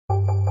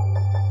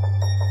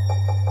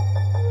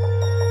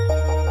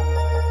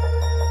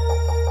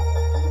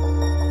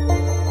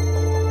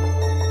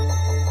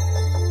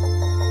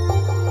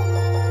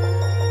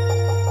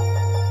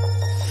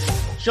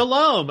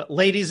Shalom,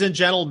 ladies and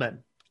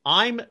gentlemen.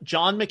 I'm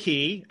John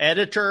McKee,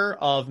 editor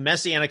of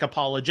Messianic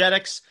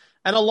Apologetics,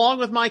 and along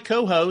with my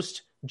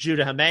co-host,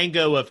 Judah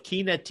Hamango of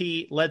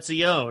Kineti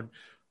Letzion,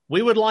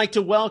 we would like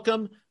to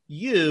welcome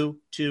you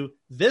to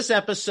this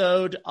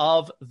episode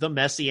of The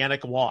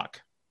Messianic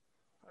Walk.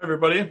 Hi,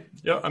 everybody.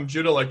 Yeah, I'm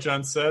Judah, like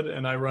John said,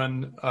 and I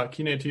run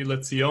Kineti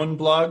Letzion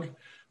blog,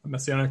 a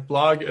Messianic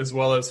blog, as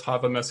well as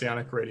Hava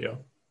Messianic Radio.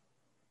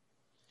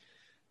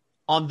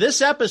 On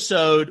this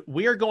episode,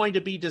 we are going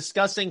to be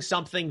discussing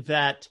something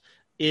that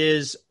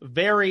is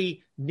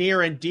very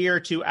near and dear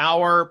to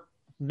our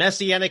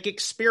Messianic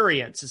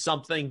experience. It's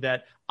something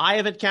that I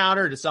have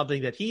encountered. It's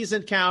something that he's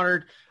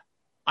encountered.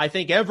 I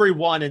think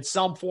everyone in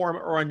some form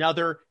or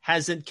another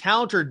has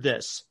encountered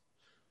this.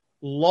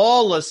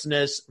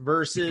 Lawlessness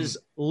versus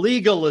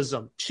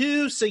legalism,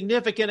 two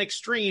significant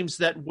extremes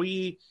that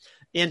we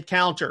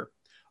encounter.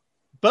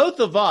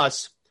 Both of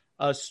us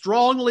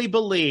strongly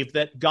believe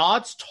that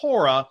God's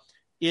Torah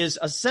is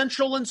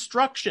essential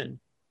instruction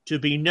to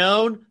be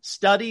known,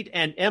 studied,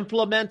 and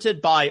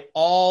implemented by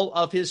all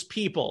of his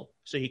people.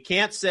 So you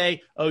can't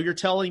say, oh, you're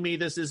telling me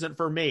this isn't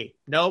for me.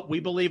 No,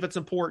 we believe it's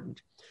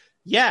important.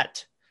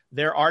 Yet,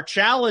 there are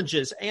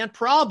challenges and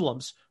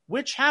problems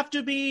which have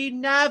to be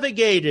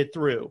navigated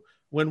through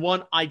when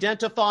one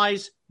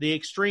identifies the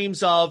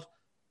extremes of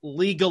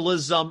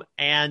legalism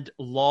and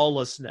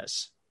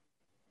lawlessness.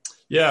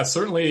 Yeah,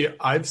 certainly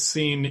I've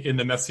seen in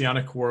the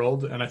Messianic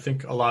world, and I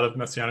think a lot of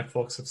Messianic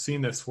folks have seen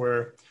this,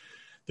 where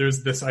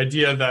there's this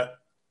idea that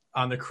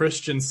on the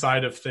Christian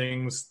side of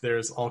things,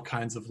 there's all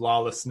kinds of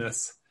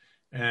lawlessness.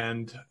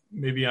 And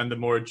maybe on the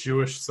more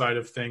Jewish side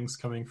of things,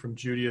 coming from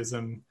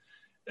Judaism,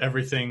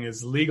 everything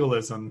is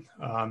legalism.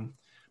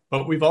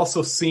 But we've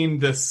also seen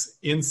this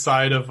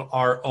inside of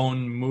our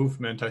own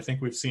movement. I think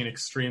we've seen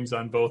extremes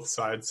on both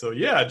sides. So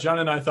yeah, John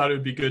and I thought it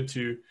would be good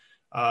to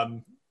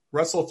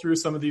wrestle through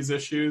some of these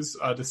issues,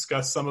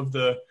 discuss some of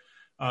the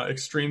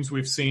extremes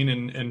we've seen,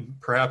 and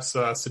perhaps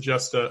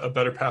suggest a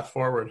better path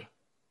forward.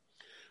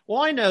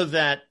 Well, I know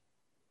that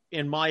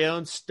in my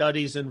own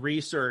studies and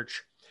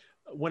research,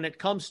 when it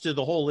comes to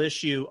the whole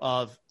issue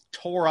of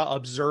Torah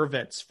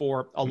observance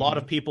for a lot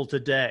of people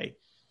today,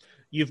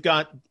 you've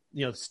got,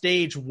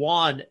 stage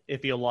one,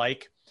 if you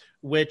like,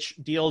 which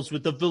deals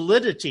with the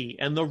validity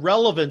and the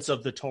relevance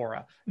of the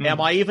Torah. Am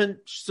I even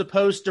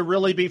supposed to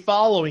really be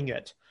following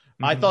it?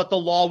 I thought the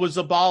law was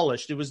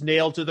abolished. It was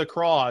nailed to the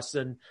cross.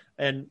 And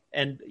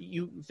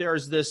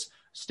there's this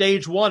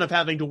stage one of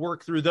having to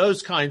work through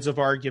those kinds of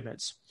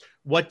arguments.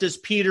 What does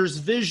Peter's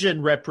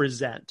vision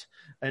represent?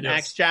 In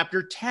Acts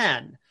chapter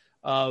 10,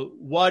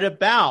 what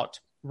about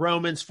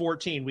Romans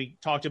 14? We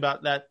talked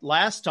about that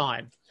last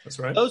time. That's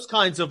right. Those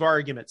kinds of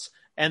arguments.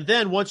 And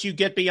then once you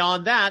get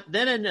beyond that,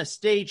 then in a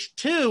stage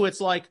two,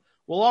 it's like,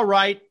 well, all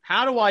right,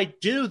 how do I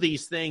do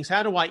these things?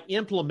 How do I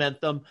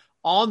implement them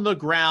on the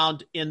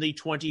ground in the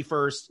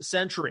 21st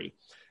century?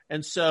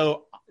 And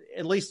so,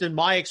 at least in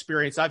my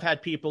experience, I've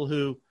had people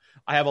who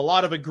I have a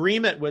lot of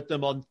agreement with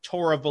them on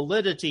Torah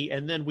validity,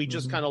 and then we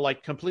just kind of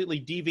like completely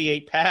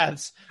deviate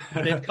paths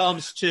when it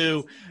comes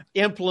to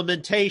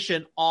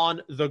implementation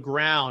on the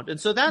ground. And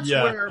so that's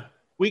where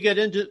we get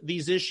into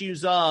these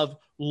issues of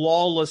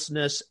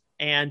lawlessness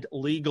and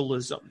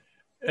legalism.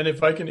 And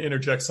if I can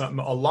interject something,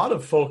 a lot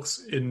of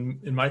folks, in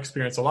my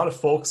experience, a lot of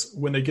folks,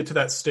 when they get to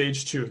that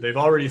stage two, they've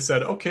already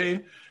said, okay,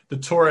 the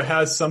Torah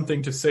has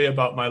something to say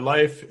about my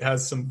life, it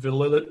has some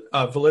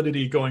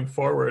validity going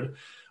forward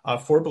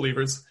for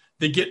believers.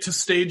 They get to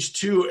stage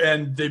two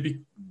and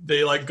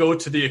they like go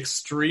to the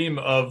extreme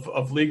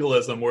of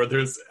legalism, where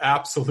there's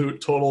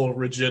absolute total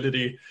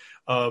rigidity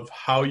of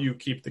how you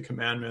keep the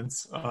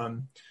commandments.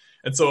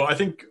 And so I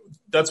think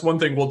that's one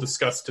thing we'll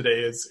discuss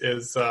today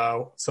is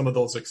some of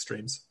those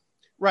extremes.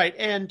 Right.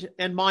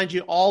 And mind you,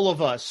 all of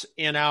us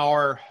in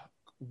our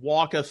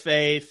walk of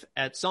faith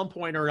at some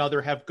point or another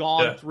have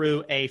gone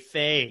through a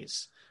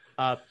phase.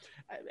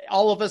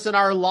 All of us in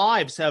our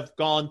lives have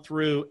gone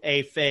through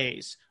a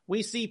phase.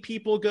 We see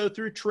people go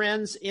through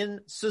trends in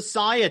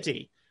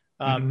society.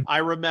 I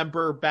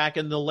remember back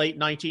in the late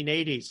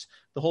 1980s,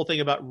 the whole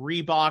thing about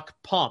Reebok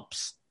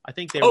pumps. I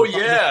think they were.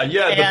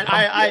 And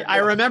I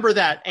remember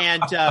that.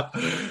 And,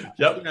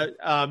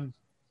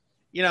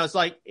 it's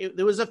like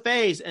there was a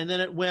phase and then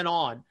it went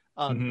on.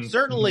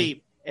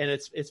 Certainly, and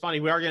it's funny,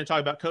 we are going to talk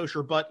about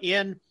kosher, but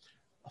in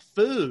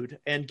food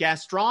and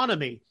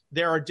gastronomy,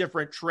 there are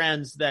different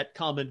trends that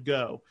come and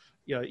go.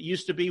 It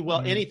used to be,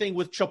 anything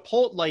with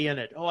Chipotle in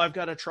it. Oh, I've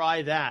got to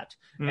try that.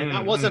 And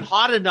that wasn't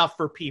hot enough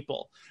for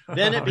people.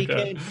 Then it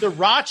became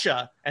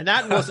sriracha, and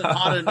that wasn't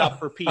hot enough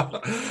for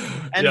people.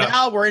 And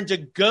now we're into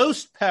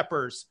ghost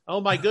peppers. Oh,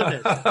 my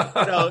goodness.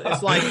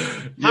 It's like,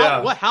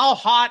 how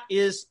hot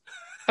is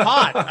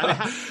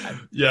hot?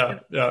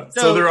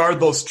 So there are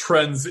those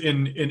trends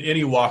in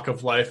any walk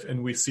of life,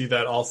 and we see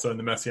that also in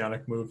the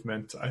Messianic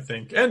movement, I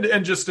think,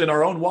 and just in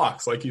our own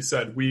walks. Like you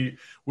said, we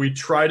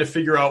try to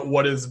figure out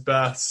what is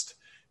best,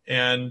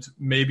 and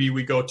maybe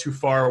we go too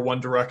far one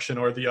direction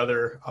or the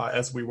other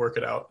as we work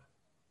it out.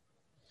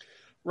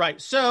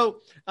 Right.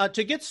 So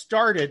to get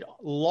started,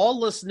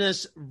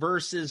 lawlessness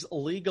versus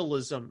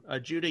legalism.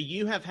 Judah,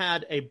 you have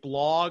had a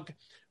blog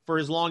for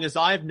as long as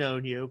I've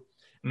known you,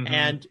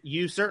 and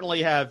you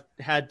certainly have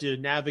had to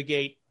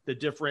navigate the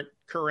different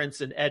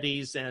currents and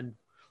eddies and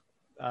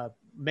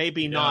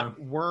maybe not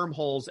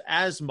wormholes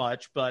as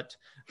much, but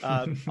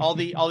all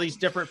these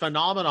different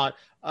phenomena.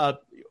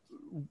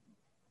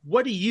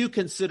 What do you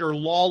consider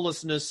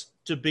lawlessness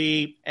to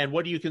be, and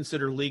what do you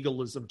consider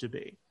legalism to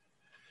be?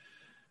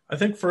 I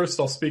think first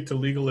I'll speak to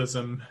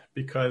legalism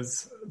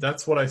because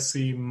that's what I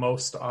see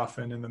most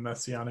often in the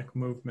Messianic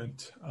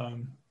movement.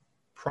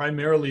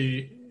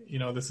 Primarily,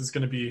 this is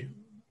going to be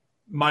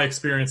my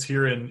experience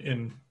here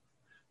in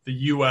the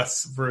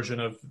U.S. version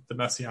of the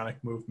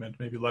Messianic movement,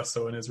 maybe less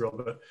so in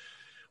Israel. But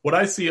what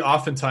I see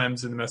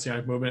oftentimes in the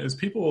Messianic movement is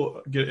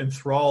people get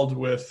enthralled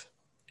with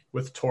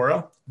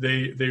Torah.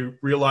 They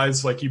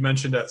realize, like you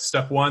mentioned at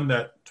step one,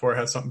 that Torah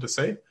has something to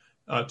say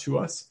to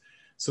us.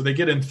 So they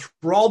get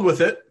enthralled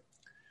with it.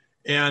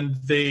 And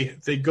they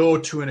go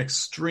to an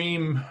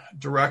extreme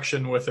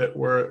direction with it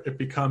where it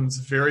becomes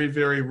very,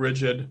 very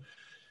rigid.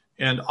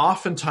 And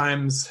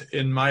oftentimes,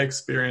 in my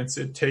experience,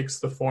 it takes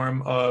the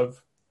form of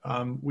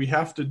we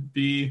have to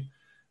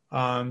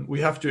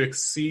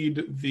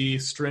exceed the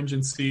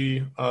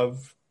stringency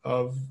of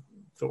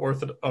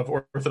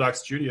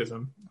Orthodox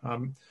Judaism.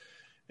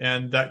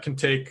 And that can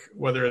take,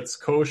 whether it's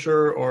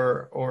kosher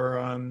or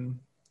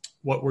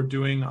what we're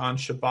doing on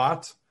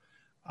Shabbat.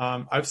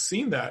 I've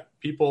seen that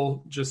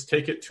people just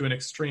take it to an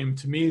extreme.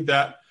 To me,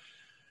 that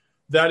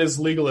is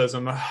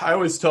legalism. I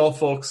always tell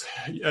folks,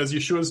 as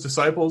Yeshua's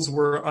disciples,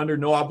 we're under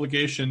no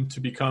obligation to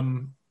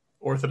become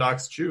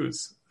Orthodox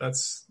Jews.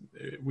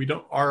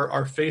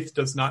 Our faith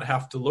does not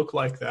have to look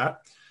like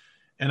that.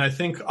 And I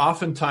think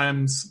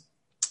oftentimes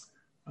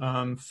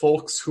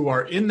folks who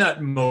are in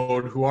that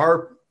mode, who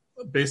are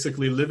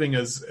basically living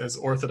as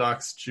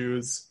Orthodox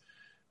Jews,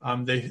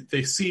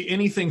 they see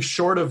anything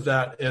short of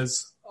that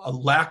as a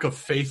lack of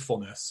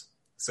faithfulness.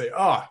 Say,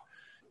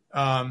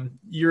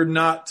 you're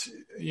not,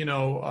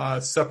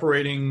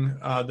 separating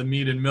the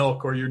meat and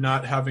milk, or you're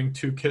not having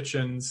two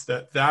kitchens,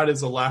 that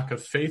is a lack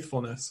of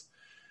faithfulness.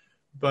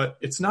 But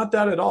it's not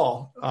that at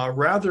all.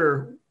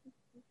 Rather,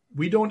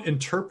 we don't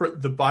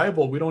interpret the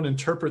Bible, we don't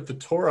interpret the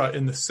Torah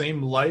in the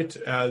same light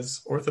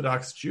as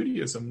Orthodox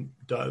Judaism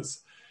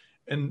does.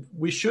 And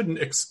we shouldn't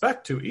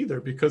expect to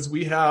either, because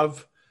we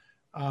have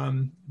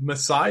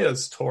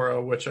Messiah's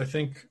Torah, which I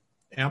think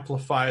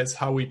amplifies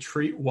how we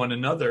treat one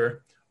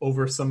another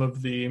over some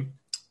of the,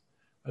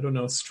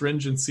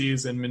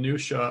 stringencies and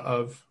minutia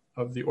of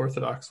the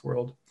Orthodox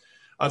world.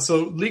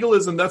 So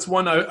legalism, that's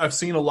one I've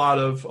seen a lot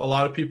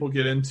of people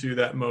get into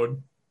that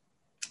mode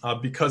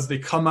because they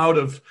come out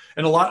of,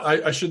 and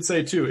I should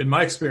say too, in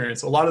my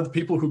experience, a lot of the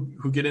people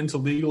who get into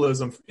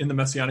legalism in the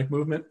Messianic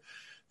movement,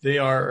 they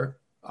are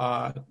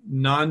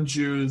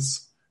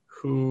non-Jews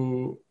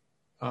who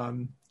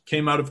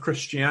came out of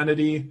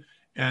Christianity,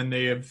 and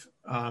they've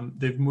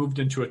moved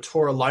into a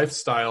Torah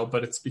lifestyle,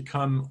 but it's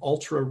become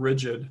ultra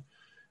rigid.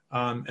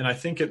 And I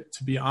think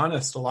to be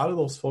honest, a lot of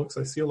those folks,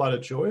 I see a lot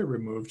of joy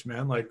removed,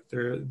 man. Like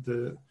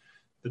the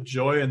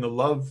joy and the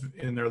love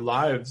in their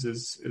lives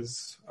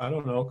is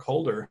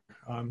colder.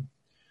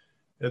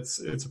 It's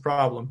a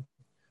problem.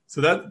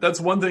 So that's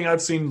one thing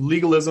I've seen.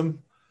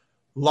 Legalism,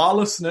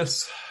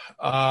 lawlessness.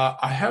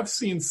 I have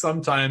seen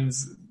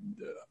sometimes,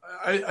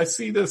 I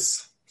see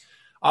this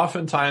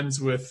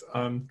oftentimes with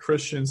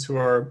Christians who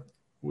are,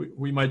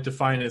 we might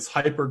define as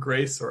hyper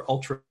grace or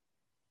ultra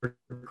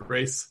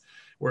grace,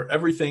 where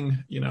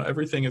everything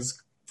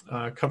is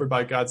covered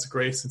by God's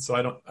grace, and so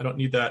I don't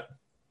need that.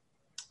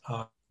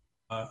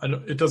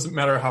 It doesn't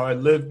matter how I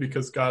live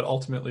because God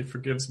ultimately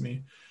forgives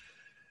me.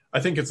 I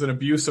think it's an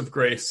abuse of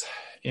grace,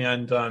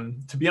 and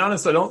to be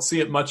honest, I don't see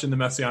it much in the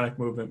Messianic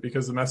movement,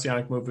 because the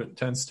Messianic movement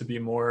tends to be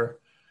more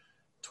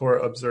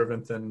Torah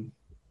observant than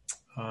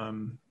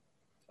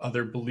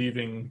other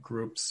believing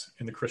groups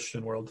in the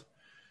Christian world.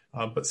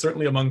 But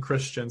certainly among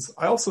Christians.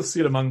 I also see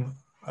it among,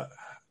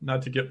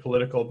 not to get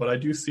political, but I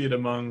do see it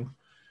among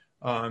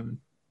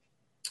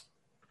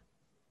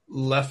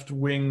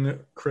left-wing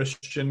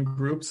Christian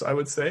groups, I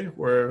would say,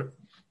 where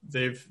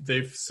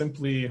they've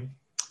simply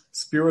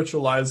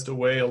spiritualized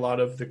away a lot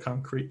of the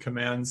concrete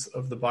commands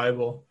of the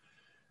Bible.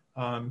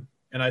 And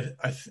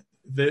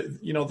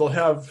they'll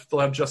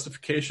have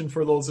justification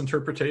for those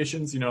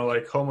interpretations,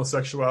 like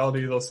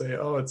homosexuality. They'll say,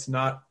 it's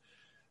not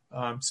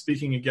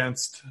speaking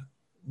against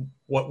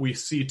what we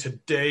see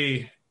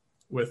today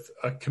with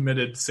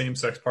committed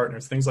same-sex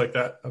partners, things like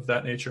that, of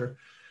that nature.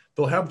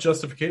 They'll have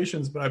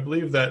justifications, but I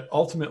believe that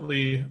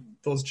ultimately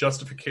those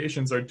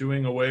justifications are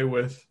doing away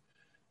with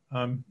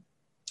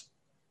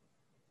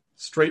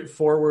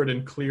straightforward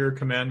and clear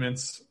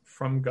commandments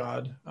from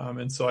God.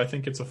 And so I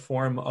think it's a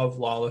form of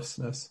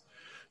lawlessness.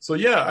 So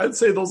yeah, I'd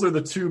say those are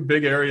the two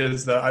big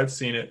areas that I've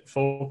seen it.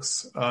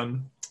 Folks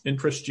in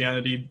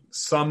Christianity,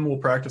 some will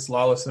practice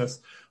lawlessness.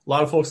 A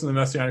lot of folks in the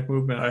Messianic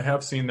movement, I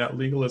have seen that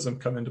legalism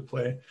come into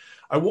play.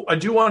 I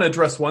do want to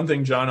address one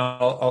thing, John.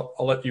 I'll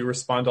let you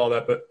respond to all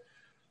that, but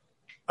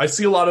I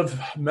see a lot of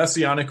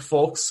Messianic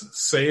folks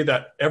say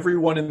that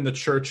everyone in the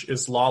church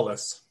is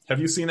lawless. Have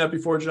you seen that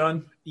before,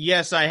 John?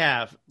 Yes, I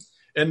have.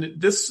 And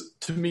this,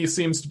 to me,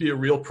 seems to be a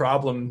real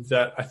problem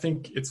that I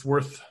think it's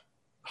worth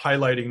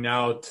highlighting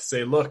now to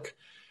say, look,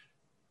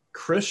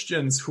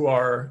 Christians who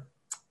are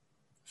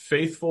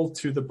faithful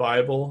to the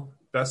Bible,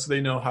 best they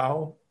know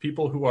how,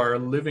 people who are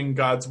living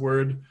God's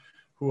word,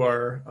 who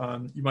are,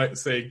 you might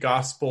say,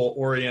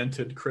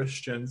 gospel-oriented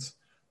Christians,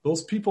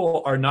 those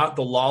people are not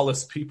the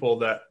lawless people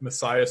that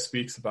Messiah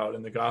speaks about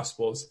in the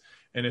Gospels.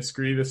 And it's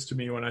grievous to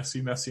me when I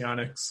see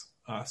Messianics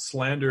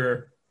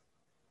slander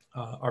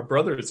our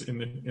brothers in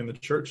the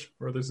church,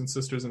 brothers and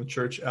sisters in the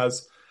church,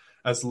 as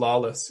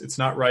lawless. It's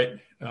not right.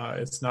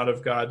 It's not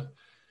of God.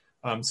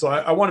 So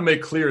I want to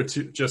make clear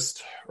to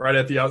just right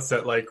at the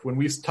outset, like when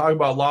we talk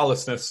about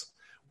lawlessness,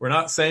 we're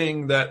not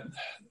saying that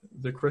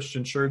the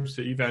Christian church,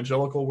 the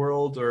evangelical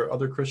world, or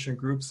other Christian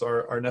groups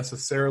are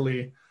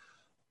necessarily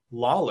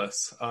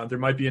lawless. There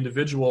might be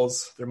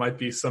individuals, there might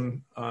be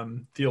some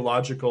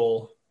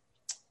theological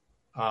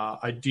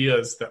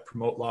ideas that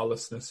promote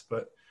lawlessness,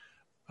 but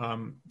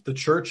the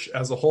church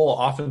as a whole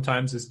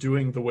oftentimes is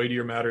doing the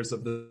weightier matters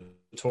of the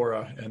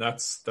Torah, and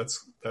that's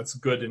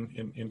good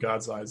in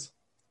God's eyes.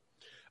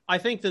 I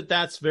think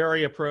that's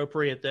very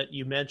appropriate that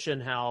you mention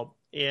how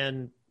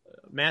in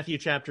Matthew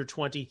chapter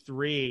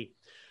 23,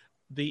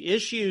 the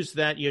issues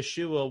that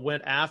Yeshua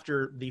went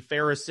after the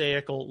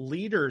Pharisaical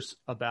leaders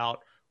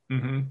about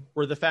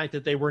were the fact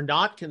that they were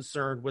not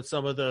concerned with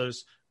some of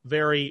those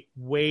very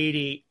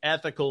weighty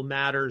ethical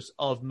matters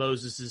of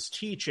Moses's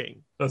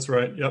teaching. That's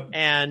right. Yep.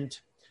 And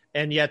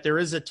yet there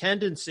is a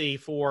tendency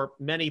for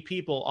many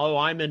people,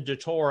 I'm into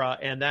Torah,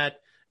 and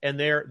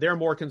they're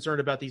more concerned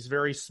about these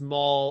very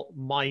small,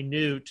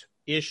 minute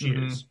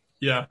issues.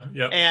 Yeah.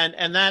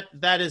 And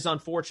that is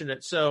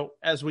unfortunate. So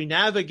as we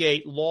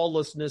navigate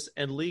lawlessness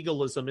and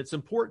legalism, it's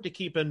important to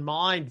keep in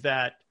mind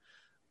that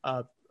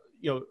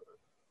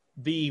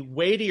the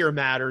weightier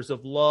matters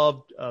of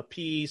love,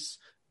 peace,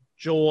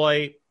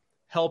 joy,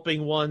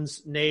 helping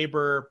one's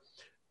neighbor,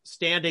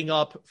 standing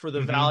up for the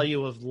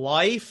value of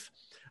life.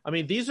 I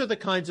mean, these are the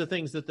kinds of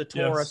things that the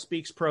Torah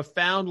speaks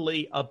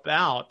profoundly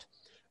about.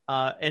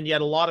 And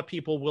yet a lot of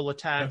people will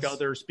attack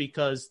others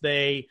because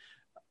they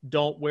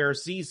don't wear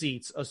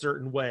zizits a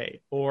certain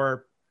way,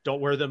 or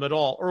don't wear them at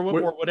all, or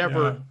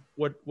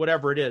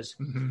whatever it is.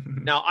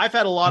 Now, I've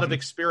had a lot of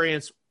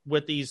experience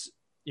with these,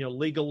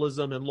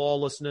 legalism and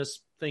lawlessness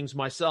things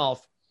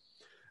myself.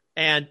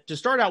 And to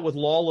start out with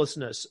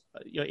lawlessness,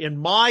 in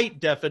my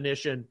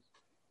definition,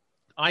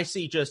 I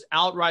see just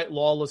outright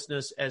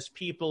lawlessness as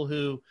people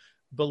who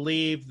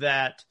believe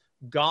that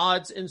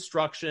God's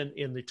instruction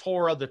in the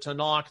Torah, the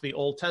Tanakh, the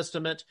Old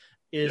Testament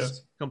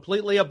is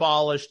completely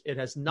abolished. It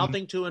has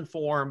nothing to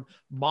inform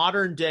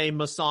modern day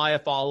Messiah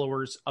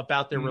followers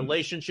about their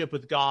relationship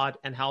with God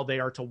and how they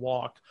are to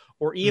walk,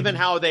 or even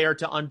how they are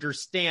to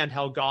understand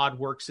how God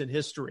works in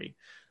history.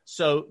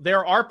 So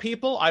there are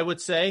people, I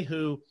would say,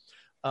 who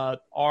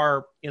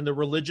are in the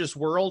religious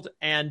world,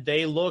 and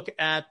they look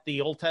at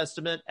the Old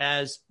Testament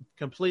as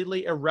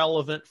completely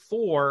irrelevant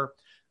for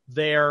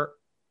their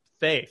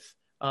faith.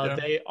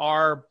 They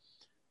are,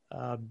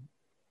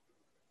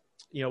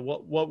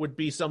 what would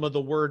be some of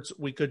the words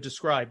we could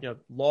describe?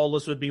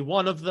 Lawless would be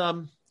one of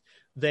them.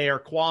 They are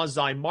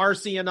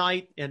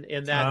quasi-Marcionite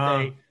in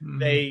that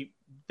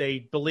they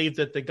believe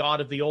that the God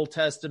of the Old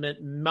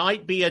Testament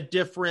might be a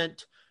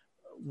different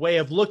way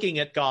of looking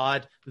at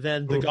God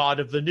than the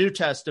God of the New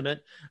Testament.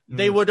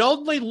 They would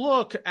only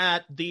look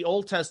at the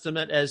Old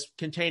Testament as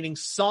containing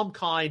some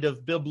kind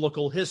of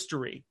biblical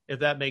history,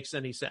 if that makes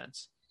any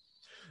sense.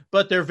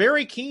 But they're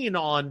very keen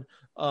on,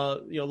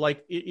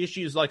 like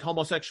issues like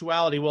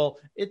homosexuality. Well,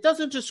 it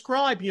doesn't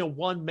describe,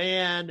 one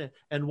man,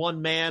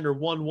 or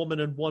one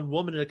woman and one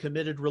woman in a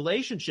committed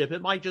relationship.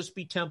 It might just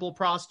be temple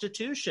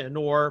prostitution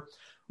or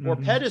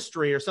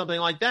pedestry or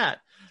something like that.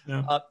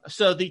 Yeah.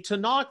 So the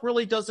Tanakh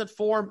really doesn't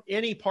form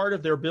any part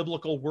of their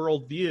biblical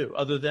worldview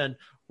other than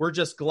we're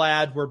just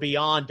glad we're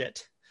beyond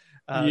it.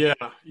 I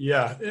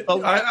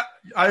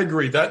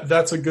agree.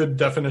 That's a good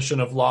definition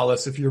of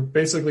lawless. If you're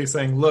basically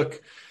saying,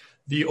 look,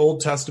 the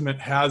Old Testament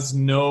has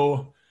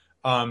no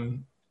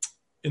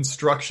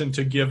instruction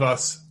to give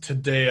us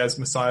today as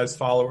Messiah's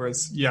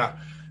followers. Yeah,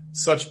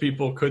 such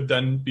people could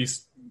then be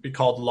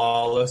called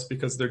lawless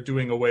because they're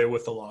doing away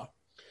with the law.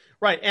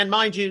 Right. And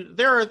mind you,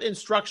 there are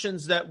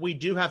instructions that we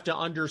do have to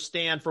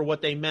understand for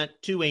what they meant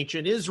to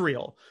ancient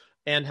Israel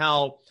and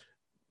how,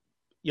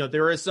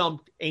 there is some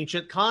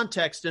ancient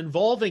context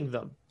involving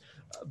them.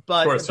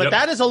 But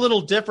that is a little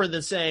different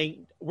than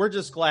saying we're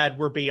just glad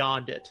we're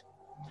beyond it.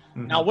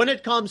 Now, when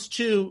it comes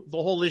to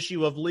the whole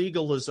issue of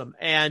legalism,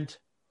 and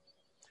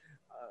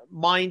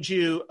mind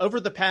you,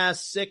 over the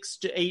past 6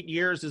 to 8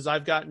 years, as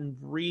I've gotten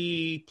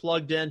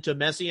re-plugged into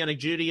Messianic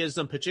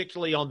Judaism,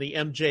 particularly on the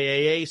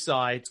MJAA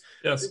side,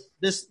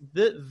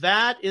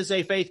 that is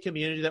a faith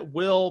community that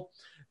will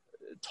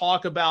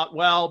talk about,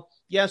 well,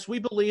 yes, we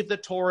believe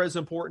that Torah is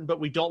important, but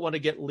we don't want to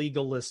get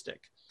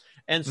legalistic.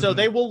 And so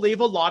they will leave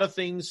a lot of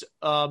things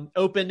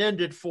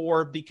open-ended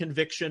for the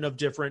conviction of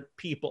different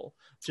people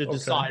to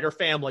decide, or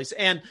families.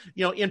 And,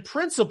 in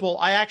principle,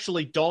 I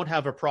actually don't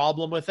have a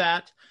problem with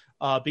that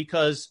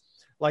because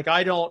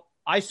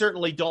I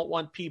certainly don't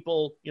want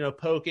people,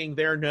 poking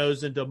their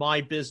nose into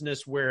my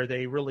business where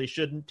they really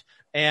shouldn't.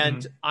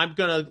 And I'm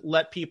going to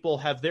let people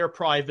have their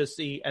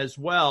privacy as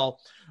well.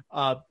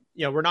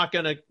 We're not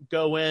going to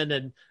go in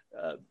and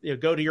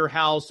go to your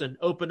house and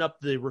open up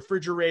the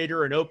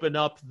refrigerator and open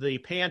up the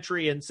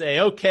pantry and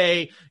say,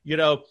 okay,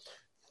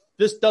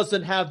 this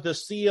doesn't have the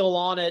seal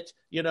on it,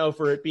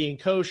 for it being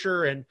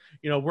kosher. And,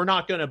 we're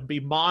not going to be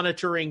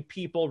monitoring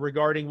people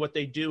regarding what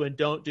they do and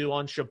don't do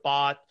on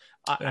Shabbat.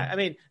 I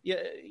mean,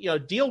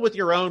 deal with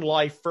your own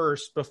life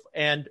first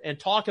and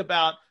talk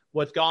about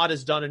what God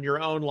has done in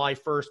your own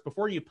life first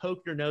before you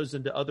poke your nose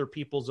into other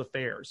people's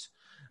affairs.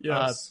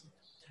 Yes.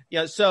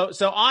 So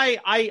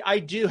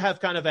I do have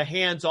kind of a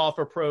hands-off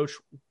approach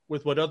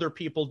with what other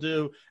people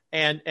do.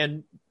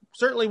 And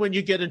certainly when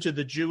you get into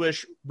the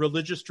Jewish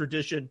religious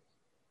tradition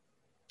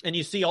and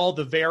you see all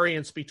the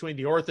variance between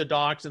the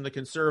Orthodox and the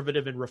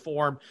conservative and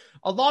Reform,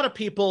 a lot of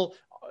people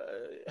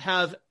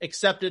have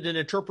accepted an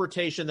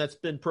interpretation that's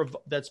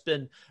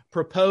been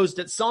proposed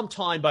at some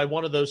time by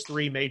one of those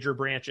three major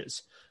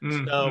branches.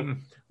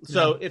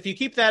 So if you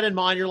keep that in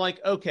mind, you're like,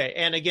 okay.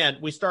 And again,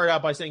 we start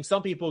out by saying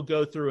some people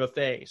go through a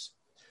phase,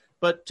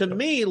 but to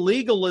me,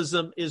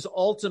 legalism is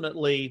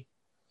ultimately,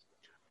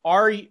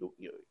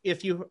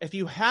 if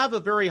you have a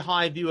very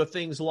high view of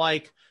things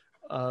like,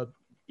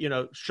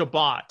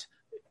 Shabbat,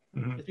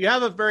 if you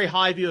have a very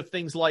high view of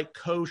things like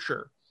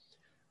kosher,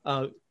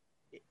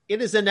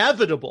 it is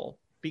inevitable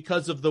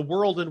because of the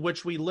world in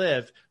which we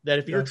live that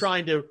if you're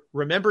trying to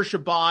remember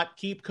Shabbat,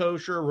 keep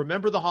kosher,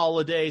 remember the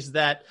holidays,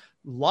 that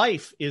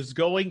life is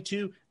going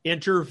to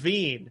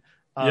intervene.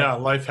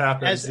 Life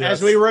happens.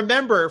 As we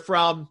remember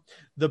from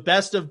The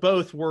Best of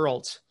Both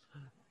Worlds,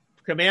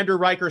 Commander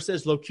Riker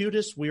says,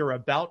 Locutus, we are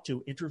about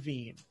to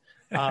intervene.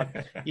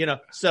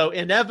 So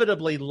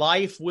inevitably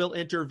life will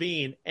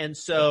intervene. And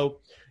so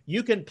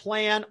you can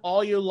plan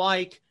all you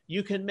like.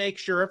 You can make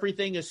sure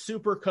everything is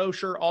super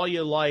kosher all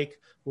you like.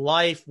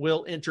 Life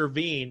will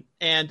intervene.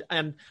 And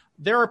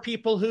there are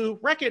people who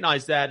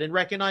recognize that and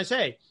recognize,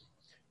 hey,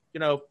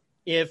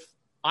 if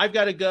I've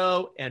got to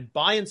go and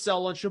buy and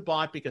sell on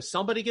Shabbat because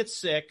somebody gets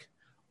sick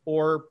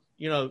or,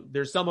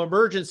 there's some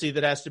emergency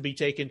that has to be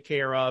taken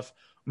care of,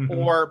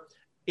 or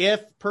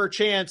if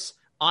perchance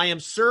I am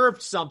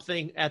served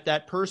something at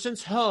that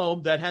person's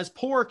home that has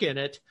pork in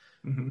it,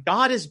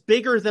 God is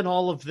bigger than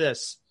all of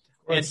this.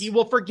 And he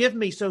will forgive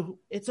me. So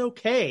it's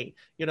okay.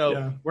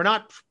 We're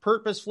not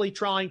purposefully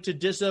trying to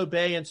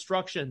disobey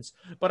instructions.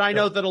 But I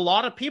know that a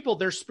lot of people,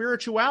 their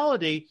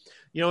spirituality,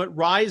 it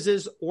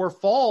rises or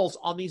falls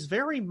on these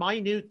very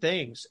minute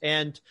things.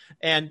 And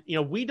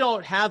we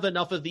don't have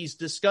enough of these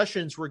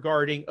discussions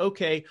regarding,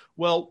 okay,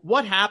 well,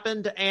 what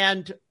happened?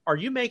 And are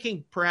you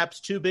making perhaps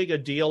too big a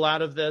deal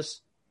out of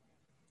this?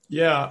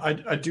 Yeah,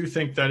 I do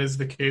think that is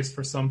the case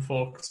for some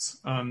folks,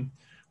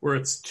 where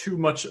it's too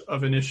much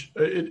of an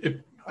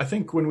issue. I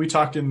think when we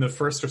talked in the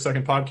first or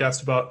second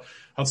podcast about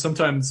how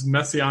sometimes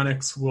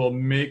Messianics will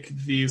make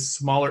these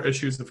smaller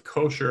issues of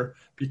kosher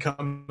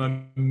become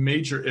a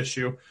major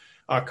issue,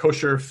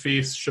 kosher,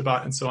 feast,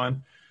 Shabbat, and so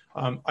on.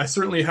 I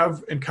certainly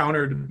have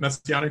encountered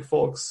Messianic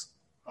folks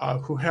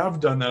who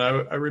have done that.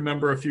 I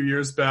remember a few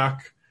years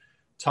back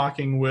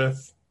talking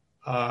with,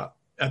 at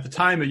the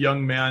time, a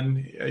young man.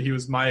 He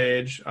was my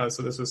age,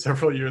 so this was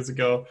several years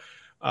ago.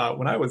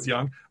 When I was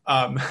young,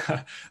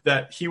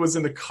 that he was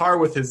in the car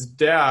with his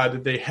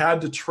dad. They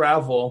had to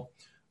travel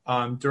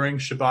during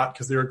Shabbat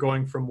because they were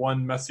going from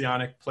one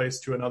Messianic place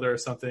to another or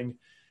something.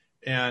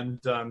 And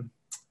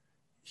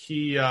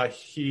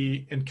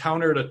he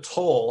encountered a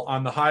toll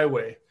on the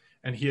highway,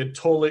 and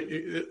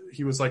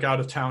he was like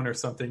out of town or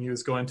something. He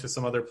was going to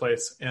some other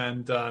place.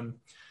 And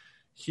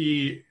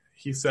he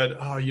said,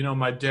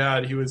 my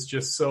dad, he was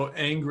just so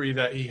angry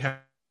that he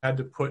had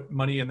to put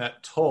money in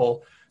that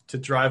toll to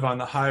drive on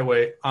the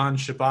highway on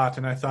Shabbat.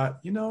 And I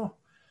thought,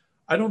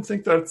 I don't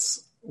think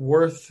that's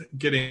worth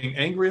getting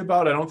angry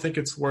about. I don't think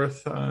it's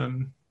worth,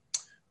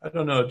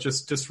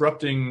 just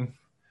disrupting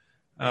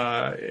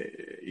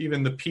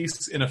even the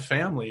peace in a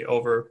family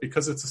over,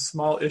 because it's a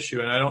small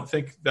issue. And I don't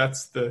think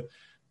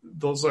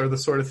those are the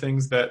sort of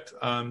things that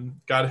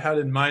God had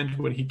in mind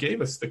when he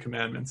gave us the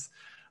commandments.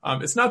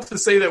 It's not to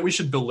say that we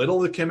should belittle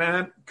the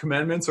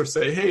commandments or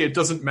say, hey, it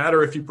doesn't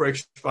matter if you break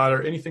Shabbat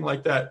or anything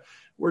like that.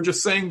 We're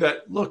just saying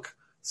that, look,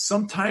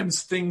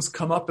 sometimes things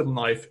come up in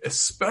life,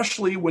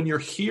 especially when you're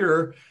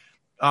here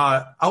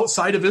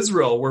outside of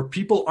Israel, where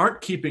people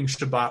aren't keeping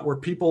Shabbat, where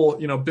people,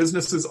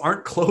 businesses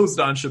aren't closed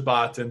on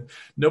Shabbat and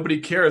nobody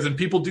cares, and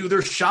people do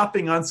their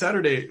shopping on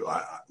Saturday.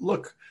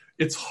 Look,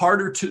 it's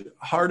harder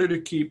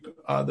to keep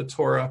the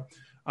Torah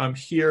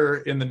here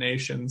in the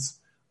nations.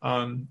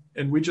 And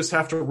we just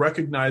have to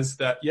recognize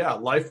that,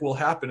 life will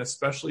happen,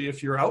 especially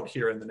if you're out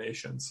here in the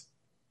nations.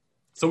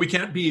 So we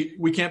can't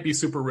be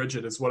super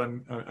rigid is what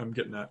I'm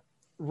getting at.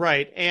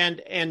 Right.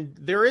 And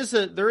there is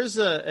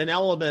an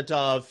element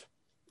of,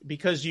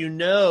 because you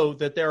know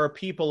that there are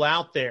people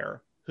out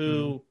there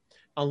who,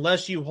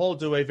 unless you hold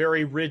to a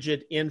very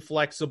rigid,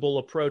 inflexible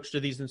approach to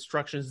these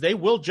instructions, they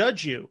will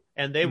judge you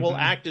and they will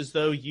act as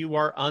though you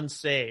are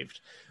unsaved.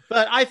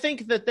 But I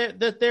think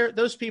that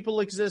those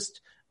people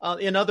exist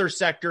in other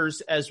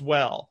sectors as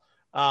well.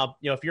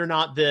 If you're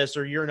not this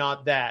or you're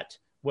not that,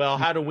 well,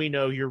 how do we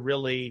know you're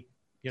really,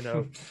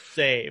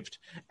 saved?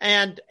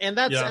 And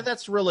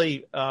that's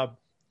really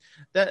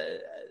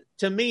that,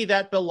 to me,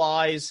 that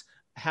belies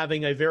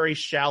having a very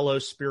shallow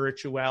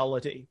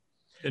spirituality.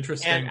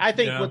 Interesting. And I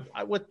think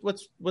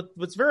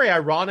what's very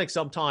ironic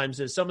sometimes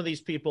is some of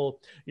these people,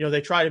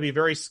 they try to be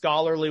very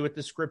scholarly with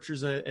the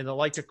scriptures and they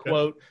like to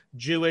quote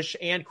Jewish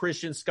and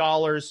Christian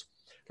scholars.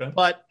 Okay.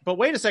 But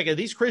wait a second,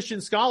 these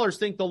Christian scholars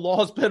think the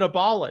law's been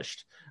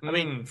abolished. I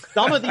mean,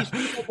 some of these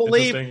people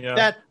believe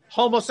that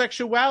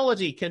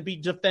homosexuality can be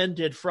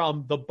defended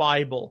from the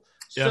Bible.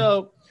 Yeah.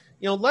 So,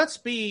 let's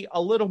be a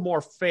little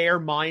more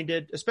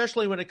fair-minded,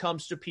 especially when it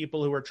comes to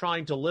people who are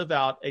trying to live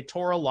out a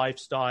Torah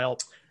lifestyle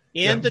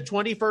in the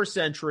 21st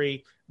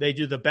century. They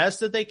do the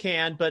best that they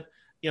can, but,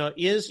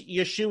 is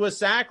Yeshua's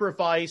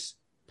sacrifice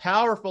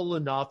powerful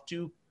enough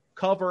to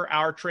cover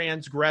our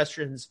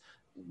transgressions,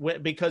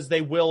 because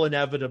they will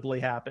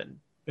inevitably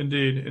happen?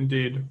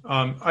 Indeed.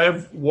 I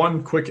have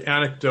one quick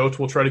anecdote.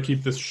 We'll try to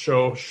keep this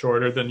show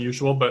shorter than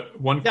usual, but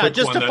one quick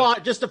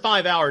one. Just to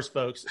 5 hours,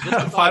 folks.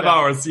 Just to 5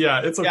 hours.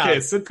 Yeah, it's okay. Yeah.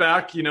 Sit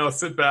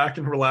back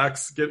and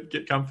relax,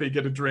 get comfy,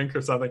 get a drink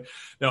or something.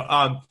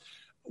 Now,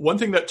 one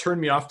thing that turned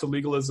me off to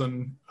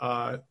legalism,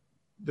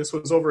 this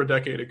was over a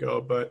decade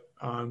ago, but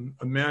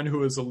a man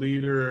who is a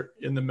leader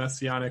in the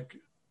Messianic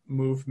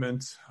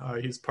movement,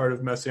 he's part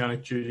of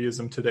Messianic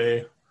Judaism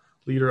today,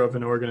 leader of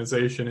an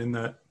organization in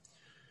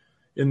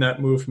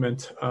that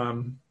movement.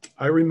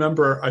 I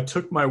remember I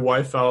took my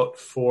wife out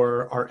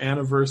for our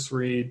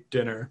anniversary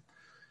dinner,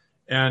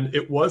 and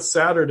it was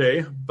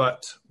Saturday,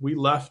 but we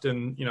left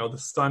and, the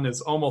sun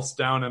is almost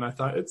down, and I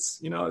thought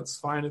it's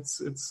fine.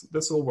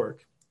 This will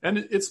work. And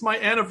it's my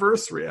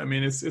anniversary. I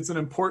mean, it's an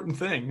important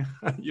thing.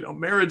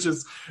 Marriage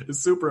is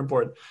super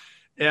important.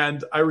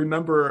 And I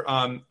remember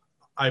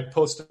I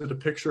posted a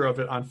picture of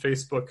it on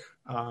Facebook,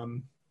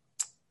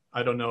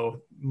 I don't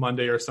know,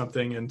 Monday or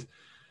something. And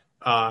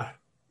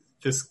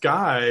this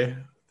guy,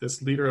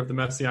 this leader of the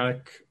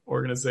Messianic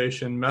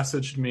organization,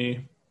 messaged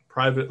me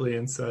privately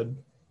and said,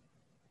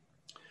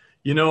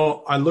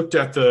 I looked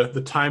at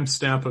the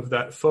timestamp of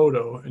that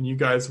photo, and you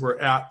guys were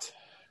at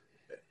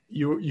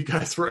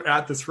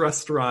this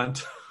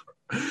restaurant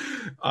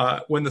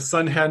when the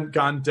sun hadn't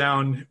gone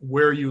down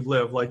where you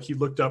live. Like, he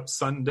looked up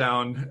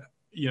sundown,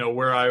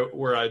 where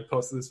I'd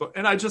posted this photo.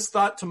 And I just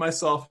thought to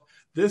myself,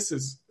 this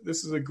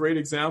is a great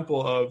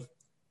example of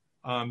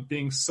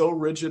being so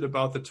rigid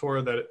about the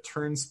Torah that it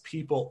turns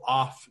people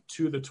off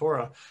to the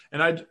Torah.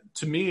 And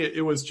to me,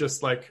 it was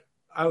just like,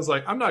 I was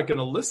like, I'm not going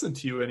to listen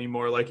to you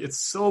anymore. Like, it's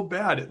so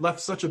bad. It left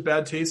such a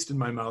bad taste in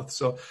my mouth.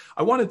 So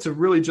I wanted to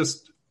really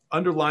just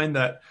underline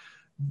that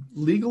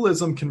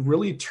legalism can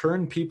really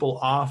turn people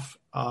off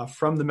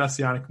from the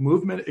Messianic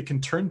movement. It can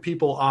turn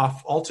people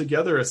off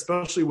altogether,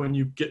 especially when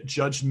you get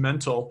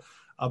judgmental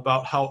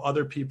about how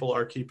other people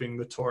are keeping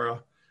the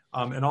Torah.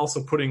 And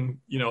also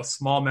putting,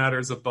 small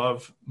matters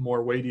above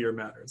more weightier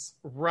matters.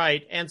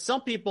 Right. And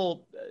some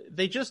people,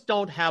 they just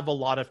don't have a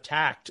lot of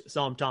tact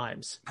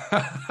sometimes.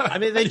 I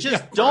mean, they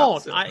just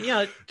don't.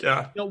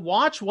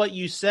 Watch what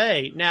you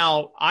say.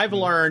 Now, I've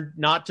learned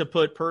not to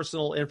put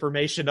personal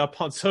information up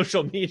on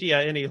social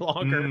media any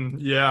longer.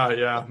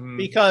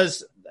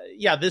 Because,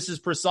 this is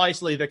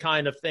precisely the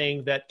kind of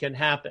thing that can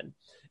happen.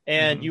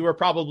 And you were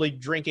probably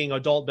drinking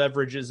adult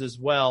beverages as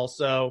well.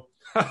 So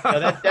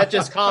that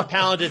just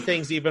compounded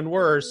things even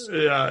worse.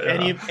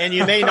 And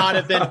you may not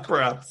have been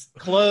perhaps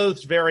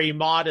clothed very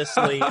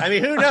modestly. I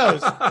mean, who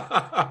knows?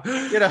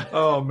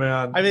 Oh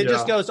man. I mean, it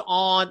just goes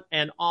on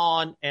and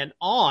on and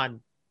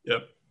on.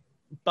 Yep.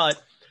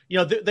 But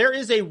there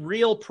is a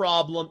real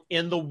problem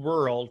in the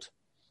world.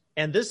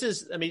 And this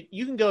is,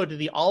 you can go to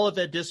the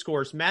Olivet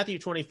Discourse, Matthew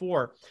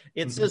 24.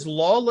 It says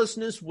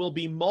lawlessness will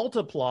be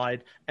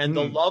multiplied and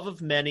the love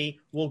of many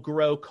will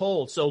grow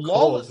cold. So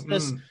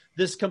lawlessness,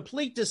 this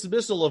complete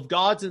dismissal of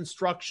God's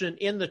instruction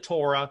in the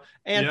Torah,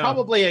 and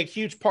probably a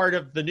huge part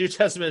of the New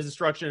Testament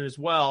instruction as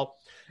well,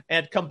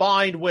 and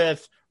combined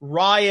with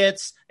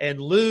riots and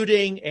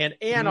looting and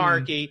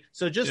anarchy.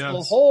 So just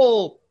the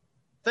whole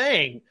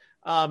thing,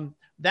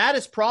 that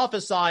is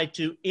prophesied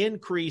to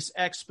increase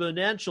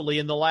exponentially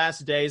in the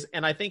last days.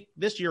 And I think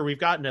this year we've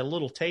gotten a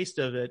little taste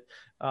of it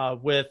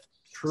with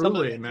some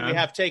of the things we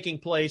have taking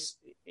place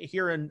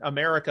here in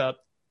America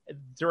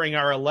during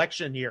our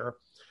election year.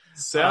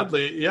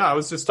 Sadly, I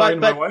was just talking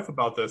to my wife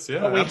about this.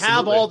 Yeah, but we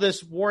have all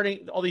these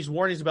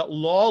warnings about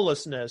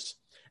lawlessness.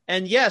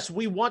 And yes,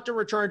 we want to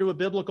return to a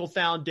biblical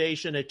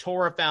foundation, a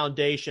Torah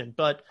foundation.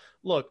 But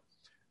look,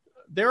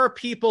 there are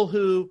people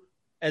who,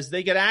 as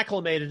they get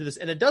acclimated to this,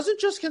 and it doesn't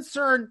just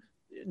concern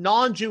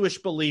non-Jewish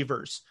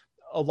believers.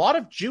 a lot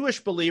of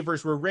Jewish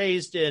believers were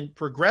raised in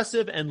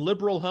progressive and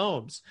liberal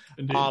homes.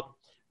 Indeed.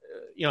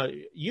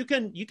 You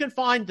can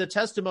find the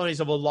testimonies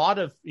of a lot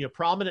of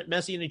prominent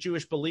Messianic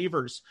Jewish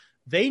believers.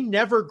 They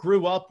never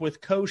grew up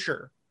with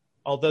kosher,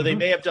 although they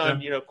may have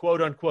done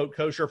quote unquote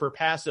kosher for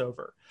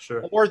Passover.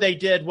 Sure. Or they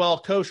did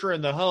kosher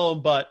in the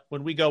home, but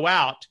when we go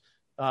out,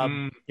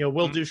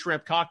 we'll do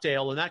shrimp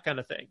cocktail and that kind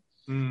of thing.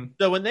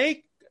 So when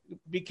they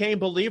became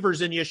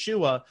believers in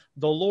Yeshua,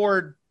 the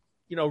Lord,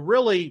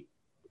 really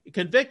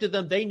convicted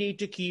them. They need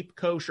to keep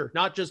kosher,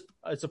 not just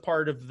as a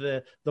part of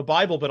the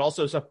Bible, but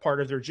also as a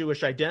part of their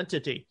Jewish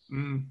identity.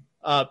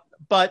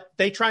 But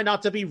they try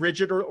not to be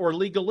rigid or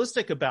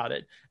legalistic about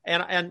it.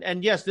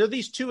 And yes, there are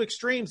these two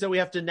extremes that we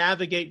have to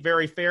navigate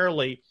very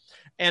fairly.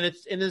 And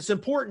it's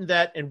important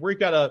that, and we've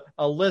got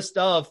a list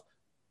of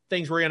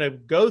things we're going to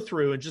go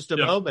through in just a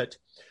moment.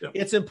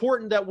 It's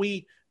important that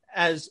we,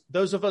 as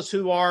those of us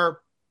who are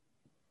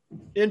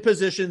in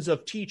positions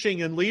of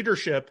teaching and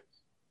leadership,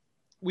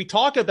 we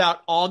talk about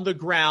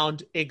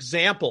on-the-ground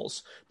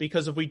examples,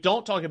 because if we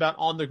don't talk about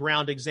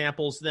on-the-ground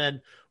examples,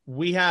 then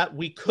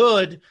we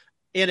could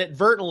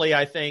inadvertently,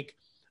 I think,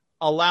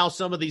 allow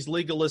some of these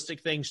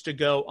legalistic things to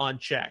go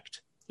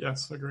unchecked.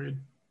 Yes, agreed.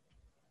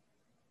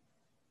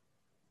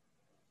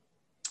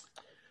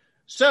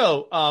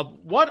 So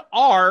what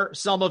are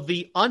some of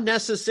the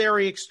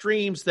unnecessary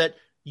extremes that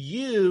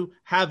you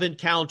have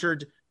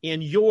encountered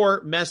in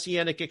your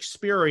Messianic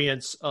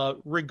experience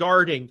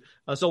regarding,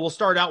 so we'll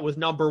start out with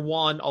number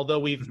one, although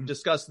we've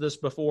discussed this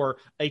before,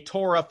 a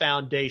Torah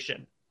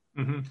foundation.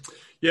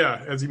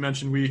 Yeah, as you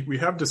mentioned, we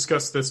have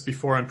discussed this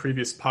before on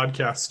previous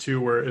podcasts too,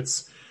 where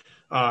it's,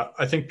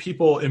 I think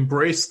people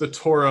embrace the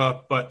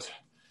Torah, but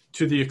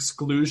to the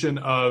exclusion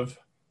of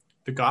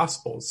the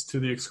Gospels, to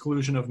the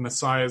exclusion of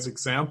Messiah's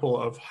example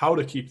of how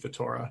to keep the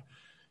Torah.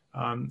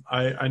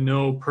 I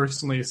know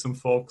personally some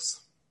folks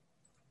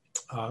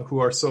who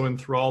are so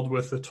enthralled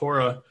with the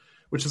Torah,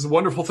 which is a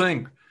wonderful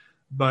thing,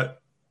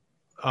 but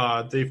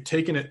they've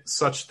taken it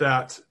such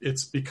that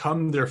it's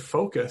become their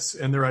focus,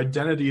 and their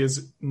identity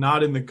is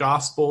not in the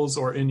Gospels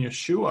or in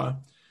Yeshua,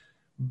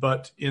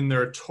 but in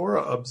their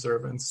Torah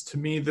observance. To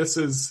me, this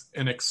is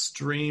an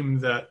extreme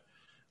that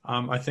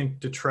I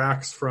think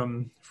detracts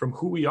from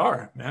who we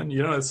are, man.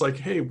 It's like,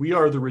 hey, we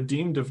are the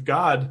redeemed of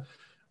God,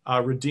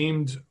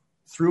 redeemed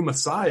through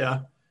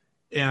Messiah,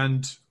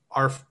 and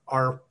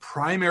our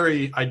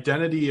primary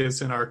identity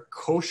is in our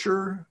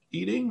kosher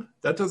eating.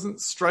 That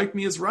doesn't strike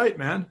me as right,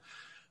 man.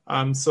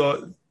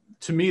 So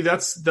to me,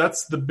 that's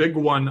the big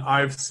one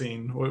I've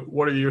seen.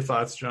 What are your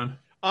thoughts, John?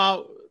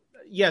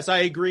 Yes, I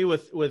agree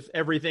with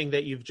everything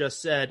that you've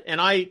just said. And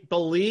I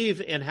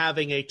believe in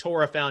having a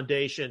Torah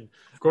foundation.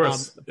 Of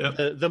course.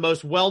 The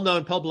most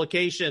well-known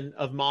publication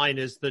of mine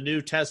is The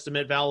New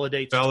Testament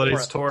Validates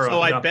Torah.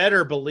 So I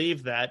better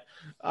believe that.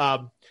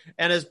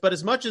 But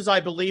as much as I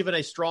believe in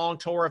a strong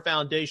Torah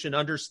foundation,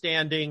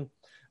 understanding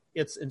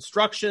its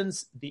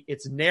instructions,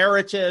 its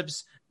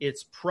narratives,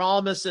 its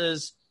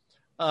promises,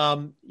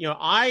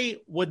 I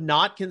would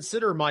not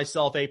consider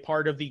myself a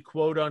part of the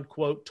quote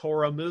unquote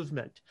Torah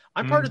movement.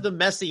 I'm part of the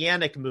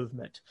Messianic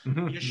movement.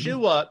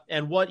 Yeshua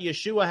and what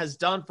Yeshua has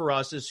done for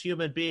us as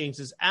human beings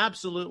is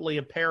absolutely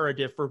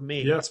imperative for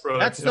me. Yes, brother.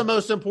 That's the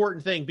most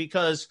important thing,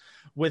 because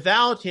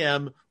without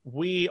him,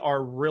 we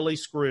are really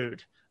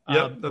screwed.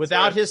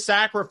 Without his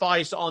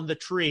sacrifice on the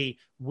tree,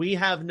 we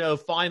have no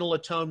final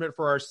atonement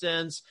for our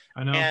sins.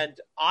 I know. And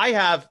I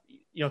have,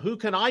 who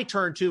can I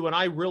turn to when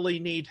I really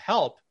need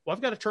help? Well,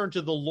 I've got to turn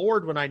to the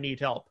Lord when I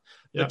need help.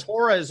 The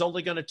Torah is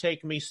only going to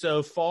take me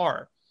so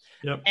far.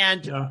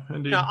 And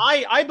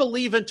I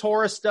believe in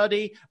Torah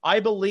study.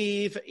 I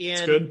believe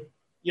in,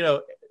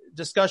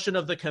 discussion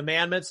of the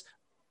commandments.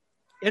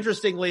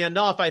 Interestingly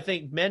enough, I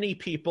think many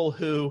people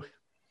who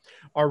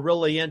are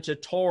really into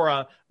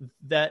Torah,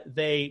 that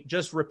they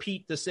just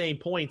repeat the same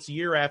points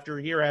year after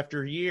year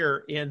after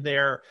year in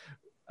their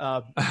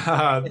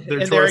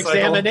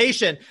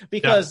examination,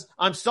 because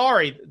I'm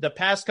sorry, the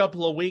past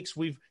couple of weeks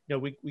we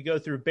go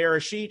through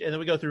Bereshit and then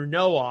we go through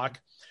Noach.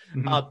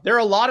 There are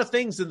a lot of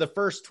things in the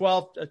first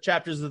 12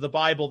 chapters of the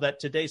Bible that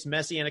today's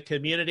Messianic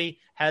community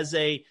has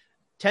a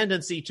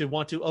tendency to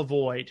want to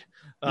avoid.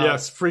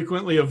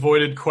 Frequently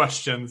avoided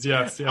questions.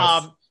 Yes.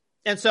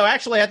 And so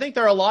actually, I think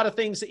there are a lot of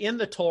things in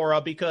the Torah,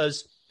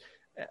 because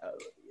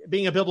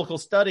being a biblical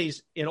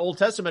studies in Old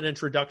Testament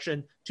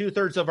introduction,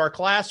 2/3 of our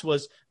class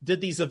was, did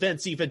these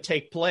events even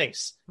take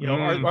place?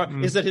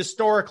 Or is it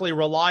historically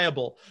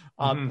reliable?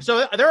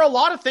 So there are a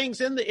lot of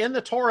things in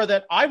the Torah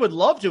that I would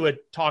love to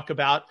talk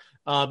about.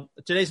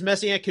 Today's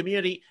Messianic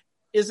community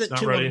isn't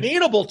too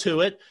amenable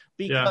to it,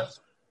 because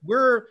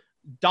we're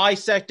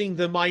dissecting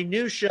the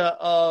minutia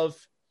of,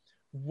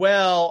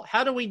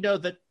 how do we know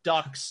that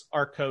ducks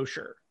are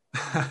kosher?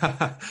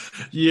 I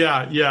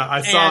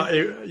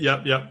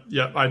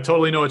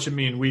totally know what you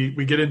mean.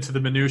 We get into the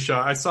minutia.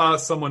 I saw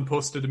someone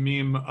posted a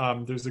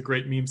meme. There's a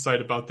great meme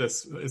site about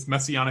this. It's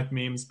Messianic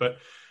memes, but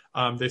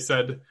they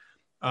said,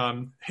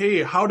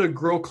 hey, how to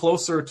grow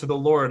closer to the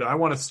Lord. I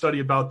want to study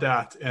about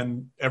that.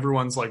 And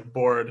everyone's like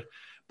bored.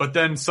 But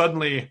then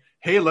suddenly,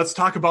 hey, let's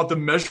talk about the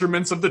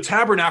measurements of the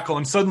tabernacle,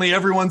 and suddenly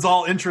everyone's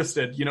all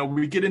interested.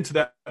 We get into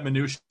that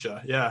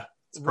minutia. Yeah,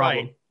 it's a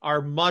problem. Right.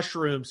 Are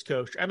mushrooms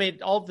kosher? I mean,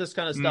 all this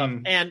kind of stuff.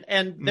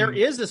 And there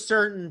is a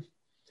certain,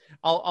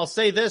 I'll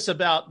say this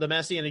about the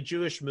Messianic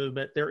Jewish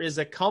movement. There is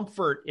a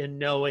comfort in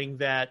knowing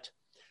that,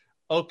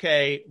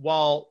 okay,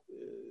 while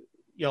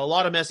a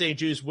lot of Messianic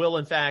Jews will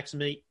in fact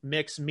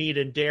mix meat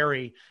and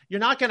dairy,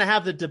 you're not going to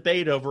have the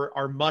debate over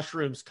are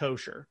mushrooms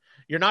kosher.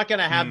 You're not going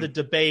to have the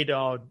debate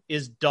on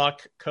is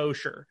duck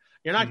kosher.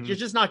 You're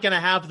just not going to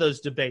have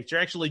those debates.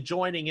 You're actually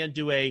joining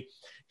into a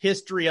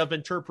history of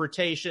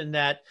interpretation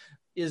that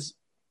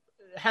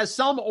has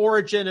some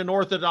origin in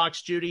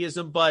Orthodox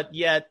Judaism, but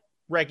yet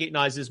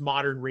recognizes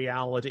modern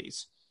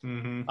realities.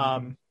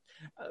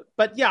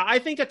 But yeah, I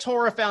think a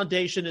Torah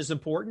foundation is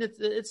important.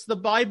 It's the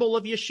Bible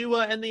of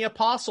Yeshua and the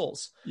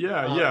apostles.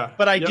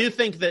 But I do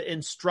think that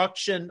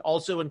instruction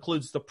also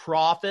includes the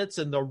prophets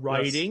and the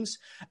writings,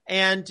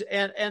 and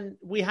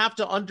we have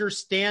to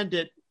understand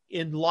it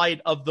in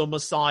light of the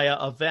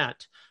Messiah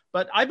event.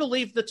 But I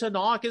believe the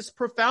Tanakh is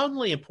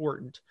profoundly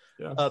important,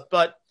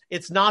 but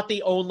it's not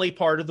the only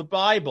part of the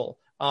Bible.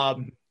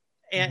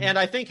 And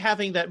I think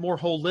having that more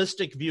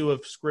holistic view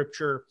of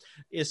Scripture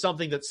is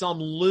something that some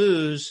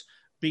lose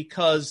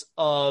because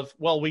of,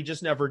 we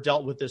just never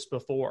dealt with this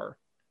before.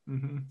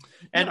 And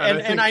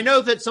I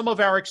know that some of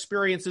our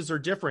experiences are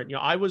different.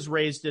 I was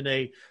raised in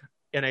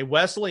a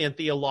Wesleyan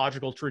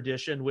theological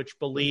tradition, which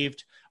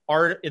believed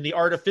in the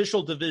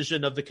artificial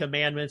division of the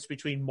commandments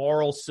between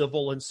moral,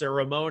 civil, and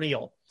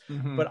ceremonial.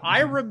 But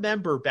I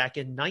remember back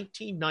in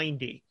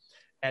 1990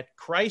 at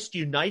Christ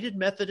United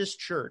Methodist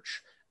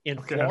Church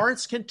in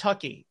Florence,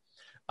 Kentucky,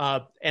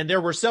 and there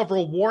were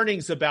several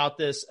warnings about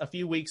this a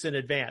few weeks in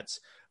advance,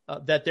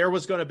 that there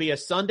was going to be a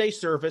Sunday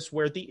service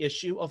where the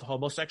issue of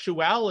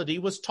homosexuality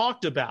was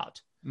talked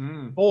about.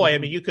 I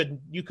mean, you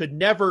could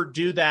never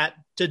do that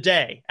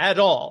today at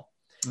all.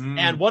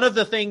 And one of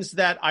the things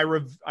that I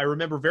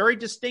remember very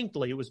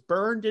distinctly, it was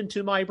burned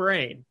into my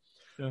brain,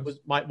 was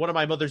one of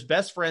my mother's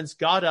best friends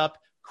got up,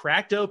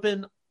 cracked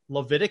open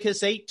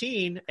Leviticus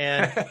 18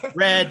 and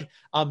read,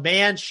 "A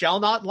man shall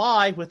not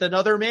lie with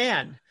another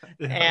man."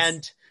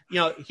 And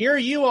here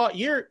you are,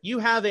 you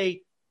have an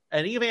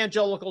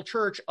evangelical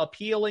church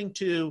appealing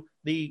to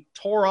the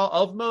Torah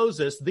of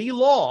Moses, the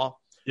law,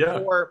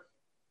 for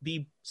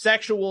the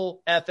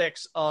sexual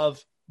ethics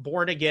of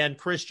born again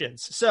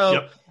Christians.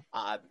 So,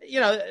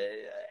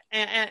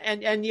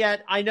 and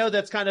yet I know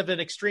that's kind of an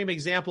extreme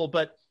example,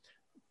 but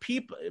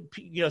people,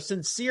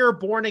 sincere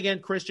born again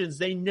Christians,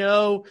 they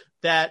know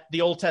that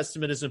the Old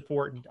Testament is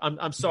important.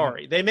 I'm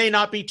sorry. They may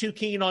not be too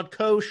keen on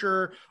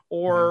kosher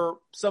or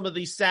some of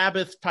these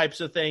Sabbath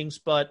types of things,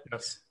 but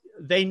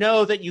they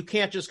know that you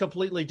can't just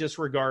completely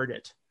disregard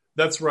it.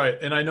 That's right.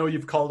 And I know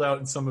you've called out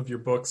in some of your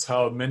books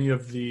how many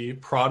of the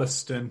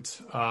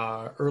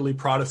early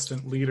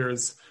Protestant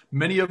leaders,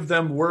 many of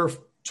them were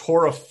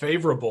Torah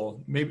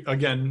favorable.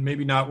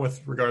 Maybe not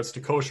with regards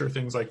to kosher,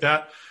 things like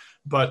that,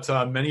 but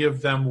many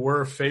of them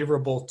were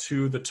favorable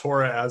to the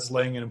Torah as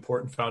laying an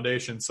important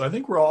foundation. So I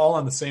think we're all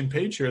on the same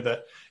page here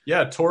that,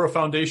 Torah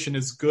foundation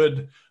is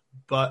good,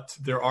 but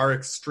there are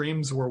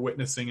extremes we're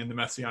witnessing in the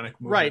Messianic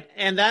movement. Right.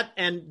 And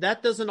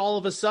that doesn't all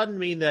of a sudden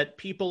mean that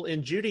people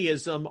in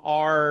Judaism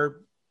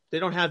they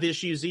don't have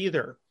issues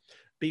either,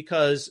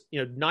 because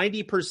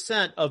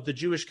 90% of the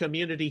Jewish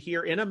community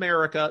here in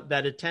America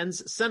that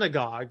attends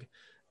synagogue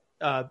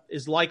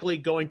is likely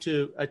going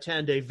to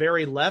attend a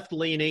very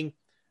left-leaning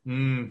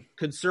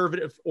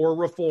conservative or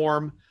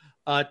reform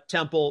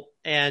temple.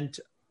 And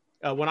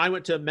when I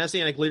went to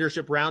Messianic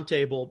Leadership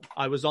Roundtable,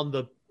 I was on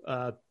the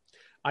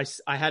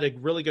I had a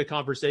really good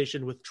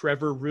conversation with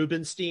Trevor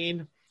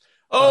Rubenstein.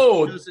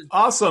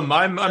 Awesome!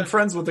 I'm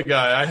friends with the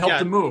guy. I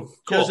helped him move.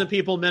 Cool. Chosen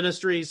People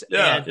Ministries.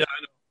 I know.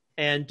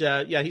 And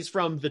he's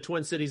from the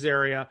Twin Cities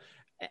area,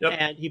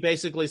 and he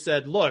basically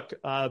said, "Look,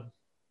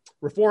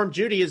 Reform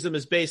Judaism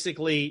is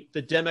basically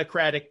the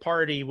Democratic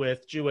Party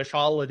with Jewish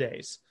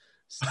holidays."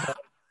 So,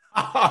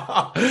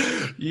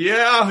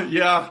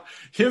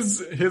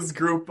 His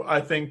group, I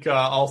think,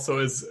 also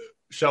is,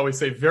 shall we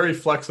say, very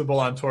flexible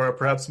on Torah,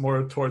 perhaps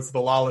more towards the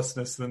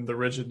lawlessness than the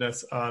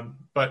rigidness.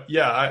 But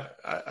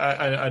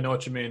I know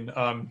what you mean.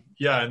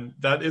 And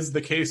that is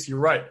the case. You're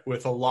right.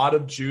 With a lot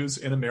of Jews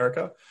in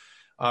America,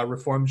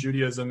 Reform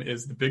Judaism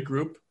is the big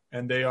group,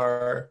 and they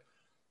are.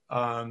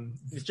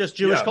 It's just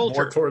Jewish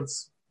culture. More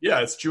towards,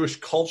 it's Jewish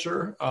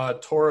culture.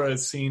 Torah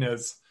is seen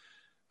as,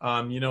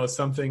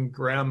 something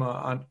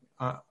grandma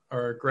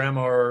or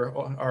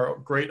our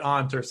great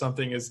aunt or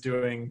something is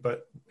doing,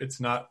 but it's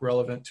not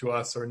relevant to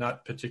us or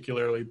not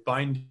particularly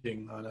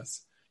binding on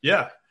us.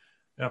 Yeah.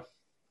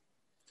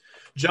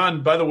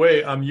 John, by the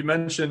way, you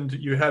mentioned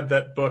you had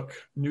that book,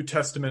 New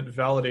Testament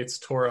Validates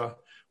Torah,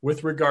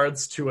 with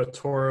regards to a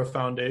Torah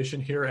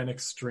foundation here and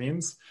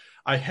extremes.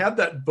 I had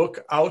that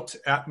book out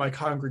at my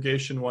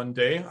congregation one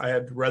day. I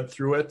had read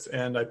through it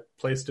and I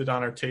placed it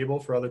on our table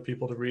for other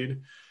people to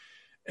read.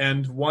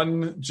 And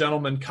one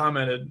gentleman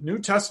commented, "New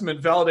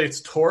Testament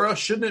validates Torah.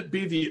 Shouldn't it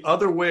be the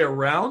other way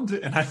around?"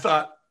 And I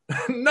thought,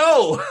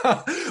 No,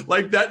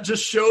 like that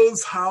just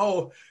shows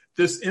how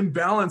this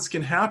imbalance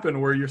can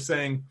happen where you're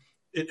saying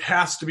it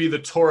has to be the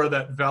Torah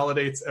that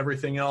validates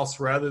everything else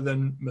rather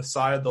than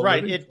Messiah, the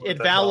right. living It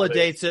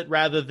validates it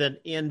rather than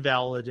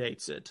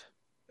invalidates it.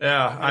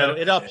 Yeah.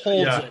 It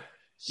upholds it.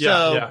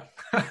 So,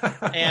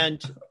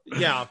 and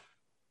yeah.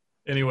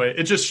 Anyway,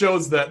 it just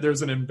shows that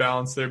there's an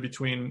imbalance there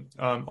between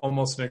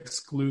almost an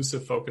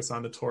exclusive focus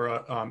on the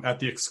Torah at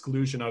the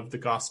exclusion of the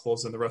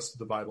Gospels and the rest of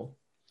the Bible.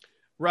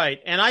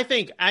 Right. And I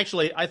think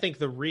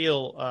the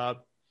real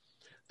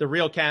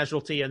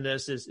casualty in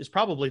this is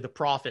probably the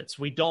prophets.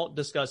 We don't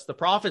discuss the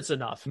prophets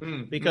enough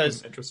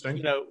because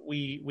interesting.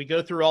 We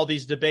go through all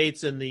these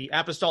debates in the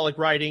apostolic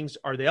writings.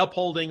 Are they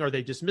upholding? Are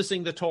they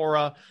dismissing the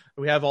Torah?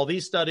 We have all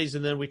these studies,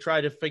 and then we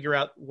try to figure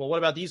out, well, what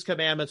about these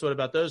commandments? What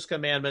about those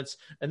commandments?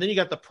 And then you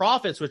got the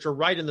prophets, which are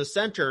right in the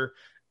center,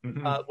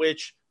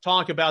 which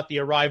talk about the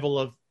arrival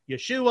of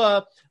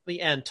Yeshua,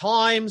 the end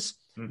times,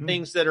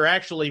 things that are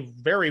actually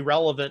very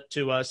relevant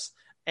to us.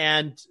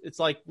 And it's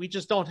like, we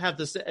just don't have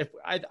this.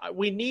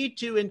 We need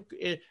to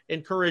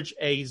encourage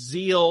a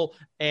zeal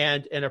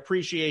and an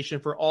appreciation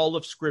for all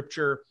of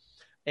Scripture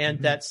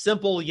and that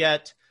simple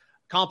yet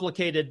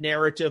complicated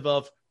narrative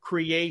of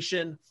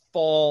creation,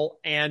 fall,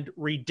 and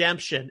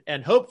redemption.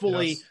 And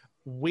hopefully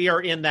we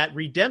are in that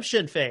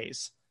redemption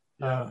phase.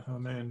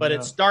 But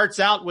it starts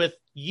out with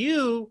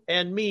you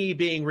and me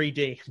being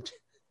redeemed.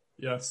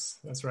 Yes,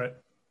 that's right.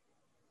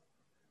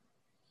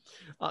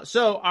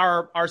 So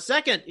our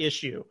second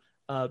issue,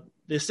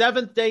 the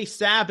seventh-day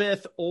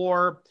Sabbath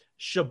or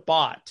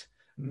Shabbat.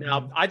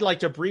 Now, I'd like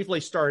to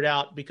briefly start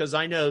out because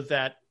I know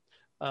that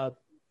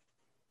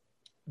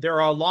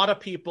there are a lot of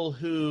people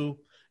who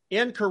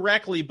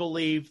incorrectly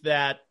believe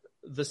that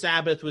the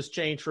Sabbath was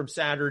changed from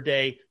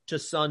Saturday to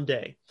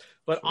Sunday.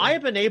 But I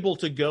have been able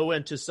to go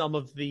into some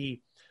of the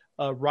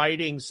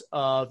writings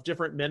of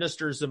different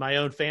ministers in my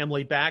own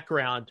family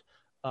background,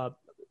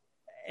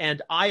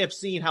 and I have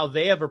seen how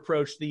they have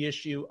approached the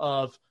issue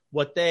of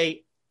what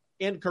they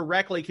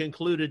incorrectly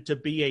concluded to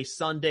be a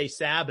Sunday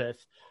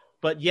Sabbath,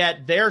 but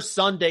yet their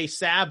Sunday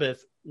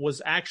Sabbath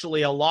was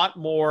actually a lot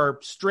more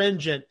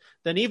stringent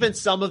than even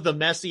some of the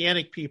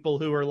Messianic people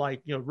who are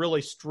like,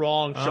 really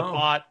strong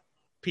Shabbat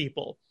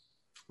people.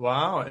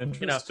 Wow.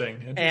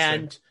 Interesting.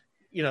 And,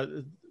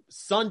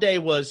 Sunday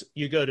was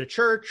you go to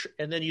church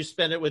and then you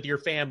spend it with your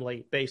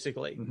family,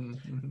 basically.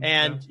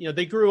 And,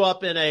 they grew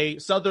up in a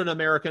Southern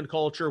American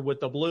culture with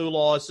the blue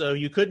law, so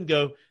you couldn't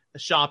go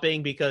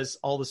shopping because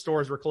all the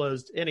stores were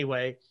closed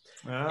anyway.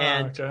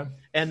 And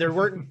there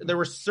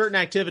were certain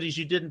activities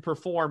you didn't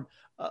perform.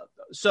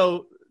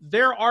 So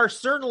there are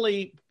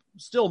certainly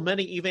still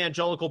many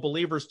evangelical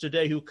believers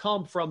today who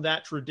come from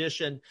that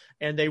tradition,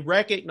 and they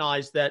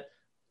recognize that,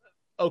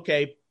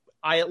 okay,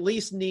 I at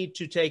least need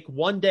to take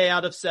one day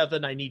out of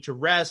 7. I need to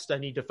rest. I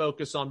need to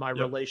focus on my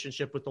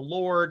relationship with the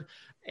Lord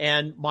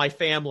and my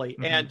family.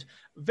 And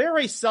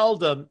very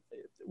seldom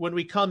when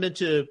we come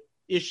into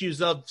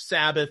issues of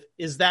Sabbath,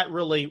 is that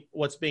really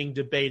what's being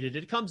debated?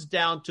 It comes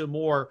down to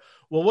more,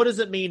 well, what does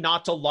it mean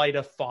not to light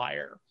a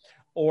fire?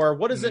 Or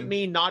what does it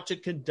mean not to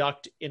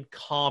conduct in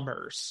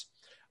commerce?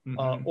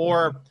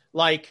 Or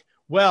like,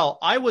 well,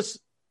 I was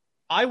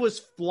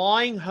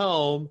flying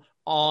home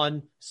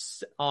on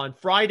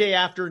Friday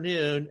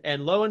afternoon,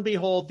 and lo and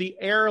behold, the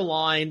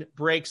airline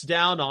breaks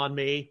down on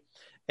me,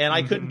 and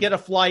I couldn't get a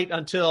flight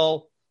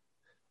until,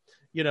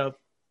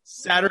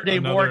 Saturday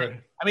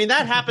morning. I mean,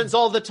 that happens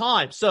all the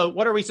time. So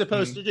what are we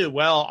supposed to do?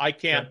 Well, I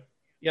can't.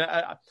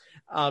 What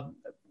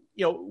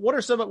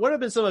have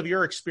been some of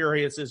your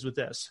experiences with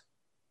this?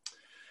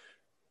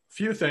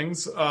 Few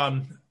things.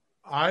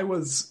 I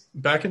was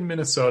back in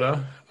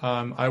Minnesota.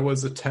 I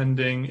was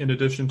attending, in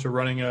addition to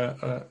running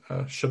a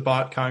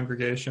Shabbat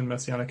congregation,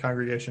 Messianic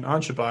congregation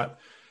on Shabbat,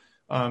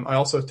 I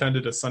also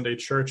attended a Sunday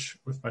church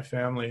with my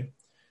family.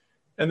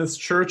 And this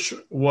church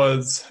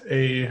was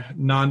a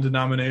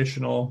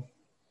non-denominational,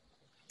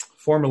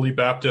 formerly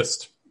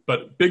Baptist,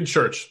 but big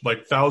church,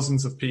 like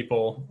thousands of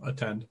people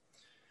attend.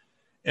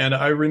 And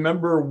I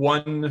remember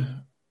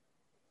one,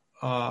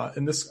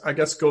 and this, I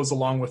guess, goes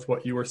along with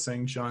what you were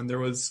saying, John. There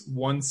was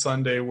one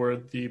Sunday where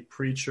the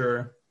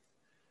preacher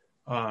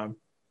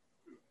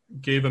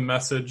gave a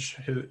message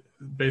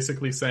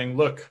basically saying,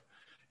 look,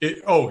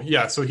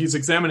 so he's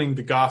examining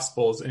the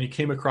Gospels, and he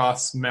came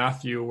across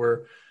Matthew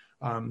where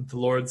the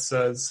Lord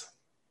says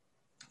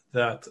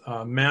that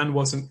man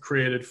wasn't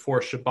created for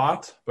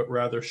Shabbat, but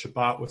rather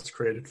Shabbat was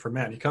created for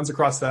man. He comes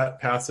across that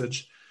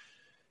passage,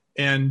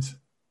 and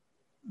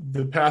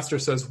the pastor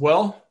says,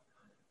 well,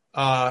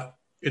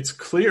 it's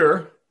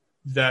clear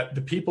that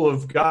the people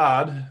of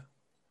God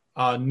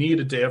need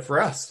a day of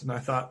rest. And I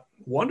thought,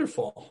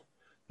 wonderful.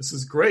 This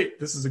is great.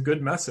 This is a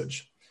good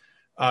message.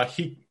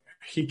 He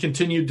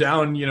continued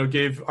down,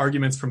 gave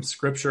arguments from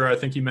Scripture. I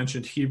think he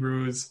mentioned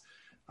Hebrews,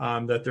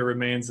 that there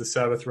remains a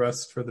Sabbath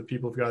rest for the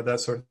people of God,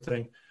 that sort of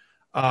thing.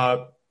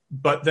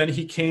 But then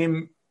he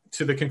came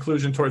to the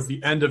conclusion towards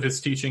the end of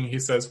his teaching. He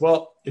says,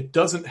 well, it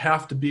doesn't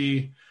have to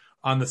be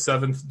on the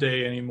seventh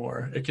day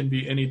anymore. It can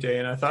be any day.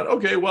 And I thought,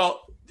 okay,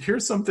 well,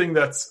 here's something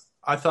that's,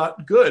 I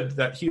thought, good,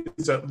 that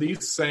he's at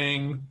least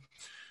saying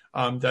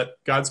that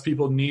God's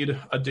people need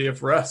a day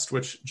of rest,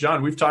 which,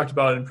 John, we've talked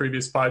about in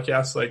previous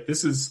podcasts. Like,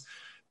 this is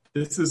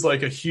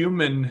like a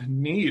human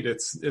need.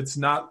 It's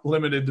not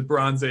limited to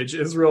Bronze Age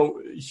Israel.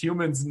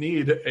 Humans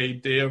need a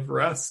day of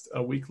rest,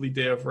 a weekly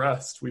day of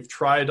rest. We've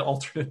tried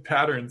alternate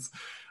patterns,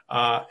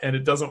 and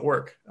it doesn't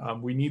work.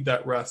 We need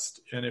that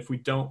rest. And if we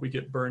don't, we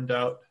get burned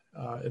out.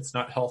 It's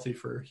not healthy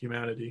for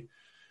humanity.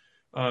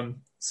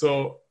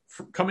 So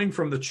coming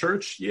from the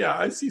church, yeah,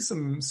 I see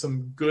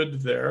some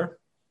good there.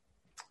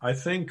 I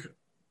think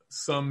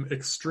some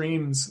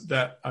extremes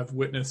that I've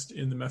witnessed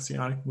in the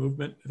Messianic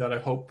movement that I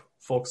hope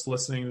folks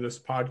listening to this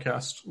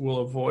podcast will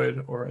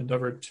avoid or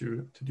endeavor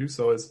to do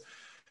so is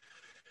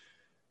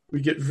we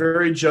get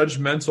very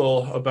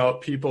judgmental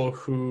about people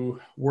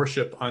who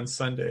worship on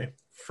Sunday.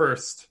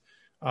 First,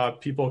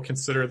 people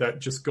consider that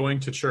just going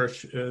to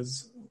church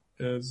is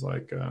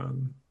like,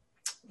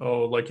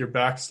 like you're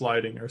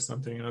backsliding or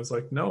something. And I was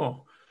like,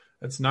 no,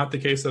 that's not the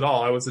case at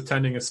all. I was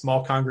attending a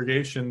small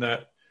congregation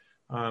that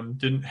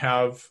didn't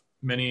have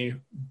many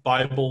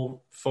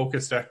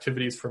Bible-focused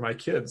activities for my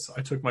kids.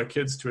 I took my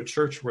kids to a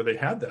church where they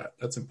had that.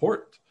 That's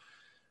important.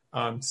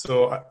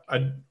 So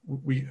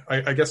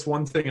I guess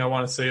one thing I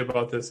want to say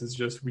about this is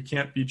just we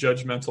can't be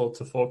judgmental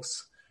to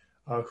folks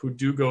who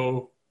do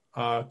go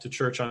to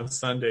church on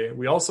Sunday.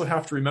 We also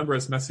have to remember,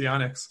 as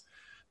Messianics,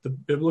 the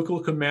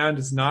biblical command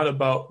is not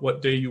about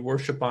what day you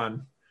worship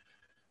on.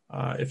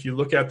 If you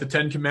look at the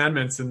Ten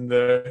Commandments,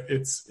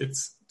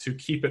 it's to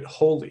keep it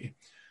holy.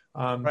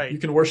 Right. You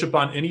can worship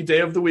on any day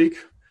of the week,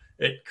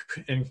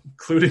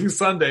 including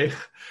Sunday.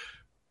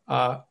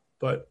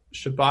 But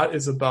Shabbat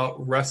is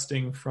about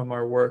resting from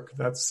our work.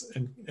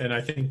 And I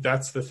think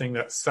that's the thing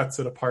that sets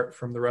it apart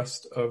from the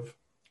rest of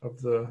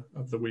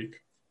the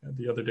week,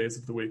 the other days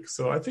of the week.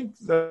 So I think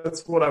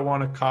that's what I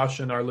want to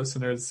caution our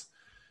listeners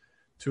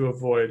to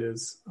avoid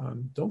is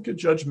don't get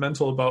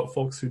judgmental about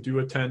folks who do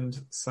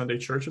attend Sunday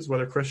churches,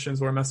 whether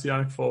Christians or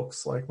Messianic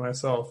folks like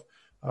myself,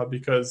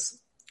 because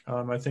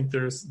I think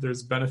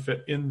there's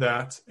benefit in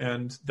that,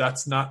 and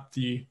that's not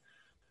the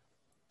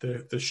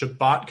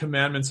Shabbat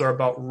commandments are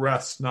about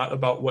rest, not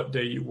about what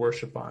day you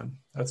worship on.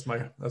 That's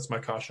my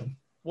caution.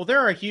 Well, there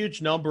are a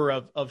huge number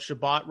of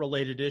Shabbat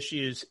related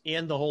issues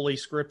in the Holy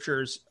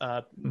Scriptures.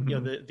 You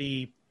know,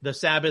 the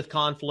Sabbath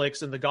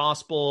conflicts in the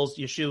Gospels,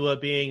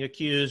 Yeshua being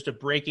accused of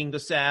breaking the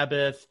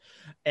Sabbath,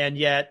 and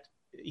yet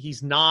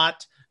he's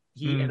not.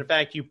 And in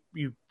fact,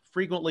 you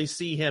frequently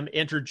see him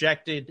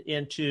interjected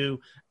into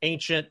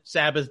ancient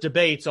Sabbath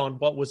debates on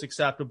what was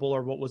acceptable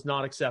or what was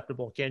not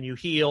acceptable. Can you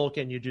heal?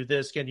 Can you do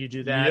this? Can you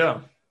do that?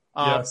 Yeah.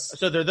 Yes.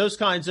 So there are those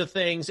kinds of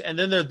things. And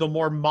then there are the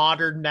more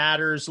modern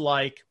matters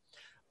like,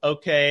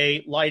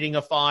 okay, lighting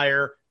a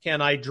fire.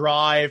 Can I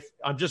drive?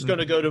 I'm just going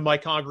to go to my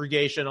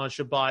congregation on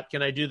Shabbat.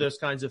 Can I do those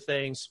kinds of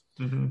things?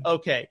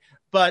 Okay.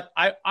 But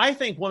I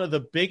think one of the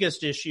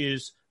biggest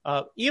issues,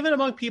 even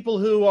among people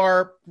who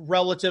are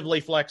relatively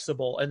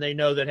flexible and they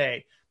know that,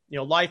 hey, you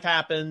know, life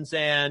happens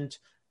and,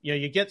 you know,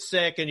 you get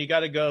sick and you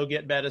got to go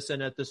get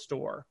medicine at the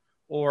store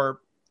or,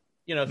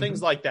 you know, things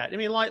like that. I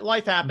mean,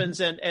 life happens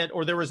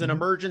or there was an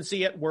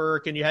emergency at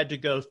work and you had to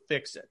go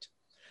fix it.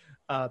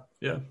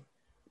 Yeah.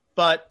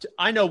 But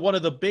I know one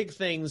of the big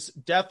things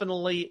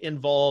definitely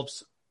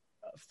involves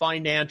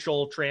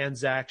financial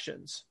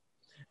transactions,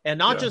 and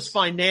not just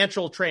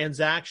financial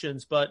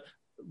transactions, but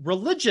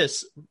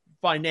religious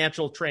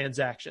financial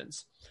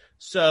transactions.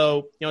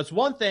 So, you know, it's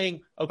one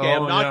thing, okay,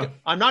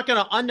 I'm not going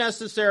to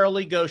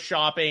unnecessarily go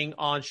shopping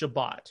on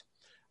Shabbat.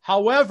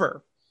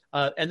 However,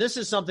 and this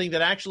is something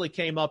that actually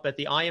came up at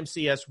the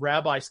IMCS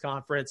Rabbis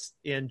Conference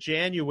in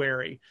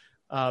January,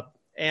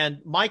 and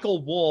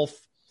Michael Wolf,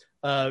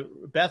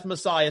 Beth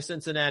Messiah,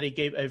 Cincinnati,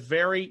 gave a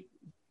very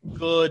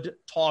good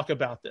talk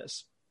about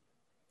this.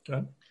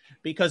 Okay.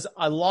 Because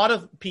a lot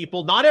of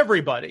people, not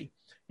everybody,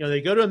 you know,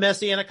 they go to a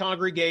Messianic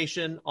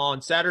congregation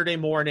on Saturday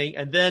morning,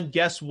 and then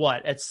guess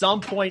what? At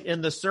some point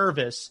in the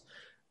service,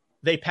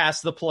 they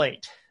pass the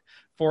plate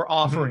for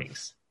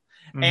offerings.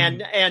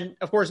 And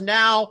of course,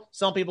 now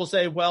some people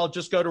say, well,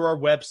 just go to our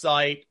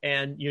website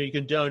and you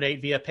can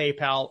donate via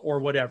PayPal or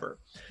whatever.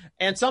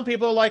 And some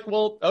people are like,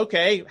 well,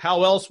 okay,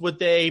 how else would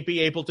they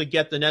be able to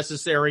get the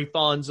necessary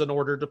funds in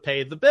order to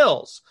pay the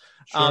bills?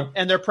 Sure.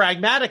 And they're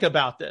pragmatic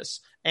about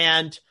this.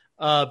 And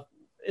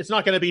it's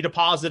not going to be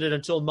deposited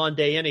until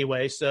Monday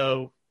anyway.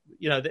 So,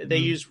 you know, they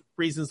use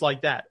reasons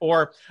like that.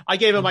 Or I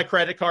gave them my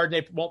credit card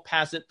and they won't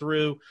pass it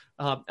through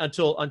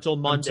until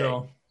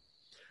Monday.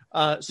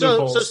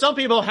 So some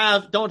people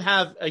don't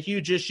have a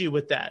huge issue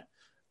with that.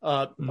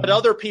 But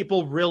other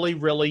people really,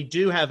 really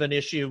do have an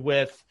issue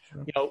with,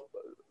 you know,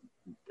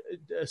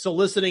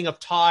 soliciting of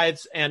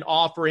tithes and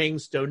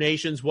offerings,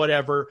 donations,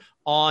 whatever,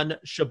 on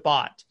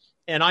Shabbat.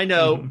 And I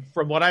know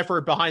from what I've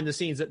heard behind the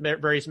scenes at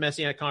various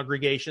Messianic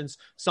congregations,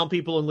 some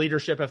people in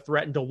leadership have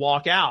threatened to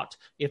walk out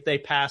if they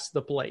pass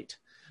the plate.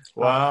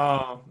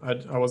 Wow.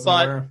 I wasn't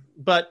aware.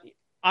 But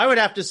I would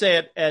have to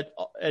say at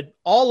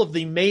all of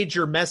the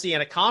major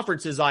Messianic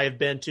conferences I have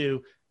been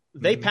to,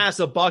 they pass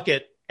a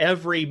bucket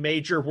every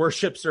major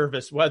worship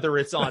service, whether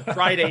it's on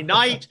Friday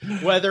night,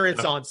 whether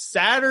it's on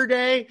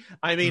Saturday.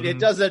 I mean, it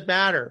doesn't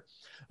matter.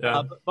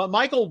 Yeah. But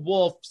Michael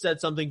Wolff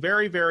said something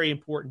very, very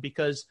important,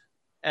 because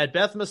at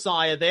Beth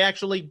Messiah, they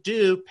actually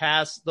do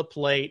pass the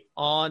plate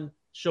on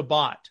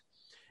Shabbat.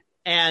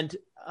 And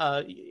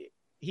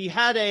he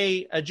had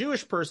a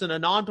Jewish person, a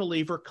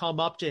non-believer, come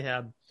up to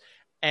him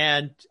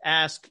and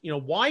ask,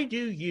 why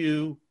do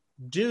you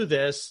do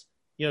this,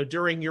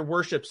 during your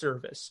worship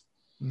service?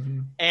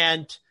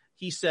 And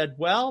he said,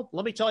 well,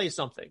 let me tell you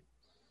something.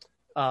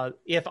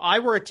 If I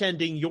were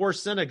attending your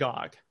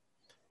synagogue,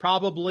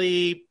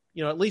 probably,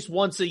 at least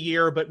once a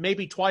year, but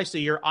maybe twice a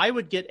year, I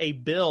would get a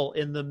bill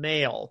in the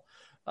mail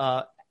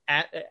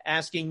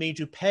asking me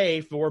to pay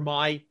for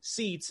my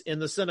seats in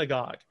the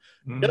synagogue.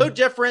 No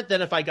different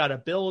than if I got a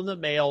bill in the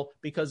mail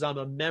because I'm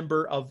a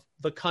member of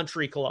the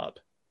country club,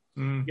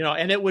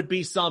 and it would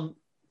be some,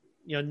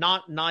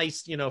 not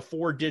nice,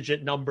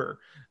 4-digit number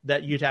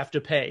that you'd have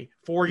to pay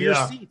for your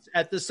seats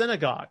at the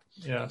synagogue.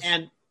 Yes.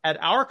 And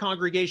at our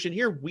congregation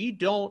here, we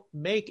don't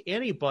make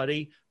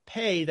anybody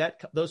pay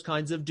those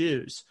kinds of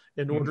dues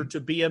in order to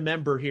be a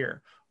member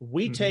here.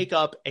 We take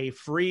up a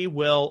free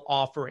will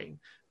offering.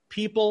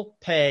 People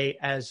pay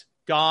as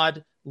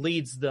God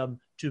leads them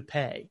to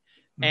pay.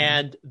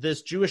 And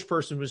this Jewish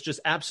person was just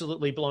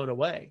absolutely blown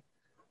away,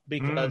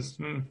 because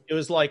it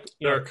was like,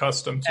 they're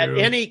accustomed to at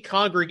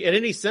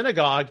any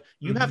synagogue,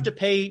 you have to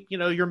pay,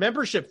 your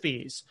membership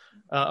fees.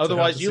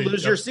 Otherwise you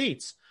lose your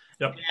seats.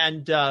 Yep.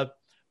 And it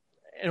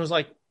was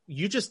like,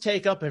 you just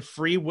take up a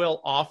free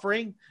will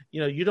offering.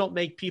 You don't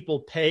make people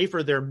pay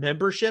for their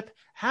membership.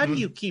 How do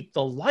you keep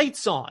the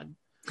lights on?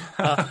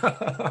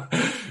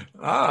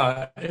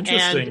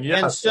 Interesting.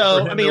 And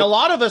so, I mean, a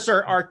lot of us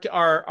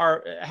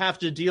are have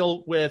to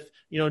deal with,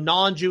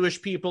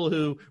 non-Jewish people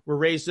who were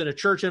raised in a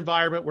church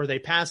environment where they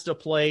passed a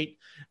plate.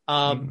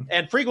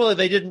 And frequently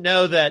they didn't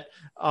know that,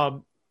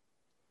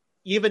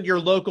 even your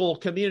local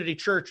community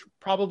church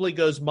probably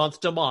goes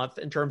month to month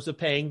in terms of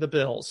paying the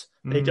bills.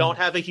 They don't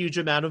have a huge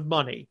amount of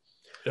money.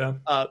 Yeah.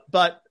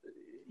 But,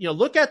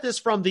 look at this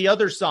from the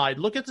other side.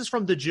 Look at this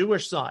from the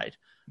Jewish side.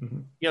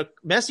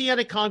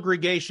 Messianic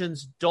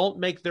congregations don't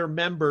make their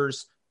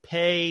members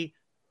pay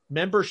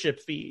membership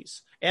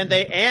fees, and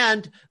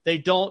they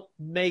don't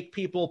make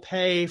people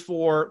pay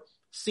for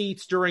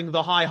seats during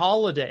the high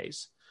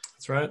holidays.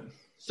 That's right.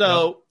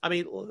 So, I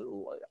mean,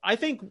 I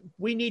think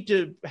we need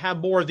to have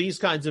more of these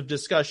kinds of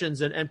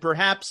discussions, and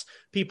perhaps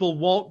people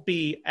won't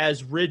be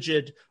as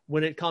rigid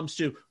when it comes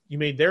to,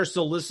 they're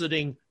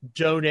soliciting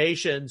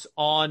donations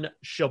on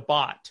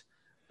Shabbat.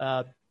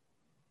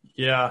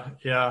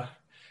 Yeah.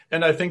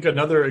 And I think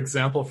another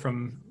example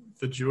from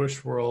the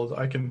Jewish world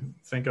I can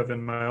think of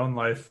in my own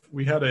life,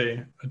 we had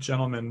a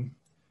gentleman,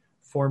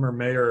 former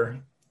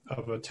mayor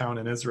of a town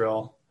in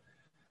Israel.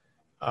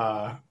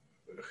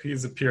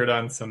 He's appeared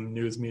on some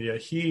news media.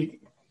 He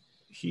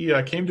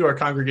came to our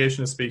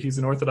congregation to speak. He's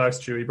an Orthodox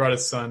Jew. He brought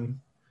his son.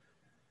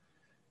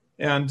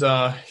 And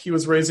he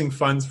was raising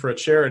funds for a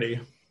charity.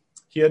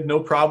 He had no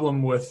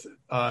problem with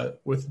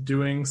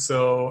doing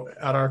so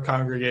at our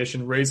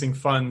congregation, raising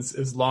funds,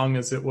 as long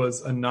as it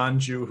was a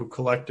non-Jew who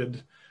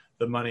collected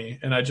the money.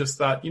 And I just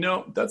thought,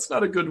 that's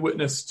not a good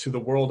witness to the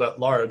world at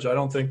large. I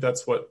don't think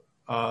that's what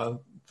the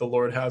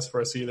Lord has for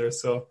us either.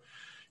 So,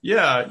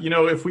 yeah,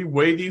 if we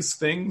weigh these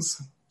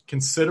things,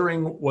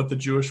 considering what the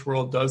Jewish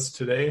world does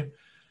today,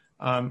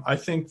 I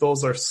think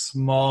those are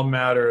small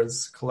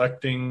matters.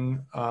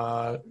 Collecting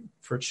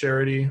for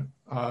charity,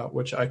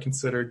 which I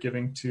consider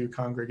giving to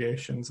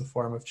congregations a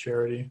form of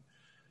charity.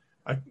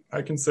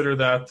 I consider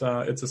that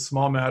it's a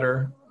small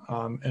matter,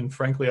 and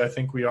frankly, I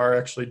think we are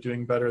actually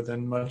doing better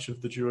than much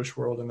of the Jewish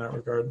world in that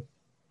regard.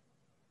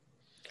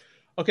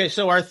 Okay,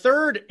 so our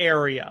third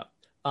area,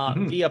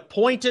 the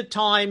appointed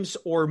times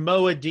or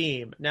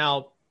Moedim.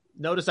 Now,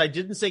 notice I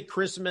didn't say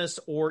Christmas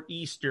or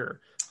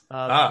Easter.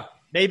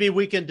 Maybe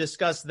we can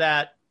discuss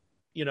that,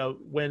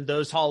 when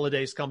those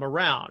holidays come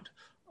around.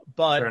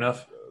 But fair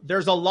enough.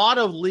 There's a lot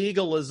of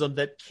legalism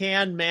that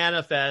can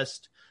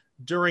manifest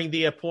during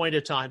the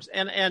appointed times.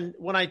 And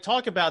when I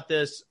talk about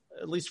this,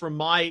 at least from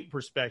my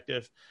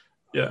perspective,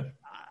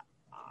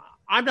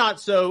 I'm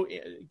not so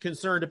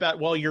concerned about,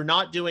 well, you're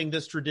not doing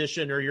this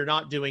tradition or you're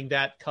not doing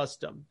that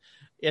custom.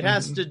 It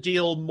has to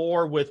deal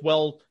more with,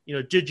 well,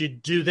 did you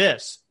do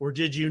this or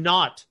did you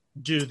not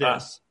do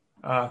this?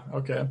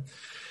 Okay.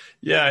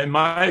 Yeah, in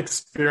my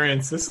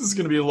experience, this is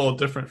going to be a little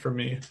different for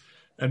me.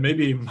 And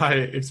maybe my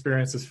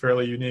experience is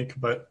fairly unique,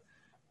 but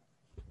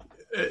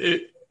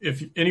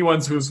if anyone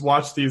who's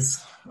watched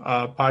these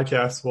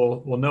podcasts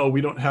will know,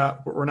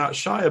 we're not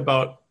shy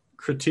about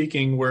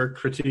critiquing where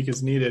critique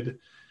is needed.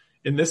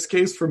 In this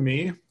case, for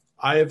me,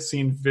 I have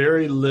seen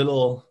very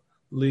little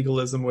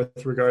legalism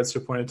with regards to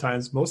appointed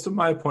times. Most of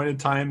my appointed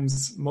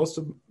times, most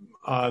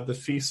of the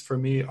feasts for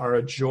me are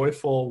a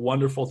joyful,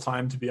 wonderful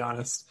time, to be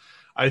honest.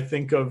 I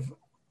think of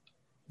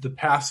the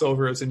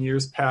Passovers in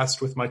years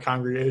past with my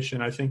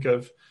congregation. I think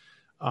of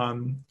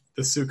the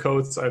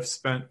Sukkots I've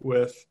spent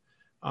with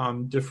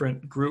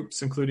different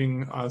groups,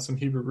 including some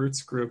Hebrew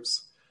roots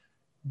groups.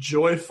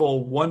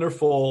 joyful,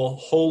 wonderful,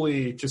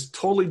 holy, just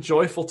totally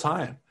joyful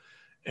time.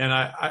 And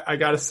I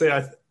got to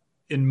say,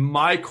 in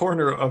my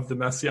corner of the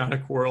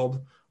Messianic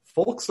world,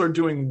 folks are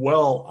doing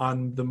well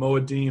on the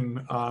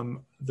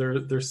Moedim.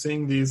 They're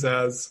seeing these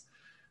as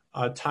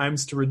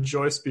times to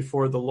rejoice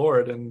before the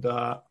Lord. And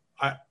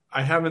I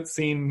haven't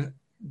seen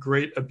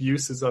great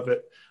abuses of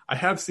it. I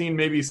have seen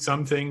maybe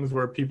some things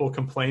where people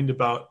complained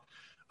about,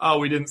 oh,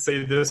 we didn't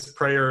say this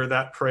prayer or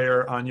that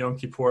prayer on Yom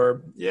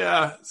Kippur.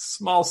 Yeah,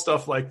 small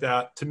stuff like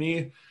that. To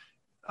me,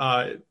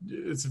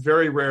 it's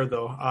very rare,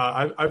 though.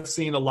 I've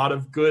seen a lot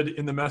of good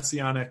in the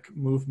Messianic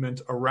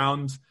movement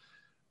around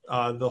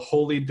the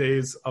holy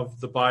days of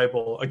the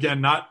Bible.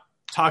 Again, not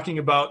talking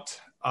about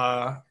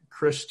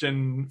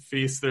Christian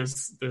feasts.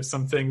 There's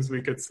some things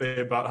we could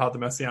say about how the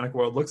Messianic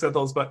world looks at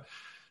those, but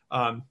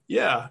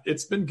yeah,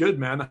 it's been good,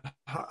 man.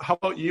 How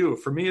about you?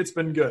 For me, it's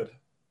been good.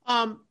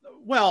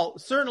 Well,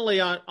 certainly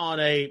on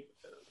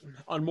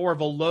more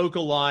of a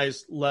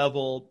localized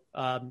level,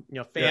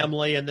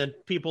 family, and then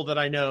people that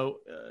I know.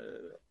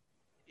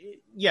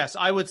 Yes,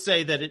 I would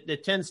say that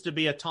it tends to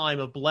be a time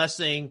of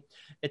blessing.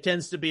 It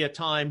tends to be a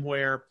time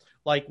where,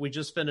 like, we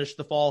just finished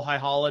the fall high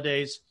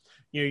holidays.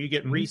 You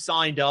get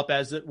re-signed up,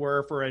 as it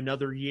were, for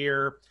another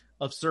year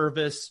of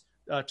service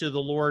to the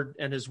Lord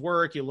and His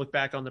work. You look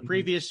back on the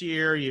previous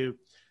year. You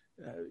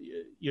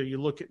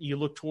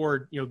look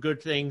toward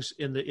good things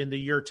in the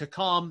year to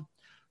come.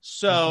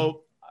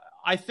 So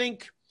I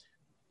think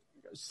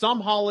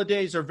some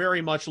holidays are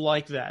very much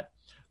like that.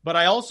 But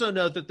I also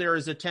know that there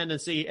is a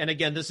tendency, and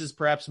again, this is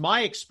perhaps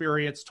my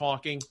experience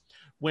talking,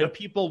 when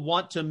people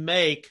want to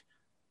make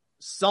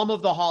some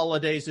of the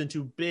holidays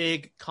into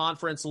big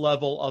conference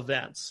level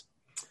events.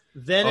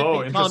 Then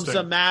it becomes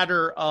a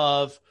matter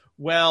of,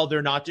 well,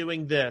 they're not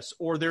doing this,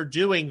 or they're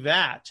doing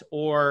that,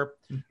 or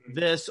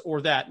this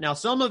or that. Now,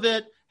 some of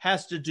it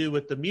has to do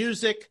with the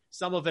music.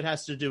 Some of it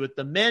has to do with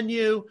the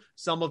menu.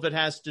 Some of it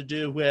has to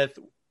do with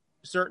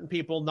certain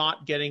people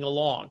not getting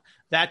along.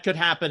 That could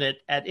happen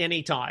at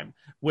any time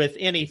with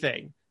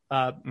anything.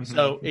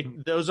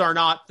 Those are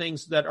not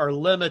things that are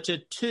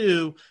limited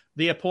to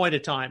the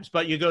appointed times.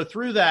 But you go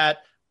through that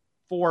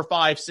 4,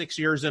 5, 6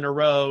 years in a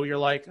row, you're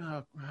like,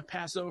 oh,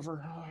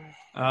 Passover.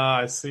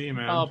 I see,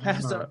 man. Oh,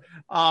 Passover.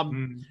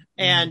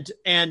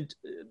 And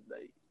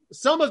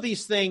some of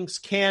these things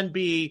can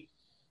be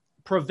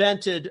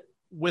prevented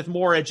with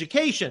more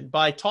education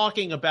by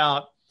talking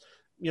about,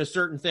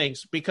 certain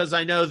things, because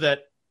I know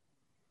that,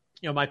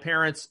 my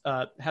parents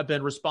have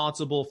been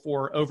responsible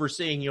for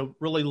overseeing,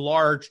 really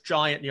large,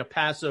 giant,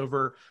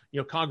 Passover,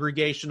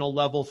 congregational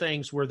level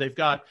things where they've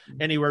got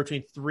anywhere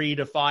between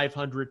 300 to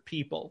 500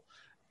 people.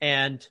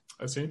 And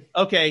I see.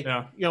 Okay,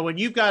 when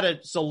you've got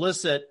to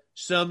solicit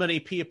so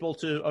many people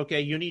to,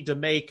 you need to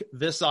make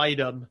this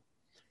item,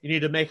 you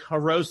need to make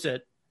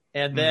haroset,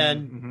 and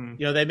then,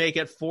 they make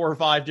it 4 or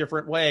 5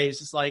 different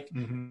ways. It's like,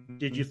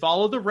 did you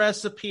follow the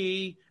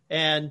recipe?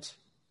 And,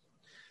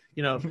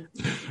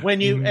 when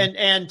you,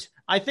 and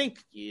I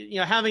think,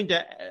 having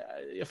to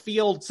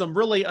field some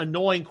really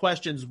annoying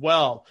questions.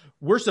 Well,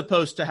 we're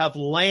supposed to have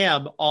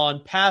lamb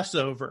on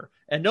Passover,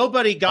 and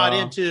nobody got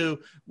into,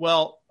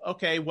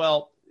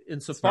 in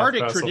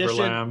Sephardic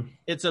tradition,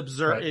 it's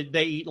observed, right.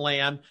 They eat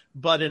lamb,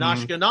 but in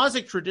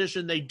Ashkenazic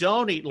tradition, they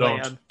don't eat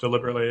lamb.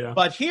 Deliberately, yeah.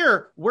 But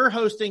here, we're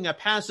hosting a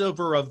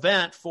Passover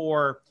event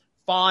for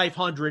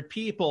 500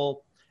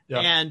 people,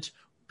 and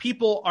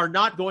people are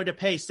not going to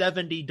pay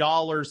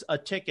 $70 a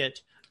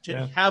ticket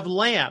to have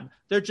lamb.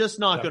 They're just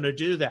not going to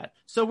do that.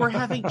 So we're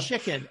having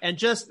chicken, and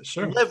just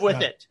live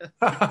with it.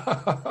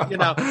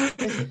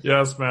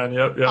 Yes, man.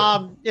 Yep.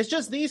 It's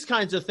just these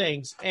kinds of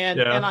things,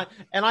 and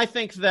I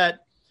think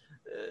that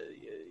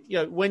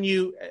when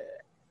you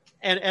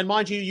and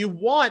mind you, you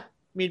want.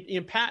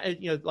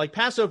 Like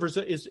Passover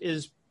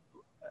is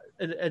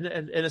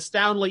an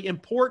astoundingly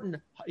important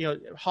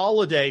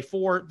holiday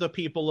for the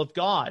people of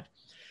God,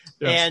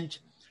 and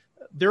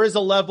there is a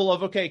level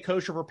of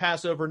kosher for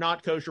Passover,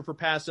 not kosher for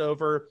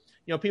Passover.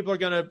 People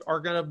are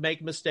gonna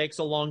make mistakes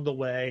along the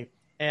way,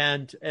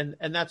 and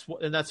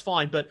that's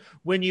fine. But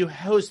when you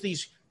host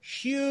these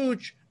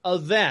huge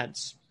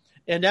events,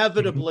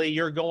 inevitably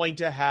you're going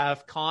to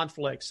have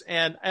conflicts,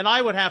 and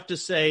I would have to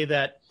say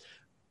that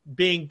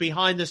being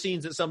behind the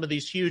scenes at some of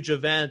these huge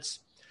events,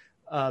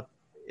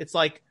 it's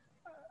like,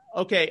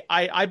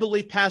 I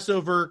believe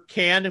Passover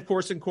can, of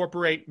course,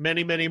 incorporate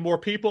many, many more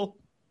people.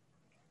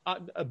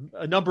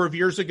 A number of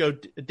years ago,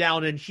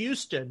 down in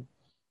Houston,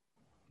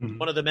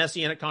 one of the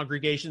Messianic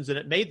congregations, and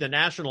it made the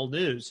national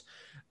news,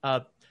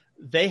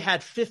 they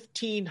had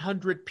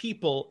 1,500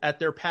 people at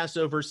their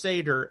Passover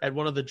Seder at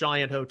one of the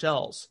giant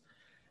hotels.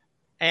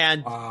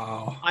 And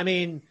wow.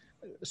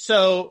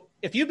 So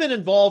if you've been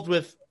involved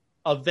with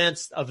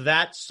events of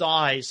that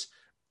size,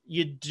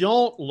 you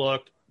don't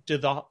look to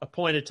the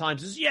appointed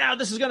times as,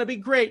 this is going to be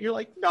great. You're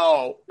like,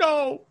 no.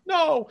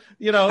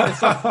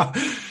 It's like,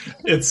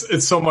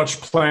 it's so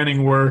much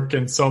planning work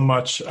and so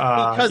much,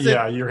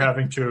 you're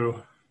having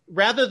to,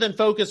 rather than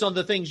focus on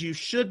the things you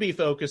should be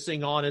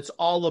focusing on, it's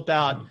all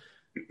about,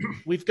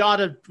 we've got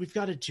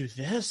to do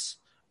this.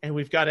 and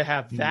we've got to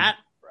have that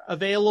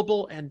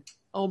available. And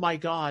oh my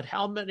God,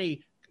 how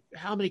many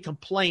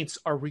complaints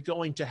are we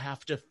going to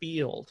have to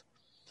field?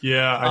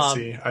 Yeah,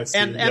 I see.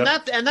 And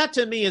that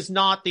to me is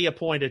not the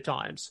appointed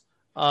times.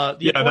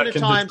 The appointed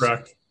times,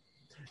 distract.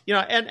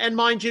 And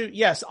mind you,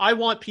 yes, I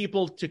want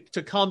people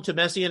to come to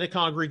Messianic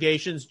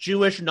congregations,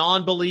 Jewish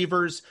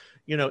non-believers,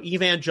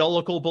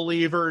 evangelical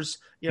believers.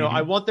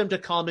 I want them to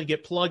come and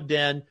get plugged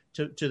in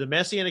to the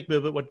Messianic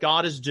movement, what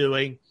God is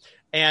doing.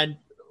 And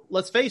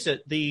let's face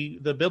it, the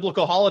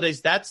biblical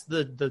holidays, that's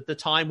the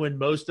time when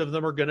most of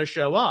them are going to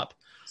show up.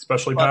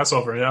 Especially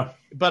Passover, yeah.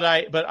 But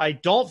I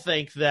don't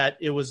think that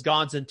it was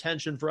God's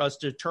intention for us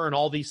to turn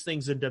all these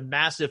things into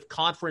massive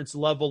conference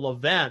level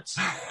events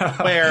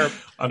where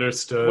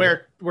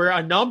understood where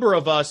a number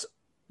of us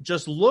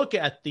just look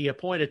at the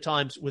appointed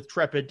times with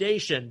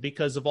trepidation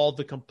because of all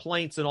the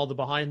complaints and all the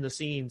behind the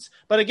scenes.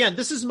 But again,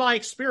 this is my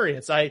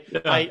experience. I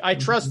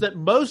trust that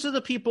most of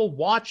the people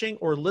watching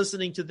or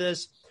listening to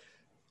this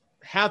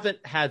haven't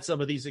had some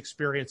of these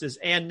experiences.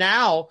 And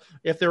now,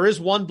 if there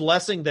is one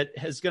blessing that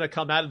is going to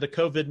come out of the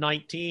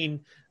COVID-19,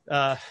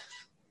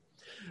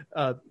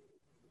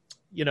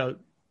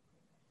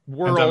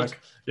 world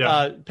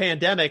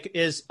pandemic,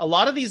 is a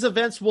lot of these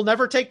events will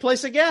never take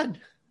place again.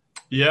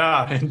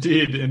 Yeah,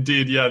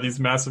 indeed. Yeah, these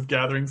massive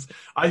gatherings.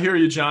 I hear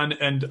you, John.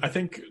 And I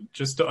think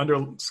just to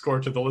underscore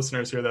to the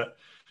listeners here that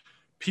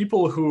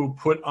people who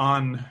put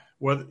on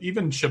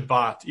even a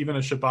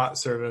Shabbat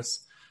service,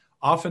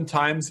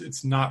 oftentimes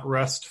it's not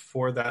rest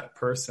for that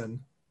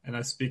person. And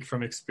I speak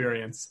from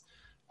experience.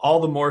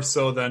 All the more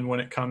so than when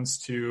it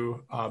comes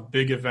to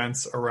big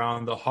events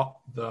around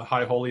the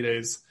high holy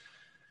days,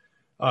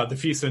 the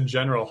feast in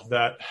general,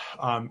 that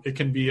it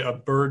can be a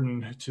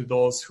burden to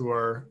those who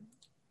are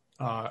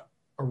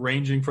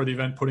arranging for the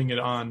event, putting it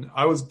on.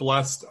 I was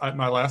blessed at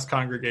my last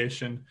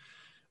congregation.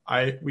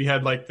 We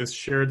had like this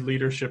shared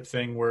leadership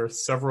thing where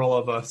several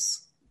of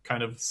us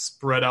kind of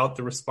spread out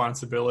the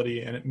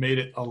responsibility, and it made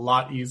it a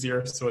lot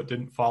easier. So it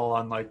didn't fall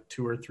on like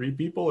 2 or 3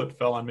 people. It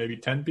fell on maybe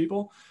 10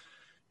 people.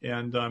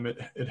 And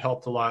it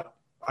helped a lot.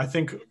 I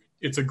think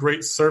it's a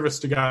great service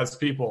to God's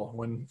people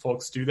when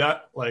folks do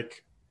that.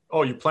 Like,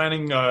 oh, you're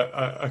planning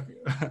a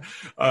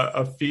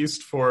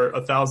feast for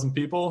 1,000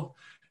 people.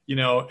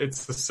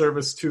 It's the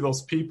service to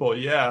those people.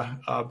 Yeah.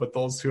 But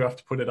those who have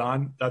to put it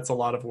on, that's a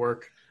lot of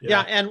work.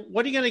 Yeah. And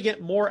what are you going to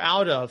get more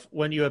out of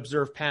when you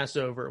observe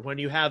Passover, when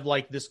you have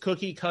like this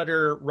cookie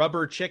cutter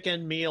rubber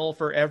chicken meal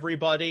for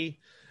everybody?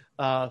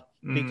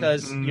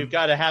 Because you've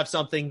got to have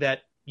something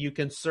that you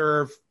can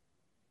serve,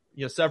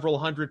 several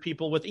hundred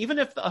people with, even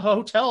if a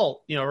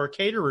hotel, or a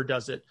caterer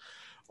does it.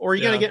 Or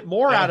you're going to get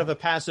more out of a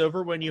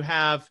Passover when you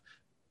have,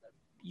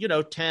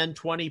 10,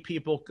 20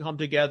 people come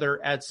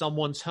together at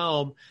someone's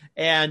home,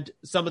 and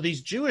some of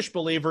these Jewish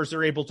believers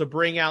are able to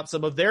bring out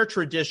some of their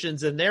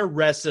traditions and their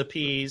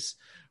recipes,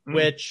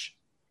 which,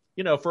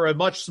 for a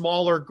much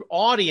smaller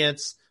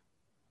audience,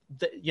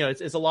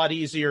 it's a lot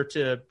easier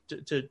to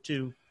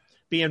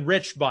be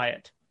enriched by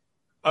it.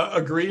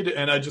 Agreed.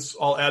 And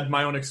I'll add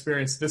my own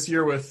experience this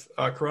year with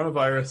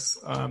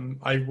coronavirus.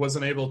 I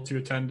wasn't able to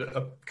attend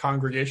a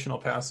congregational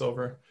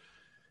Passover.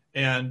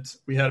 And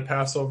we had a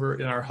Passover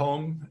in our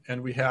home,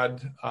 and we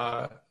had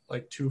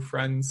like 2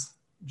 friends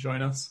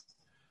join us.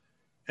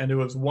 And it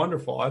was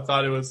wonderful. I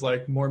thought it was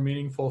like more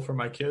meaningful for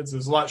my kids. It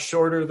was a lot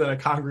shorter than a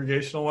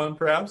congregational one,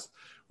 perhaps.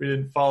 We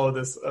didn't follow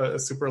this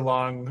super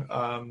long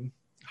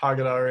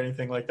Haggadah or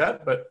anything like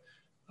that, but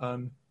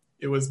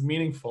it was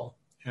meaningful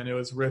and it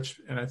was rich.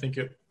 And I think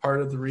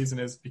part of the reason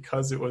is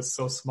because it was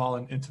so small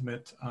and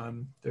intimate.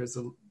 There's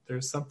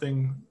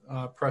something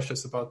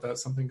precious about that,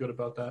 something good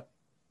about that.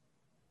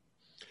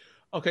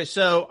 Okay,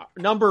 so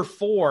number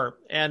 4,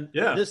 and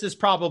this is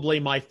probably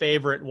my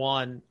favorite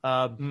one,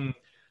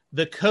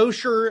 the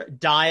kosher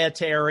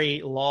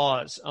dietary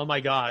laws. Oh my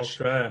gosh.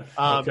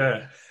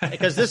 Okay.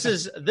 Because this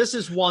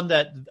is one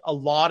that a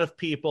lot of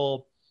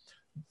people,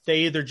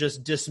 they either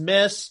just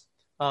dismiss.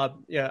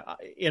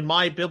 In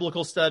my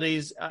biblical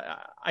studies,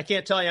 I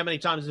can't tell you how many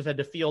times I've had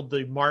to field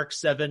the Mark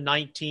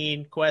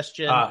 7:19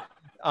 question.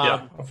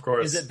 Of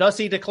course. Is it thus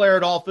he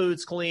declared all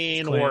foods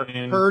clean, or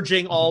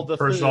purging all the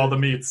purging all the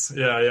meats?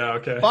 Yeah,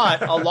 okay.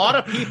 But a lot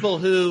of people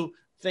who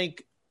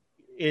think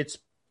it's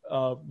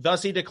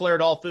thus he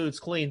declared all foods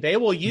clean, they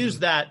will use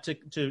that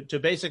to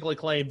basically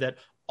claim that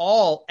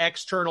all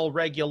external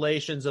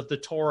regulations of the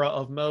Torah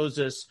of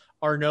Moses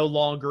are no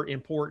longer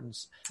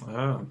important.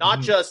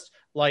 Not just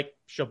like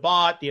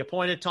Shabbat, the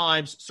appointed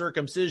times,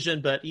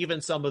 circumcision, but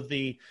even some of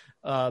the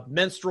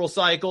menstrual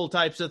cycle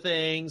types of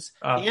things,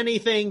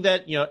 anything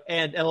that,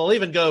 and they'll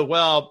even go,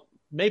 well,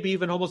 maybe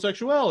even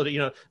homosexuality,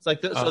 it's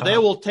like, so they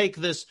will take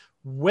this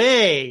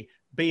way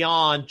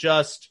beyond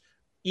just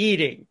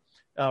eating,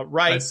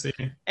 right? I see.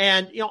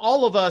 And,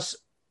 all of us,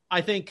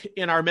 I think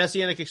in our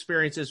Messianic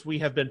experiences, we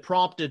have been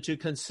prompted to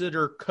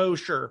consider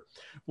kosher.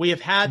 We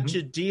have had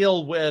to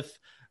deal with,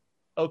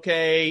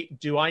 okay,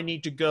 do I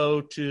need to go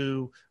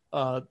to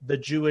the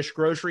Jewish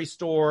grocery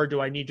store?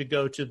 Do I need to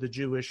go to the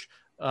Jewish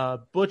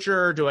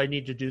butcher? Do I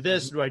need to do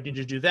this? Do I need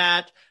to do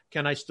that?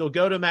 Can I still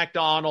go to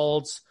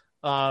McDonald's?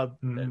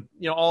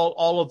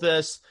 All of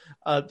this.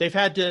 They've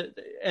had to,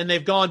 and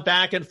they've gone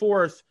back and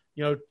forth.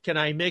 Can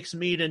I mix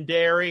meat and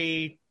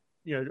dairy?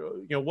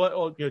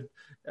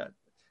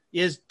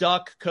 Is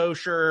duck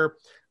kosher?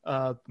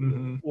 Well,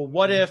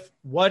 what if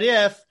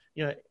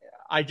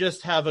I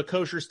just have a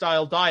kosher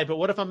style diet, but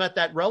what if I'm at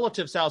that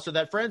relative's house or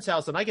that friend's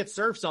house and I get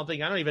served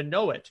something, I don't even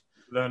know it?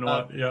 Then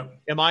what? Yeah.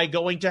 Am I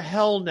going to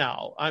hell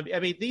now? I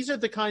mean, these are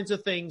the kinds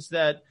of things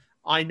that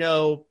I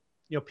know,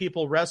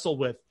 people wrestle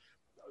with.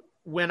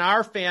 When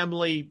our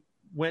family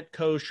went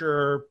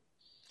kosher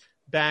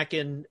back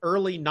in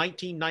early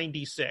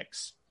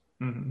 1996,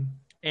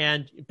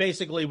 and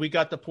basically we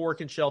got the pork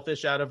and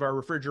shellfish out of our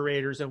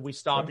refrigerators and we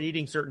stopped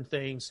eating certain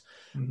things,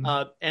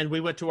 and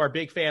we went to our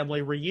big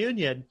family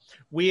reunion,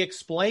 we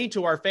explained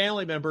to our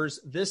family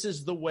members, this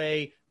is the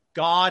way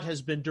God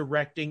has been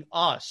directing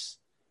us.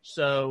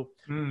 So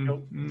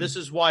this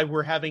is why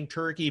we're having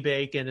turkey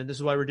bacon and this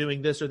is why we're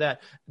doing this or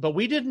that. But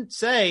we didn't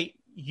say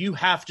you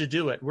have to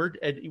do it.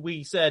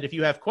 We said, if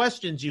you have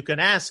questions, you can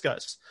ask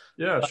us.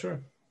 Yeah, sure.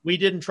 We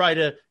didn't try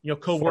to,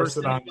 coerce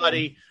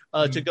anybody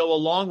to go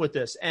along with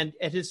this. And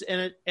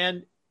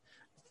and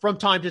from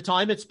time to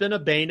time, it's been a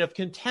bane of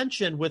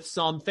contention with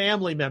some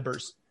family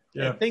members.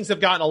 Yeah. And things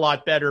have gotten a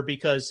lot better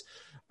because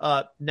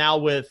now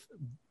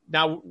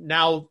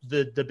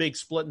the big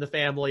split in the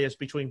family is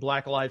between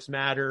Black Lives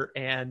Matter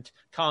and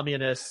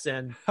communists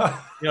and,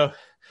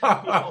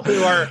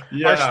 who are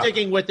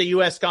sticking with the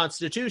U.S.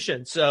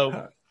 Constitution.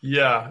 So,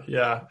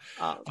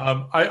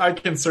 I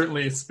can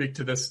certainly speak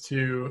to this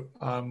too.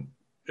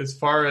 As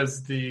far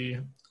as the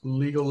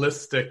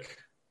legalistic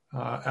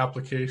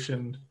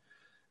application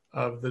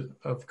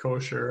of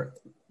kosher,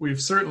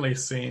 we've certainly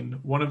seen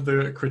one of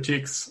the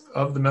critiques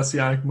of the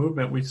Messianic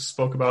movement we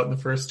spoke about in the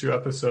first two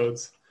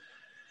episodes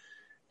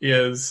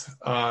is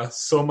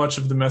so much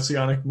of the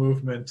Messianic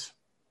movement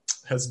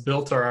has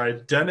built our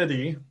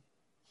identity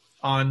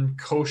on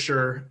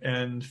kosher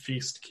and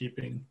feast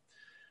keeping,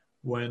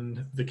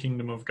 when the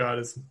kingdom of God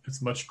is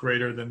much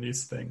greater than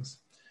these things.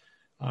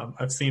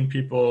 I've seen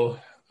people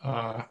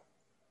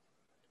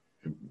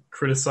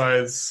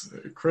criticize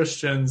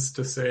Christians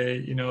to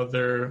say,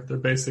 they're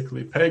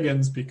basically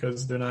pagans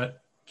because they're not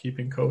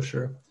keeping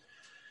kosher,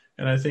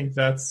 and I think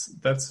that's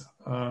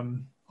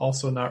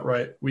also not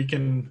right.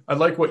 I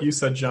like what you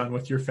said, John,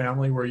 with your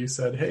family, where you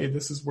said, hey,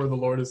 this is where the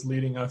Lord is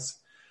leading us.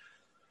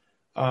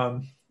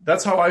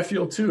 That's how I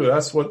feel too.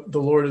 That's what the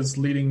Lord is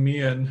leading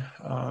me in.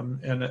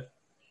 And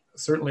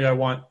certainly I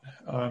want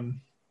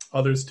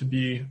others to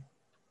be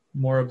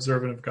more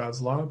observant of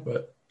God's law,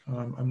 but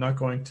I'm not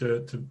going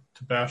to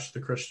bash the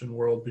Christian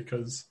world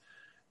because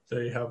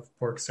they have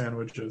pork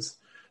sandwiches.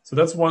 So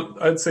that's one,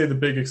 I'd say the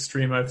big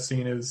extreme I've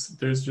seen is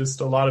there's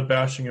just a lot of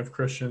bashing of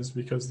Christians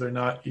because they're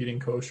not eating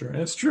kosher. And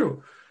it's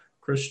true.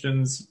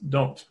 Christians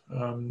don't.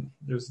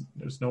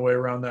 There's no way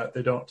around that.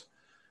 They don't.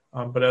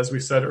 But as we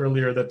said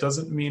earlier, that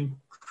doesn't mean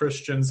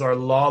Christians are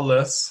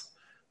lawless.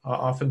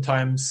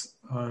 Oftentimes,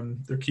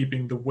 they're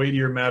keeping the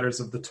weightier matters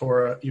of the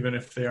Torah, even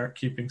if they aren't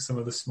keeping some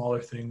of the smaller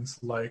things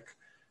like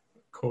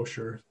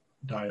kosher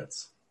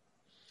diets.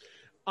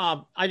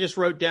 I just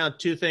wrote down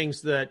two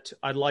things that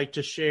I'd like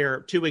to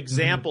share, two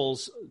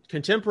examples,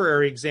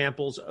 contemporary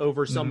examples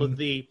over some of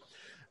the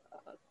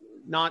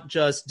not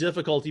just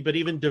difficulty, but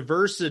even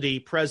diversity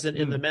present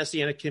in the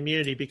Messianic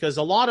community. Because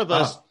a lot of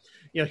us,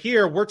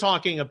 here we're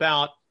talking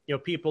about,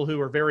 people who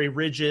are very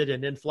rigid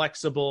and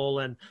inflexible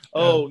and,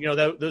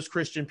 those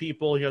Christian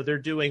people, they're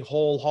doing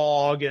whole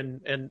hog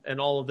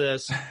and all of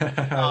this.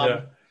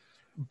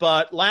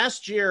 But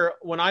last year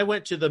when I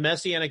went to the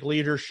Messianic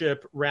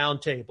Leadership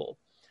Roundtable,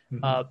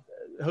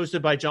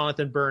 hosted by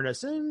Jonathan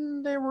Burness,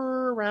 and there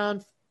were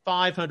around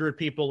 500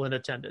 people in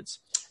attendance.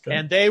 Okay.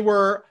 And they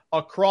were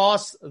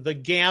across the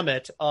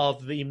gamut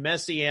of the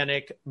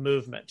Messianic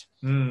movement.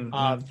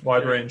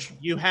 Wide range.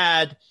 You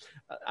had,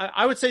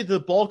 I would say the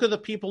bulk of the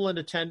people in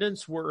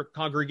attendance were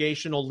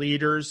congregational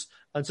leaders.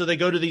 And so they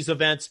go to these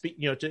events,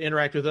 to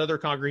interact with other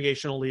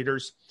congregational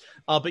leaders.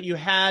 But you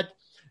had,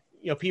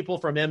 people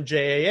from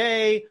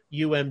MJAA,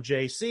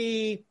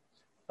 UMJC,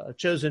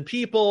 Chosen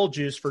People,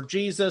 Jews for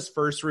Jesus,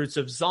 First Fruits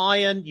of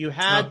Zion. You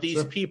had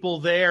these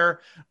people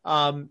there.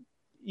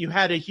 You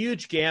had a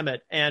huge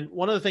gamut. And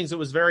one of the things that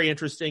was very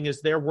interesting is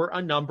there were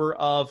a number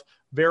of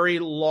very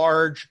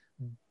large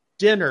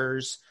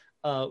dinners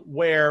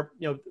where,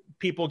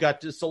 people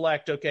got to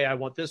select, okay, I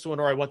want this one,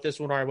 or I want this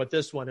one, or I want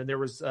this one. And there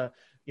was, an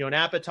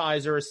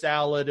appetizer, a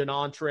salad, an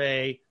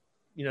entree,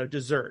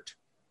 dessert.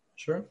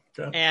 Sure.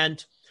 Okay.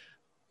 And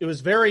it was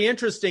very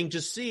interesting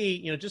to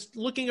see, just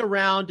looking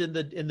around in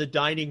the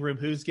dining room,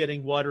 who's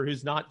getting what or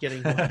who's not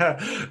getting what.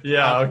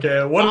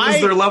 Okay. What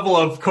was their level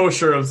of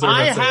kosher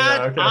observance?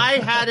 I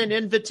had an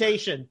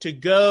invitation to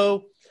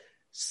go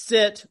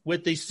sit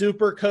with the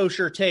super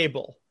kosher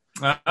table.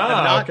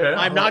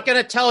 I'm not going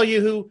to tell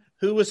you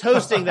who was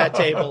hosting that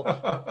table,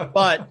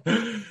 but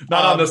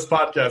not on this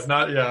podcast.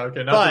 Not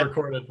the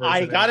recorded version.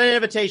 I got an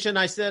invitation.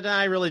 I said,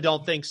 I really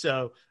don't think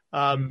so.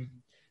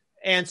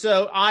 And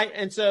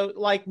so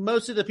like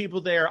most of the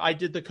people there, I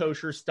did the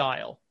kosher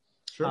style.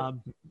 Sure.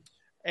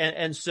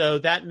 And so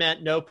that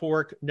meant no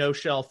pork, no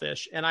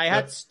shellfish. And I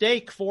had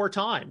steak 4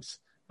 times,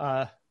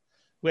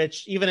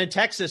 which even in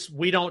Texas,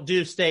 we don't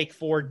do steak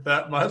for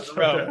that much.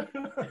 Okay.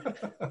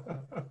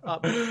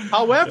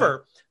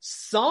 However,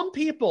 some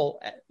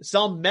people,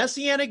 some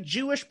Messianic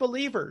Jewish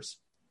believers,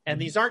 and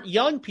these aren't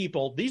young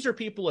people, these are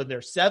people in their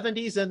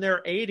 70s and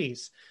their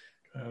 80s.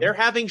 Okay. They're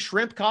having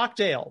shrimp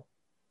cocktail.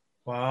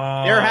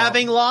 Wow. They're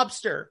having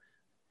lobster.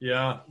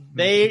 Yeah.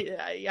 They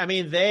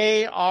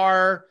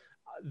are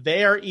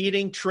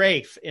eating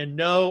treif in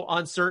no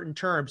uncertain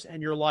terms.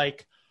 And you're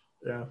like,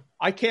 yeah,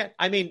 I can't,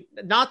 I mean,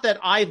 not that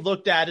I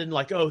looked at it and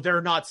like, oh,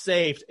 they're not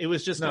saved. It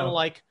was just kind of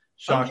like,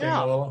 shocking.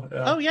 A little.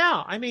 Yeah. Oh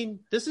yeah. I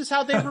mean, this is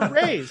how they were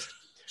raised.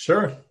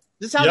 Sure.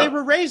 This is how they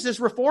were raised as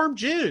Reformed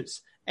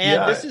Jews.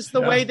 And this is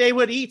the way they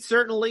would eat,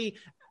 certainly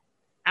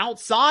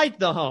outside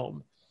the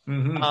home.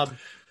 Mm-hmm.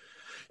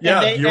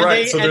 You're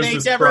right. So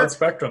there's this broad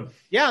spectrum.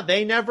 Yeah,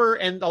 they never,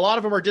 and a lot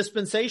of them are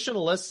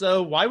dispensationalists,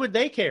 so why would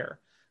they care?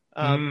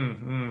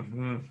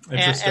 Interesting.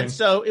 And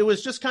so it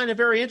was just kind of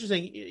very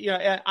interesting.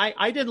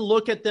 I didn't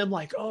look at them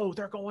like, oh,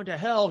 they're going to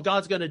hell,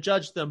 God's going to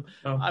judge them.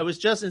 Oh. I was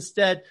just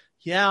instead,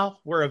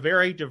 we're a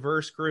very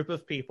diverse group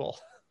of people.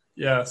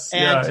 Yes,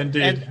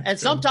 indeed. And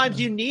sometimes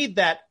you need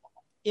that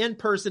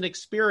in-person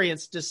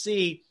experience to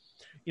see,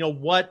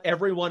 what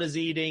everyone is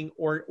eating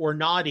or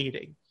not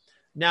eating.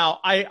 Now,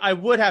 I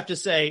would have to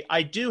say,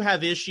 I do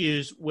have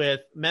issues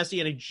with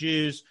Messianic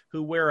Jews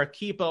who wear a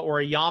kippah or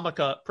a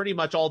yarmulke pretty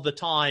much all the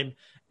time,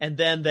 and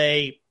then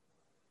they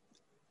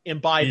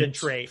imbibe in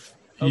treif.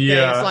 Okay,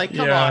 it's like,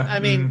 come on. I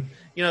mean,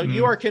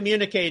 you are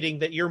communicating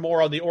that you're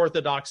more on the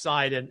Orthodox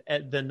side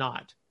than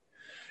not.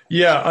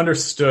 Yeah,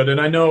 understood.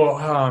 And I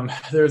know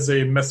there's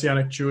a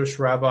Messianic Jewish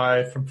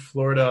rabbi from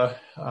Florida,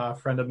 a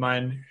friend of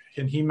mine,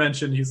 and he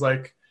mentioned, he's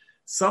like,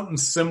 something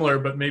similar,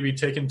 but maybe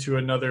taken to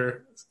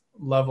another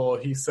level.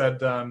 He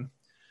said,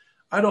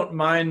 I don't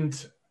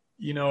mind,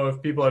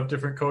 if people have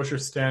different kosher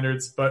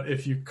standards, but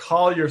if you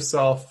call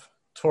yourself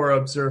Torah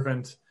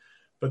observant,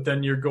 but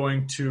then you're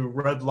going to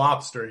Red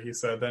Lobster, he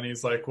said, then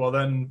he's like, well,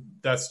 then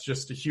that's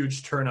just a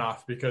huge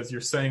turnoff because you're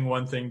saying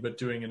one thing but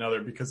doing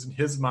another. Because in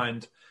his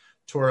mind,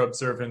 Torah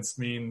observance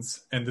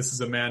means, and this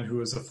is a man who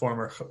is a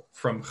former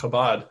from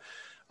Chabad,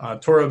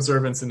 Torah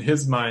observance in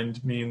his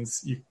mind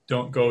means you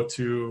don't go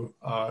to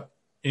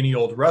any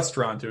old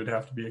restaurant. It would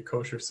have to be a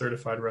kosher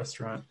certified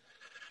restaurant.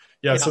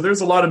 Yeah, so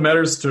there's a lot of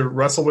matters to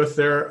wrestle with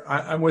there.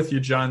 I'm with you,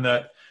 John,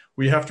 that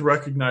we have to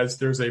recognize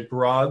there's a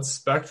broad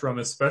spectrum,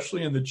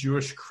 especially in the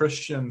Jewish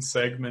Christian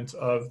segment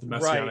of the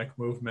Messianic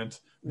movement.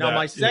 Now,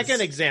 my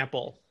second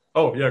example.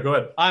 Oh, yeah, go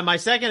ahead. My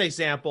second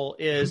example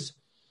is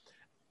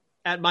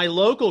at my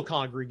local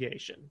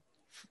congregation.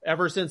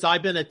 Ever since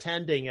I've been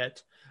attending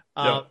it,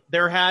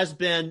 there has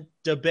been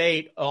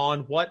debate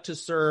on what to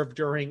serve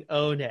during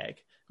Oneg.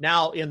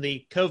 Now, in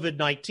the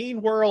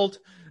COVID-19 world,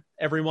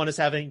 everyone is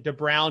having to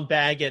brown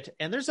bag it,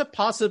 and there's a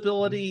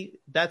possibility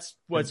that's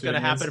what's going to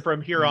happen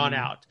from here on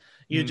out.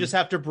 You just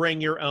have to bring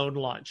your own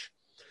lunch.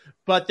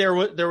 But there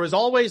was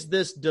always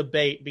this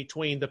debate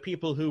between the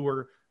people who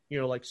were,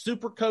 like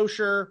super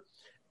kosher,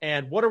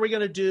 and what are we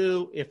going to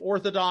do if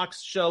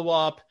Orthodox show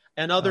up,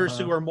 and others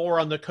who are more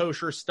on the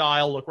kosher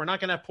style. Look, we're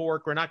not going to have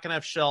pork, we're not going to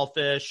have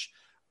shellfish,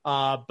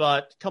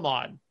 but come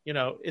on,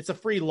 it's a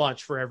free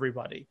lunch for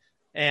everybody.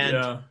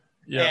 And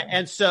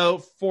and so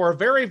for a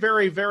very,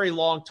 very, very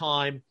long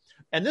time,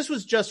 and this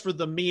was just for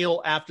the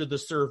meal after the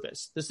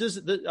service. This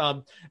is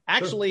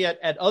actually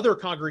at other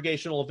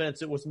congregational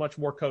events, it was much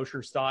more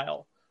kosher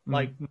style,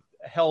 like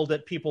held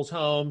at people's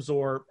homes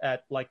or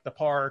at like the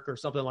park or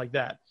something like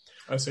that.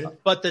 I see.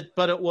 But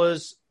it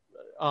was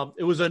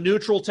a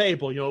neutral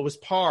table. It was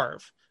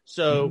parv,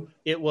 so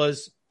it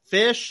was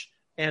fish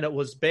and it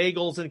was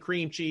bagels and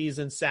cream cheese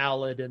and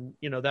salad and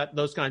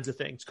those kinds of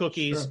things,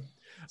 cookies. Sure.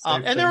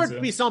 And there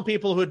would be some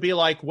people who would be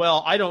like,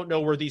 well, I don't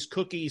know where these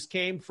cookies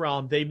came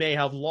from. They may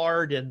have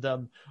lard in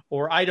them,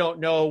 or I don't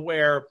know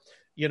where,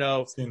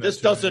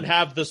 this doesn't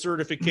have the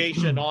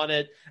certification on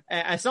it.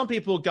 And some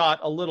people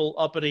got a little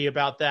uppity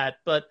about that,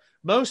 but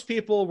most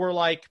people were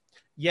like,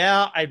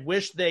 yeah, I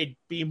wish they'd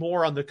be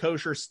more on the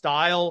kosher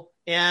style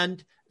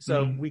end.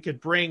 So we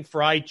could bring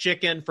fried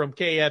chicken from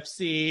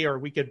KFC, or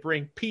we could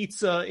bring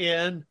pizza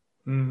in.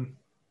 And,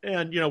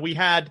 we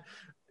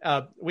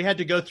had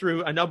to go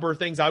through a number of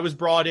things. I was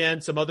brought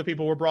in. Some other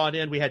people were brought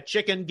in. We had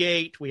Chicken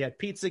Gate. We had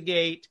Pizza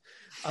Gate.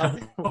 Oh,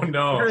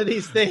 no. Where are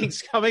these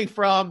things coming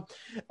from?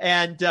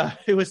 And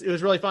it was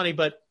really funny.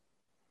 But,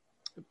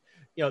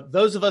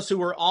 those of us who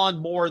were on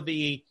more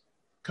the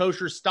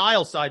kosher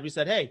style side, we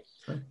said, hey,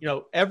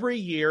 every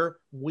year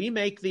we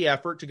make the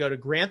effort to go to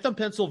Grantham,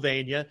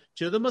 Pennsylvania,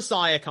 to the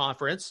Messiah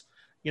Conference.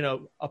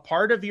 A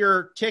part of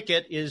your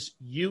ticket is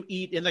you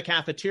eat in the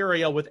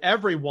cafeteria with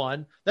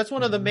everyone. That's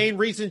one of the main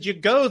reasons you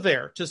go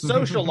there, to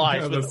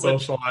socialize with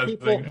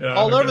people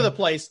all over the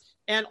place.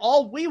 And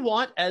all we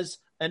want as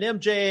an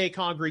MJA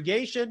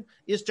congregation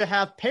is to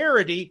have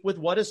parity with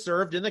what is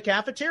served in the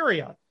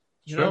cafeteria.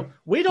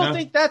 We don't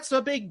think that's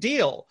a big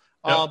deal.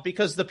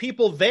 because the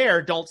people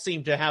there don't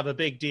seem to have a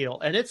big deal,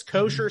 and it's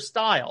kosher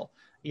style,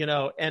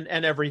 and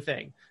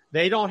everything.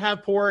 They don't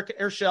have pork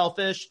or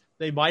shellfish.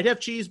 They might have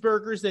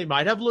cheeseburgers. They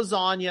might have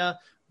lasagna,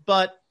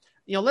 but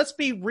let's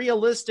be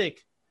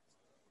realistic.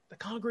 The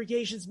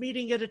congregation's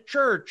meeting at a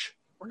church.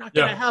 We're not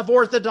going to have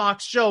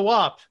Orthodox show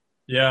up.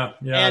 Yeah,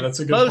 and that's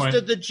a good point. Most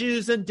of the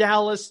Jews in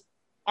Dallas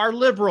are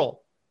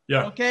liberal.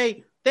 Yeah.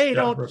 Okay? They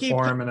don't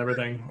reform and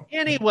everything.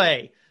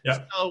 Anyway.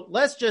 Yeah. So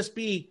let's just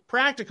be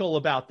practical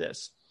about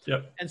this.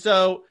 Yep. And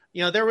so,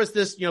 there was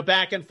this,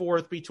 back and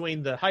forth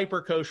between the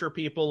hyper kosher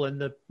people and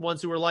the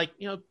ones who were like,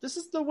 this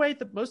is the way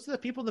that most of the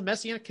people in the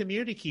Messianic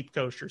community keep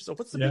kosher. So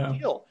what's the big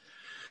deal?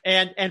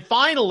 And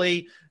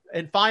finally,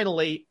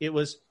 it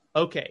was,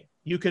 okay,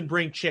 you can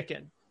bring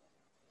chicken.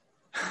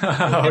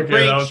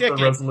 Okay, that was the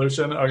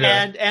resolution.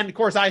 Okay. And of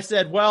course I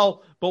said,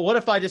 well, but what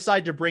if I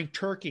decide to bring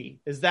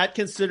turkey? Is that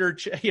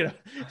considered,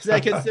 is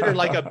that considered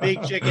like a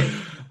big chicken?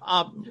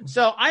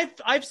 So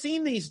I've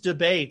seen these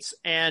debates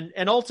and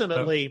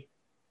ultimately,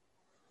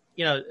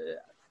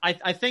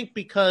 I think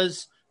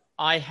because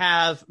I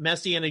have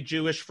Messianic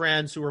Jewish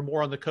friends who are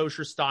more on the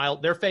kosher style,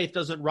 their faith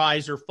doesn't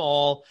rise or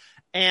fall.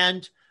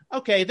 And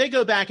okay, they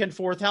go back and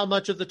forth how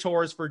much of the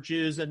Torah is for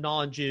Jews and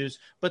non-Jews,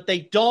 but they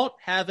don't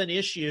have an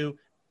issue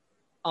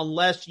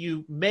unless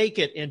you make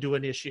it into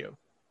an issue.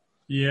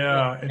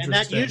 Yeah, interesting. And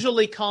that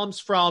usually comes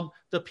from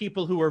the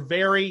people who are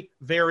very,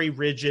 very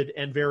rigid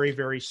and very,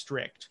 very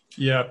strict.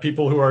 Yeah,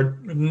 people who are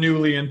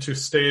newly into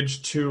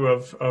stage 2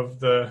 of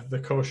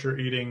the kosher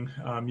eating.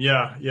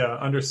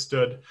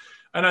 Understood.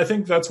 And I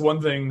think that's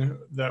one thing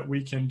that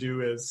we can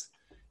do is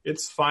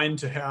it's fine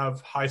to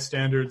have high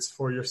standards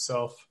for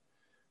yourself.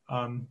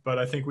 But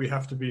I think we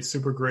have to be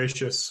super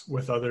gracious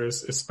with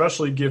others,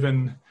 especially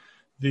given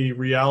the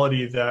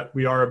reality that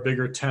we are a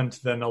bigger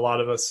tent than a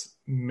lot of us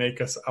make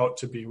us out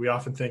to be. We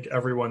often think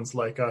everyone's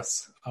like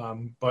us,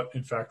 but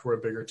in fact, we're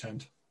a bigger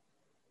tent.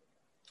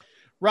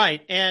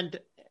 Right. And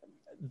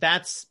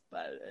that's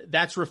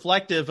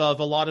reflective of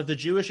a lot of the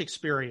Jewish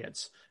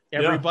experience.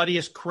 Everybody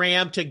is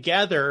crammed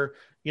together.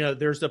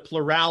 There's a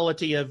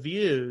plurality of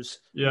views.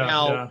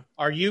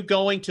 Are you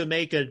going to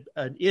make an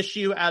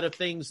issue out of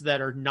things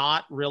that are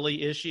not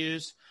really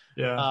issues?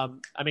 Yeah.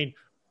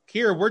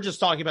 Here we're just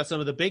talking about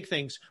some of the big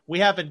things. We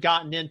haven't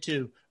gotten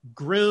into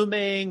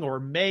grooming or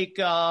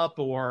makeup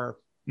or,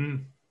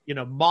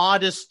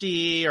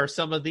 modesty or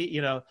some of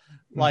the,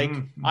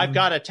 I've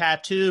got a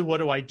tattoo. What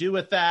do I do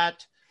with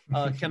that?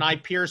 Can I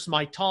pierce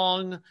my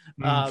tongue?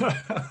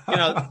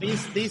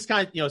 These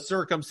kinds,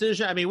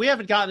 circumcision. We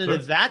haven't gotten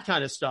into that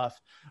kind of stuff.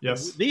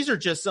 Yes. These are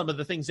just some of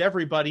the things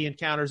everybody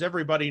encounters.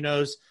 Everybody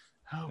knows.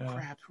 Oh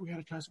crap! We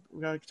got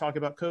to talk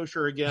about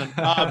kosher again.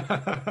 But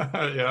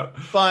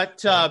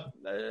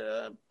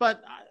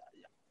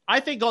I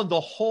think on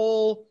the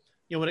whole,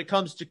 when it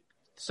comes to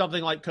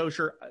something like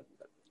kosher,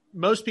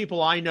 most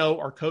people I know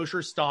are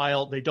kosher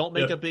style. They don't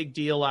make a big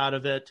deal out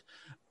of it.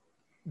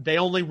 They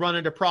only run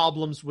into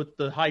problems with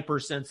the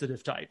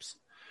hypersensitive types.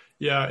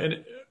 Yeah,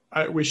 and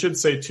we should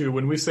say too,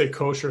 when we say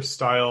kosher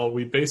style,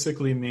 we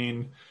basically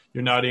mean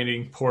you're not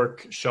eating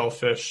pork,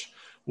 shellfish,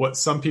 what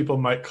some people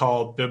might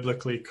call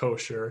biblically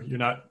kosher. You're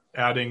not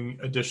adding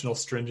additional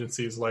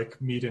stringencies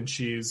like meat and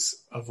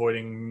cheese,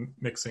 avoiding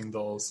mixing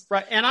those.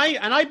 Right. And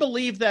I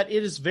believe that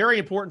it is very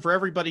important for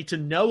everybody to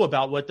know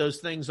about what those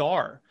things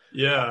are.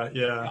 Yeah.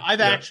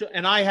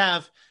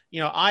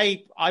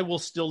 I will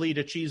still eat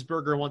a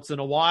cheeseburger once in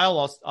a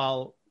while.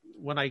 I'll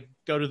when I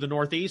go to the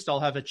Northeast, I'll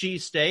have a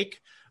cheesesteak.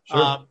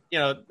 Sure.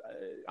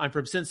 I'm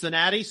from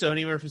Cincinnati, so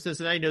anyone from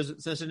Cincinnati knows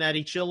that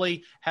Cincinnati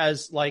chili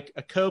has like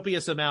a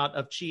copious amount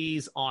of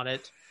cheese on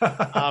it.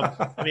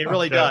 It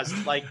really does.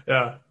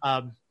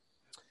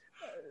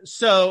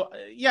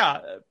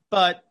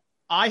 But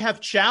I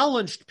have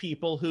challenged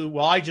people who,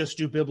 I just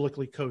do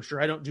biblically kosher.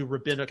 I don't do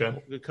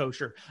rabbinical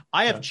kosher.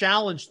 I have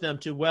challenged them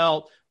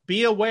to,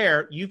 be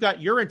aware, you've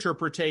got your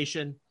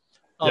interpretation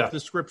of the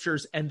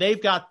scriptures and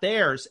they've got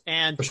theirs,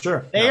 and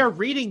they are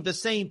reading the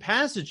same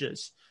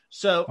passages.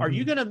 So are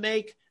you going to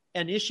make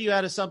an issue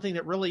out of something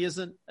that really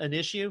isn't an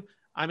issue?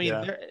 Coke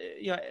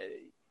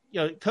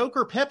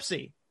or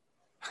Pepsi.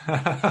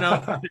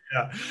 I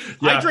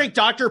drink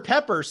Dr.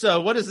 Pepper.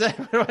 So what is that?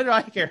 What do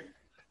I care?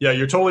 Yeah,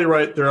 you're totally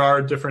right. There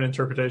are different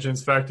interpretations.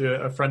 In fact,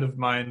 a friend of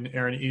mine,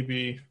 Aaron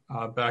Eby,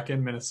 back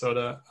in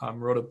Minnesota,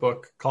 wrote a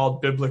book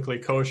called Biblically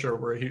Kosher,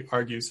 where he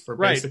argues for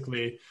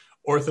basically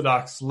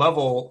Orthodox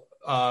level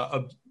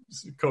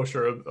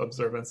kosher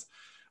observance.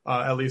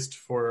 At least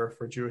for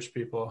Jewish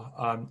people.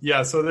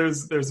 So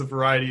there's a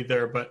variety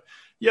there. But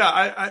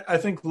I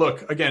think,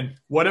 look, again,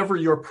 whatever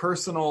your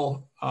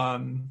personal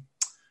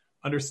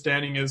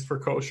understanding is for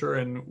kosher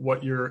and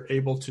what you're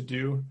able to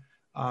do,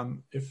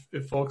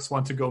 if folks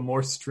want to go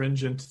more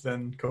stringent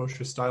than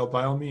kosher style,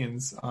 by all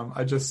means.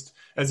 I just,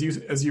 as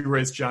you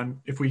raised,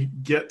 John, if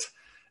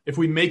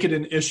we make it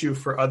an issue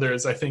for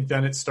others, I think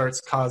then it starts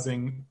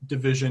causing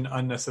division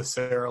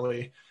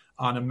unnecessarily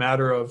on a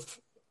matter of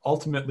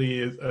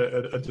ultimately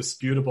a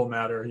disputable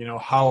matter.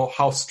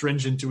 How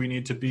stringent do we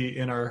need to be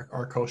in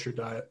our kosher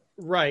diet?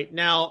 Right.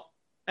 Now,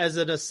 as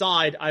an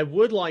aside, I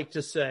would like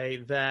to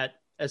say that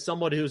as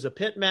someone who's a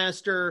pit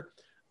master,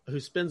 who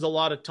spends a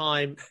lot of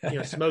time,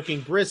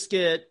 smoking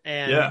brisket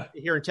and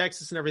here in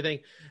Texas and everything.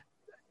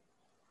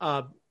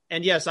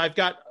 And yes, I've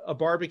got a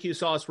barbecue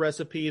sauce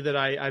recipe that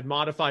I've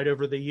modified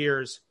over the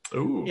years.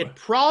 Ooh. It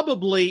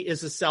probably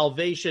is a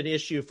salvation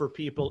issue for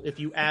people if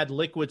you add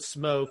liquid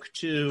smoke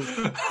to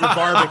your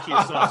barbecue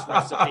sauce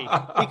recipe.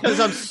 Because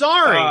I'm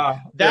sorry,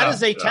 that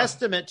is a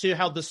testament to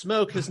how the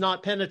smoke has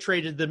not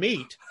penetrated the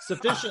meat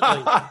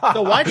sufficiently.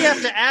 So why do you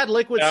have to add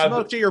liquid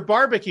smoke to your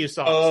barbecue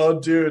sauce? Oh,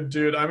 dude,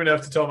 I'm going to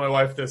have to tell my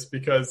wife this,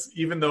 because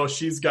even though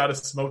she's got a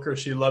smoker,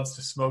 she loves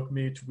to smoke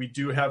meat. We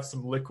do have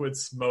some liquid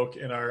smoke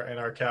in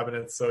our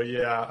cabinet. So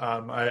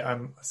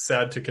I'm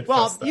sad to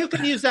confess that. You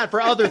can use that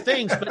for other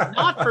things, but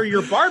not for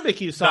your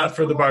barbecue sauce. Not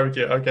for the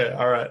barbecue. Okay.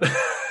 All right.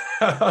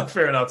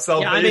 Fair enough.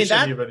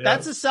 Salvation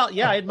that's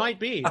it might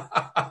be.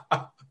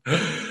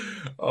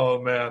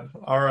 Oh man.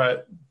 All right.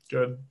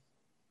 Good.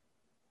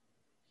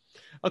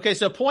 Okay.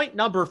 So point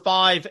number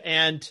 5,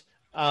 and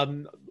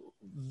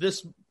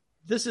this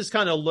is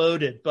kind of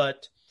loaded,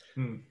 but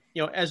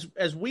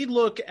as we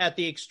look at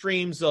the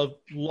extremes of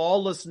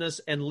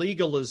lawlessness and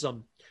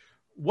legalism,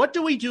 what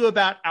do we do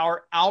about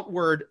our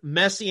outward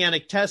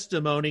messianic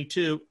testimony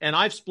to, and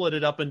I've split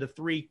it up into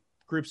 3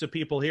 groups of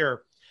people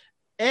here.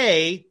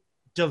 A,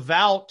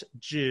 devout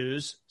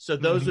Jews. So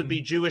those would be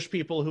Jewish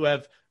people who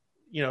have,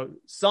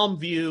 some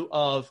view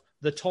of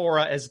the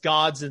Torah as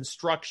God's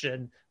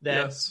instruction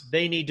that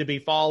they need to be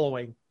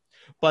following.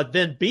 But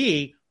then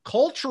B,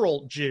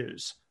 cultural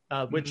Jews,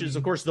 which is,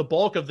 of course, the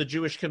bulk of the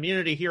Jewish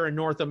community here in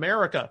North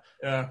America.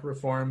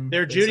 Reform.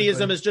 Their basically.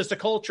 Judaism is just a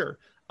culture.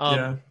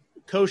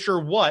 Kosher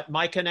what?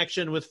 My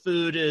connection with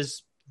food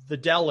is the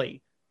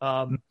deli,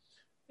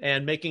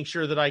 and making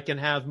sure that I can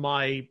have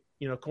my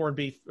corned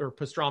beef or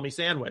pastrami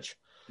sandwich.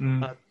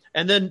 And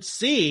then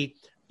C,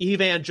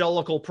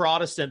 evangelical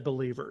Protestant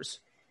believers.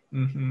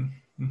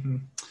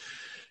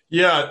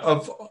 Yeah,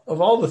 of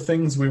all the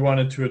things we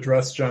wanted to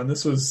address, John,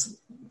 this was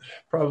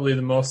probably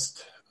the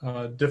most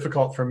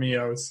difficult for me.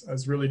 I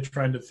was really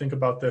trying to think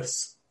about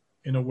this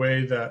in a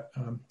way that,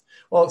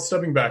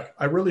 stepping back,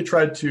 I really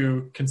tried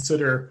to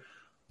consider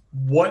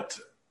what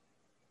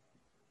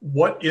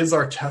is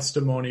our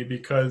testimony,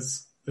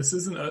 because this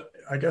isn't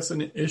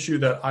an issue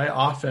that I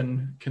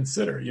often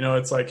consider.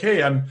 It's like,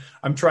 hey, I'm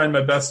trying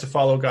my best to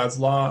follow God's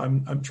law.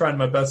 I'm trying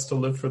my best to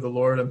live for the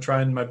Lord. I'm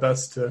trying my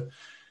best to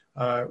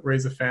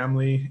raise a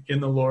family in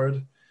the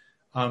Lord.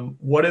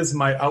 What is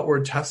my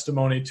outward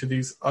testimony to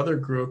these other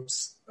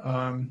groups?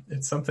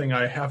 It's something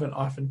I haven't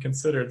often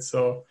considered.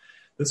 So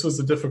this was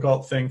a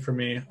difficult thing for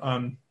me.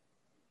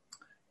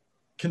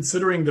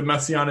 Considering the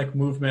Messianic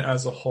movement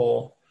as a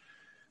whole,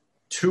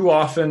 too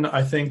often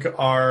I think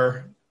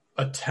our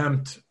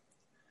attempt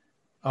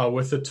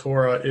with the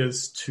Torah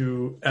is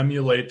to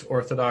emulate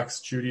Orthodox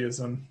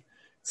Judaism.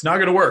 It's not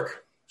going to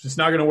work. It's just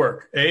not going to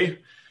work. A,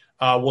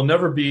 we'll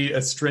never be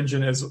as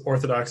stringent as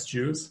Orthodox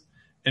Jews.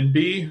 And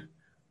B,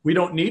 we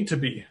don't need to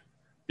be,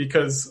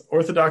 because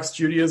Orthodox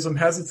Judaism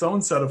has its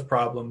own set of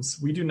problems.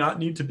 We do not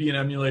need to be an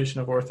emulation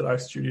of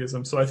Orthodox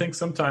Judaism. So I think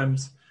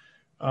sometimes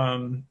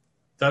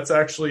that's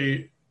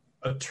actually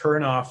a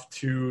turnoff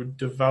to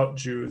devout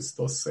Jews.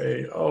 They'll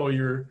say, oh,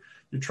 you're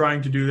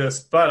trying to do this,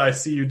 but I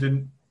see you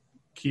didn't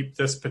keep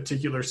this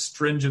particular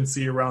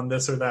stringency around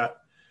this or that.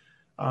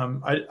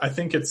 I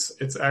think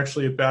it's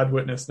actually a bad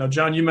witness. Now,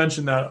 John, you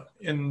mentioned that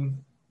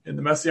in the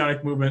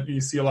Messianic movement,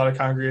 you see a lot of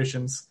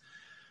congregations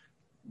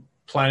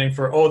planning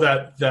for,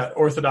 that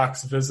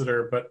Orthodox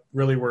visitor, but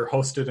really we're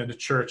hosted in a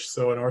church.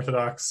 So an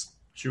Orthodox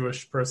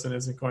Jewish person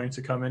isn't going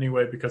to come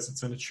anyway because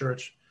it's in a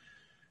church.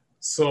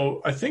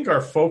 So I think our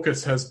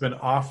focus has been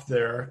off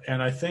there,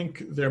 and I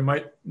think there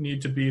might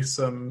need to be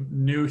some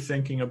new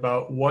thinking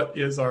about what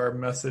is our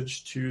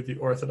message to the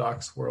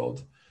Orthodox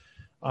world.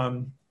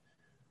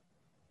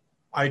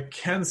 I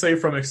can say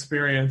from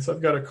experience,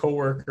 I've got a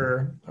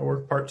coworker, I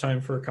work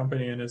part-time for a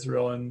company in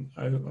Israel, and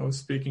I was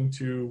speaking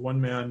to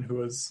one man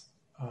who is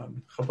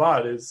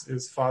Chabad.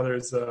 His father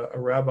is a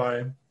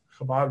rabbi,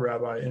 Chabad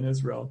rabbi in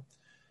Israel.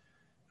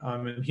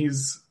 And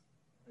he's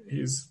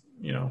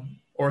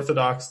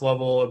Orthodox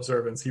level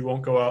observance. He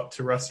won't go out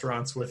to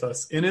restaurants with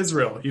us in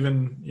Israel,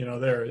 even,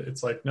 there.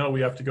 It's like, no,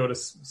 we have to go to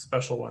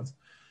special ones.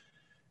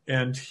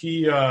 And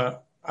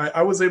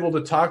I was able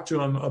to talk to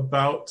him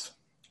about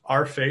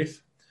our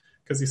faith,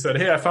 because he said,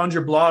 hey, I found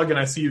your blog and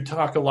I see you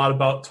talk a lot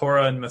about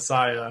Torah and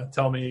Messiah.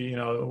 Tell me,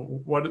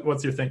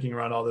 what's your thinking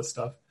around all this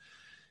stuff?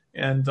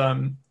 And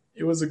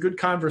it was a good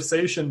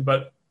conversation,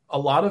 but a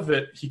lot of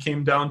it, he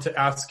came down to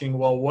asking,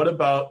 well, what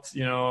about, do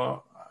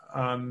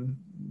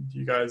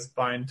you guys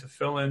bind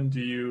tefillin? Do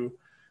you,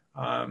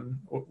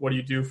 what do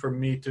you do for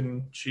meat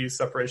and cheese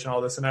separation, all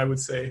this? And I would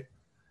say,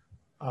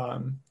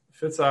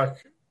 Fitzak,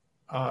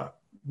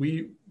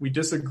 we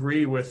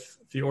disagree with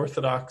the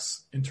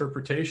Orthodox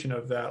interpretation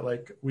of that.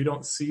 Like, we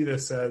don't see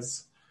this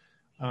as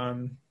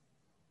the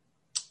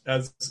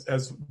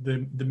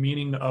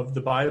meaning of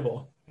the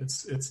Bible.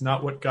 It's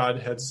not what God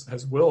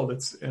has willed.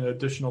 It's an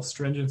additional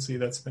stringency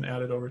that's been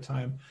added over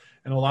time.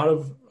 And a lot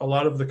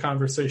of the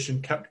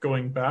conversation kept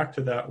going back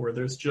to that, where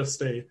there's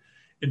just a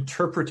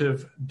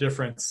interpretive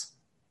difference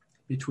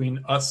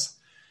between us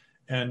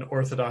and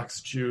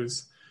Orthodox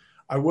Jews.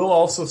 I will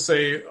also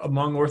say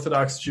among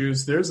Orthodox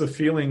Jews, there's a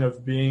feeling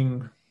of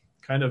being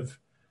kind of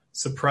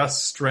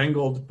suppressed,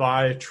 strangled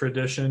by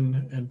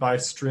tradition and by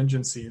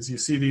stringencies. You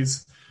see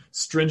these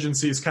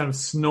stringencies kind of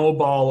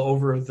snowball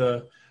over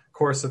the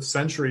course of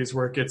centuries,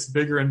 where it gets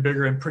bigger and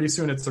bigger, and pretty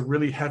soon it's a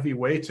really heavy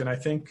weight. And I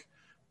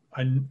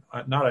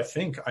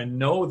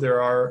know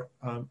there are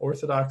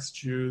Orthodox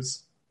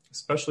Jews,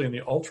 especially in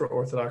the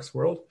ultra-Orthodox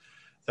world,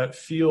 that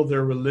feel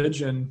their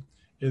religion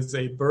is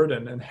a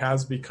burden and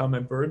has become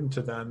a burden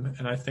to them.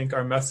 And I think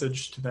our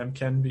message to them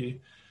can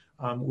be,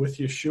 with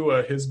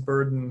Yeshua, his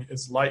burden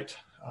is light,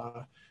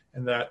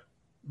 and that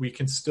we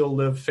can still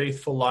live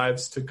faithful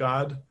lives to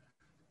God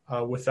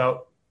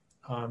without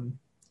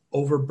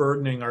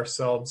overburdening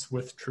ourselves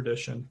with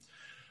tradition.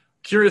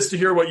 Curious to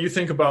hear what you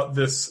think about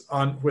this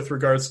with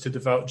regards to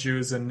devout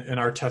Jews and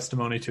our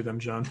testimony to them,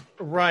 John.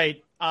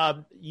 Right.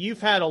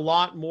 You've had a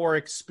lot more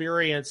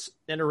experience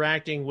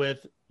interacting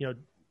with,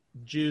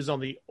 Jews on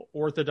the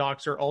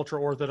Orthodox or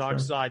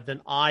ultra-Orthodox side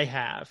than I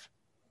have.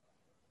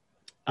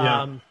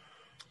 Yeah.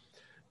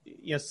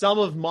 Some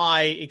of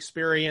my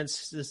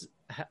experiences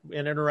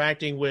in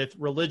interacting with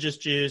religious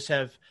Jews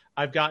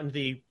I've gotten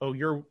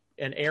you're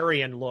an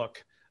Aryan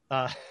look.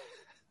 I've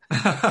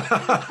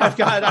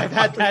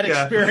had that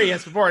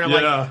experience before, and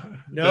I'm like,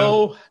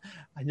 no,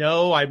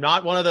 I'm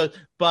not one of those.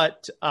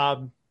 But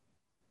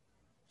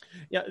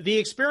the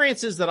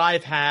experiences that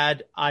I've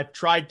had, I've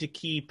tried to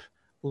keep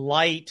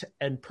light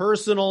and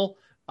personal.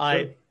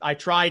 I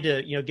try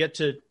to get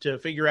to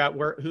figure out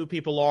who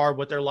people are,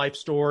 what their life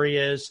story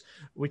is.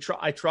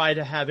 I try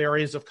to have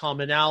areas of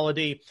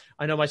commonality.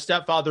 I know my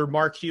stepfather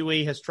Mark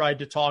Huey has tried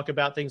to talk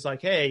about things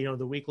like, hey,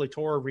 the weekly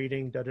Torah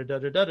reading, da da da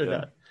da da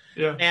da.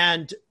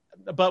 Yeah.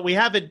 But we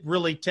haven't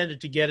really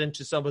tended to get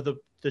into some of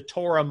the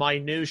Torah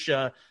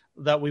minutia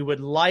that we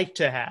would like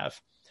to have.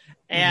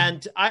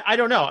 And I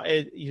don't know.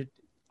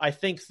 I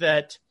think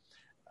that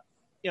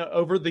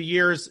over the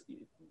years,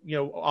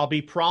 I'll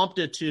be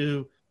prompted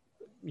to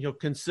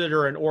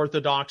consider an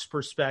Orthodox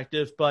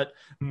perspective, but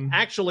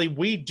actually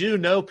we do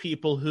know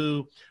people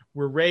who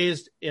were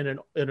raised in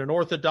an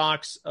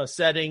Orthodox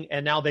setting,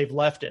 and now they've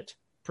left it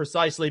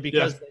precisely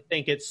because they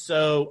think it's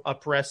so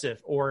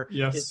oppressive, or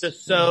it's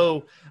just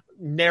so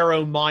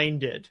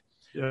narrow-minded.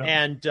 Yeah.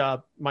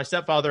 And my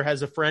stepfather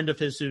has a friend of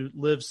his who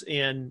lives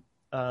in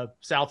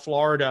South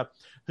Florida,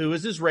 who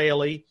is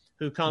Israeli,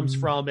 who comes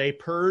from a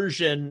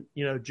Persian,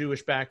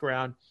 Jewish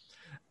background.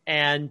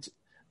 And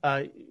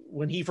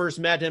when he first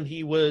met him,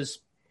 he was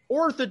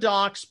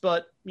Orthodox,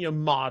 but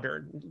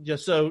modern.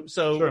 Just so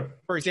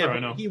for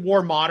example, he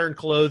wore modern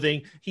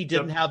clothing. He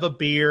didn't have a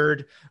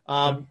beard.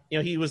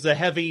 He was a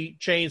heavy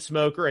chain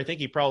smoker. I think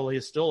he probably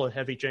is still a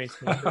heavy chain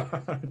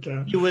smoker.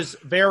 Okay. He was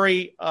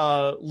very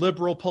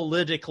liberal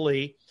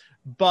politically,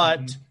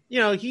 but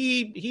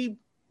he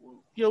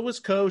was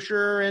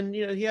kosher, and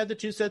he had the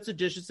 2 sets of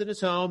dishes in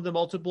his home, the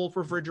multiple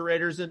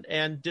refrigerators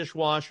and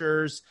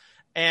dishwashers,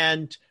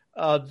 and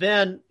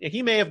then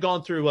he may have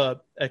gone through a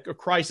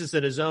crisis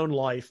in his own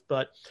life,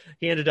 but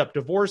he ended up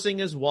divorcing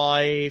his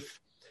wife.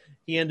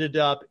 He ended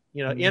up,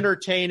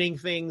 entertaining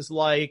things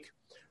like,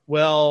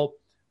 well,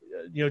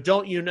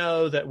 don't you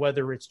know that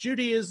whether it's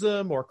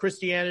Judaism or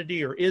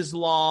Christianity or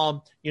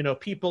Islam,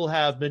 people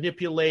have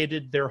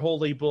manipulated their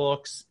holy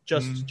books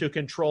just to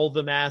control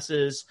the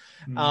masses.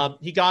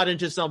 He got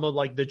into some of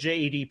like the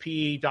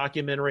JEDP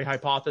documentary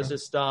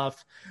hypothesis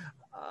stuff.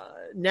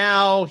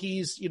 Now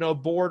he's,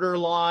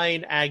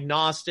 borderline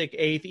agnostic,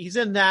 atheist. He's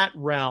in that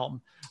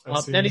realm.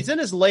 And he's in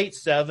his late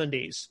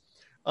 70s.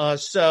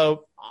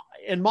 So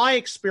in my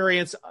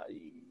experience,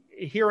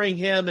 hearing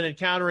him and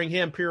encountering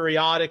him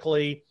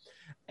periodically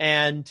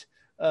and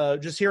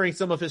just hearing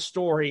some of his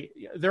story,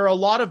 there are a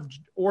lot of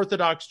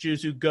Orthodox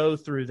Jews who go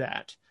through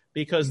that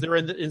because they're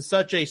in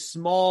such a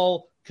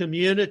small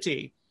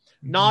community,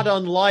 not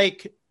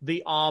unlike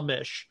the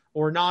Amish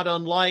or not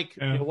unlike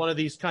one of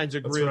these kinds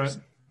of groups.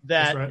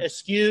 That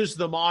eschews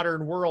the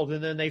modern world,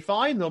 and then they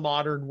find the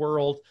modern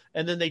world,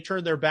 and then they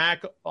turn their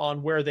back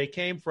on where they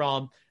came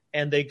from,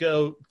 and they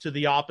go to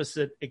the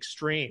opposite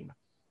extreme.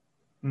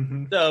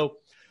 So,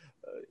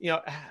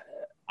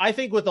 I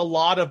think with a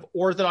lot of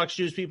Orthodox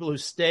Jews, people who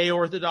stay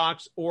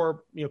Orthodox,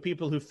 or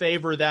people who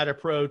favor that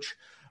approach,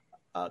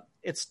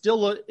 it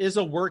still is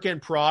a work in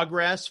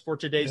progress for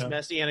today's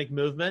Messianic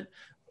movement.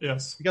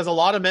 Yes. Because a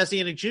lot of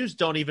Messianic Jews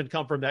don't even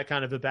come from that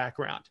kind of a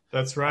background.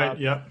 That's right.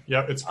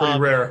 It's pretty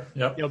rare.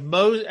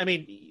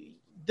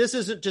 This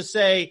isn't to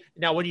say,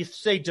 now when you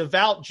say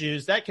devout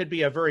Jews, that could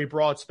be a very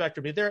broad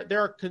spectrum. There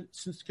are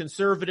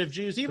conservative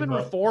Jews, even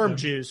Reformed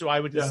Jews, who I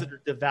would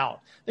consider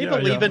devout. They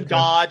believe in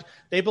God.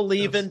 They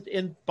believe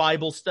in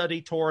Bible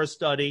study, Torah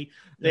study.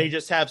 They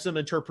just have some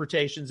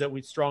interpretations that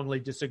we strongly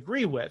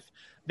disagree with.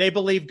 They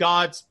believe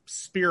God's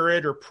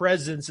spirit or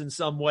presence in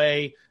some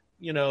way,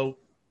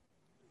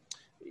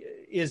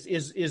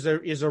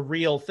 is a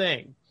real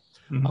thing.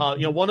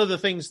 One of the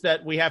things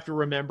that we have to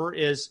remember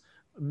is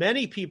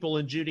many people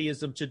in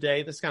Judaism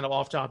today, that's kind of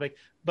off topic,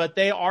 but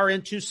they are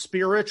into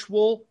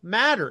spiritual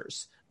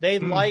matters. They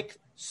like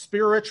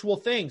spiritual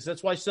things.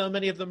 That's why so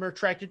many of them are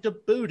attracted to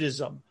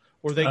Buddhism,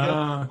 or they go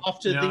off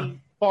to the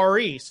Far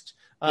East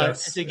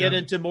to get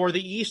into more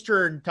the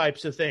Eastern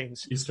types of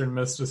things. Eastern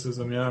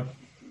mysticism, yeah.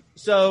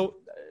 So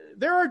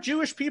there are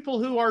Jewish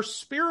people who are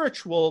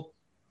spiritual,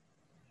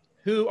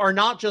 who are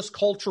not just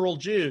cultural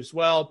Jews.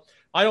 Well,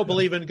 I don't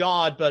believe in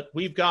God, but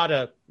we've got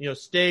to,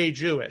 stay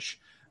Jewish.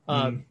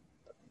 Devout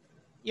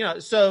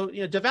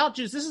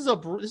Jews. This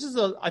is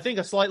I think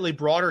a slightly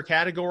broader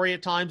category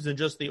at times than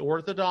just the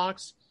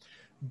Orthodox.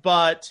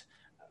 But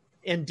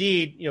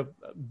indeed,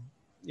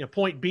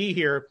 point B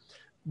here,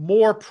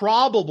 more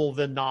probable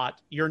than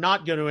not, you're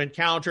not going to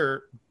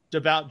encounter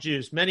devout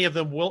Jews. Many of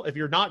them will, if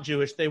you're not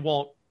Jewish, they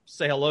won't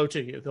say hello to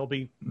you. They'll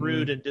be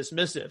rude and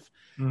dismissive.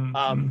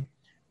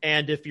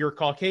 And if you're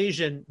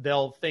Caucasian,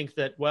 they'll think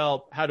that,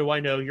 well, how do I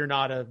know you're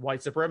not a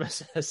white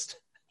supremacist?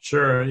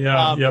 Sure.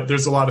 Yeah.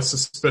 There's a lot of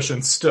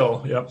suspicion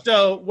still. Yep.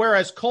 So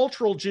whereas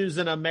cultural Jews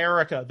in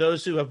America,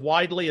 those who have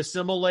widely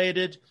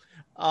assimilated,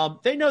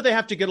 they know they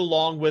have to get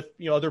along with,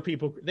 other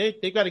people.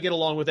 They've got to get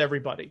along with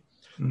everybody.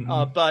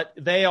 But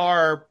they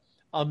are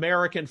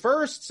American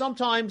first,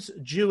 sometimes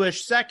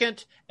Jewish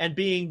second, and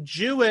being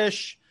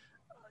Jewish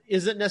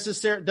doesn't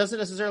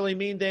necessarily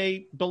mean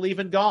they believe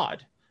in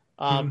God.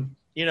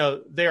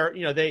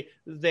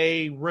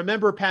 They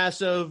remember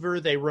Passover,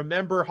 they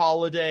remember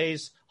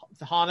holidays,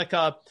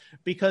 Hanukkah,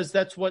 because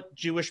that's what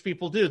Jewish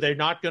people do. They're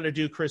not going to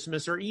do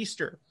Christmas or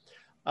Easter.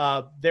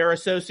 Their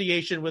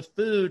association with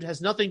food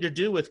has nothing to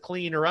do with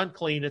clean or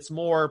unclean. It's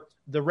more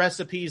the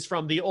recipes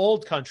from the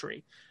old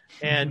country.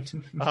 And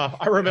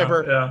I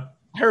remember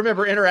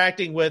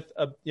interacting with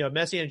a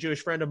Messianic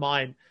Jewish friend of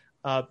mine.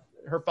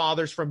 Her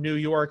father's from New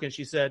York, and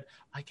she said,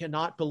 "I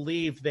cannot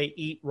believe they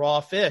eat raw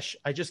fish.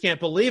 I just can't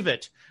believe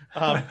it."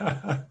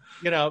 And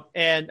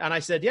I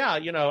said,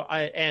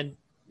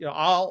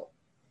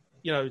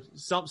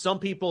 some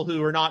people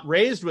who are not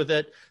raised with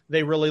it,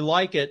 they really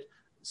like it.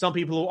 Some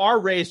people who are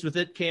raised with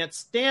it can't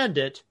stand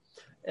it.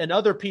 And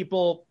other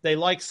people, they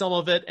like some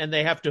of it and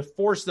they have to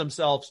force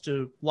themselves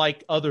to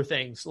like other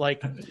things.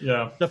 Like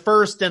the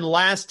first and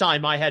last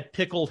time I had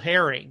pickled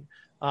herring.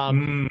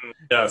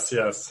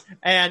 Yes.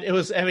 And it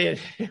was,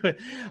 the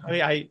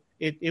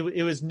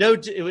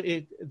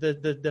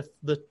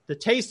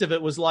taste of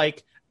it was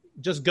like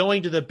just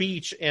going to the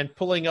beach and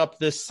pulling up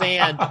the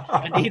sand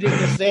and eating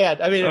the sand.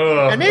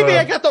 And maybe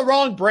I got the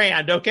wrong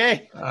brand.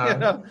 Okay.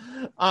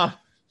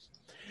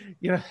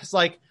 It's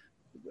like,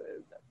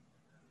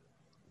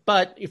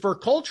 but for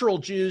cultural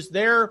Jews,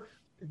 their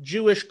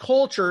Jewish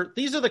culture,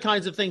 these are the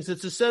kinds of things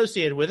it's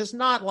associated with. It's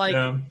not like,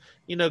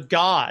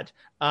 God.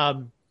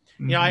 I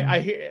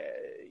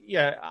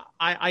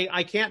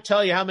can't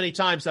tell you how many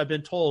times I've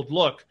been told,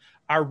 look,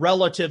 our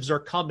relatives are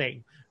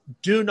coming.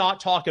 Do not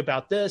talk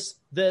about this,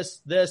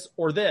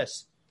 or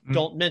this.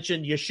 Don't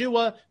mention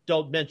Yeshua.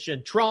 Don't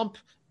mention Trump.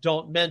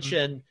 Don't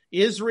mention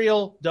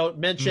Israel. Don't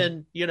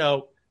mention,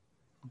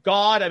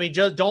 God.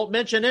 Just don't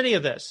mention any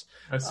of this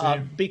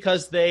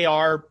because they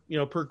are,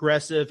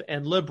 progressive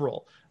and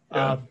liberal.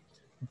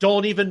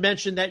 Don't even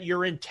mention that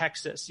you're in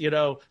Texas,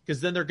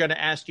 because then they're going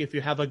to ask you if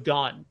you have a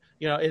gun.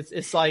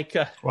 It's like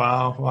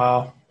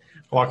wow,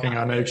 walking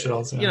on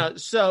eggshells.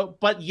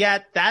 But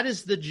yet that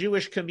is the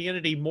Jewish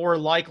community more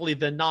likely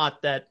than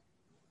not that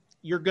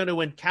you're going to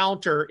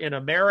encounter in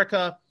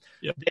America.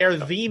 They're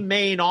the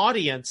main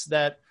audience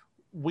that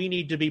we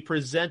need to be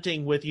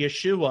presenting with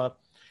Yeshua.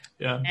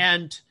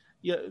 And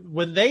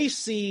when they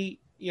see,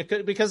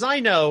 because I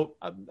know,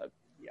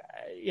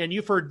 and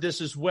you've heard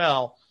this as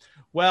well,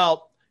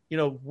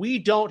 we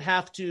don't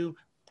have to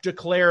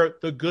declare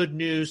the good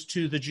news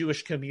to the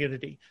Jewish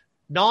community.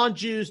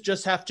 Non-Jews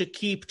just have to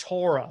keep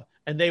Torah,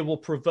 and they will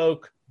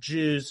provoke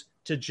Jews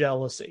to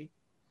jealousy.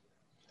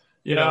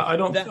 I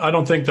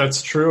don't think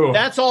that's true.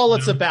 That's all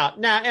it's about.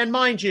 Now, and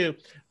mind you,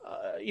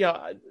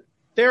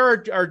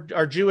 there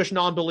are Jewish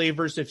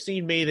non-believers. They've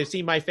seen me. They've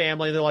seen my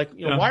family. They're like,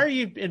 why are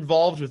you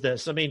involved with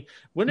this? Wouldn't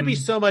it be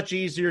so much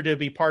easier to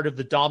be part of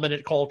the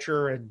dominant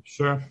culture and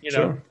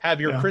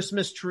have your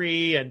Christmas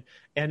tree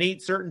and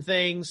eat certain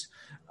things?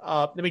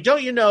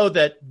 Don't you know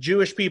that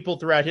Jewish people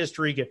throughout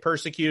history get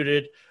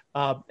persecuted?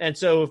 And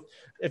so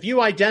if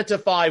you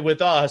identify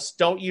with us,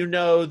 don't you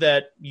know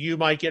that you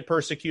might get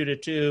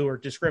persecuted too or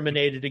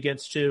discriminated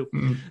against too?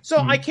 So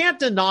I can't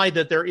deny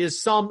that there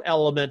is some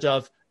element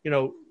of,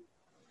 well,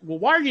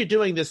 why are you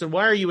doing this and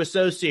why are you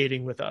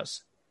associating with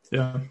us?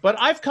 But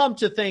I've come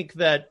to think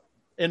that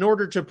in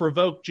order to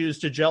provoke Jews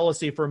to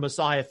jealousy for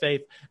Messiah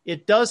faith,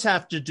 it does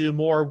have to do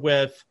more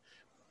with,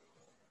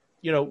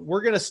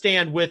 we're going to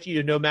stand with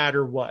you no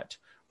matter what.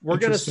 We're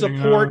going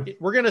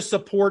to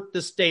support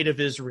the state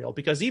of Israel,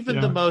 because even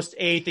the most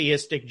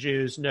atheistic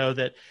Jews know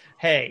that,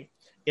 hey,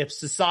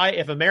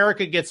 if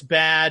America gets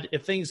bad,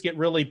 if things get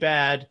really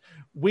bad,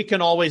 we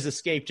can always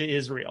escape to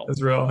Israel.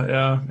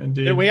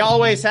 Indeed. We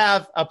always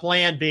have a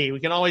plan B. We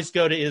can always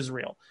go to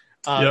Israel.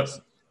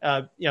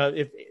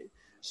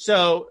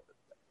 So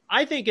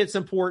I think it's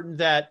important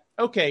that,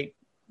 okay,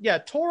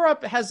 Torah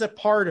has a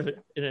part of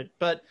it in it,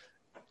 but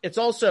it's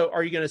also,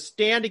 are you going to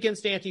stand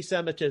against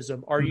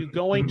anti-Semitism? Are you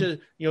going to,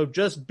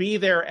 just be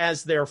there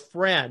as their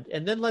friend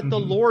and then let the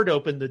Lord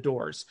open the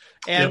doors?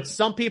 And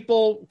some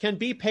people can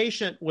be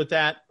patient with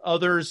that.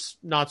 Others,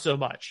 not so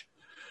much.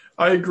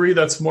 I agree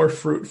that's more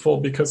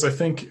fruitful because I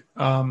think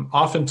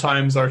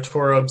oftentimes our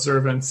Torah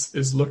observance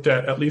is looked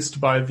at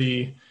least by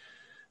the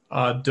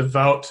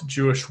devout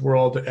Jewish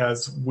world,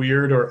 as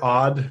weird or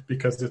odd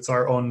because it's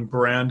our own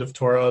brand of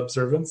Torah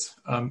observance.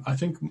 I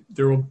think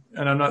there will,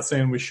 and I'm not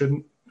saying we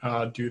shouldn't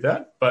do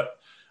that, but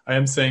I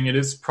am saying it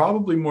is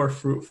probably more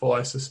fruitful,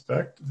 I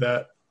suspect,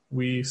 that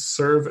we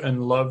serve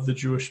and love the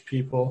Jewish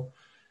people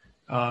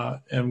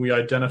and we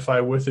identify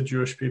with the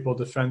Jewish people,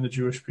 defend the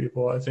Jewish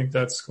people. I think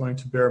that's going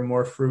to bear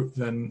more fruit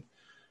than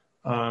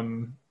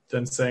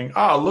saying,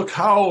 look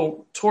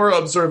how Torah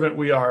observant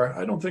we are.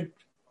 I don't think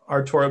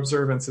our Torah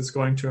observance is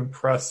going to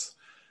impress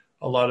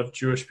a lot of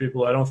Jewish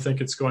people. I don't think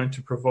it's going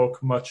to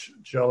provoke much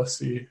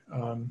jealousy.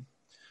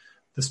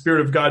 The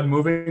Spirit of God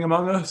moving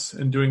among us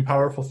and doing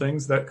powerful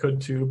things, that could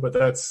too, but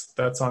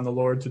that's on the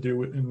Lord to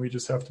do, and we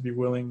just have to be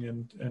willing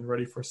and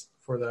ready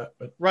for that.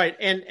 But right,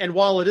 and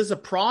while it is a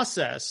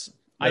process,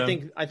 I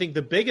think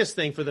the biggest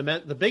thing for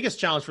the biggest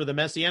challenge for the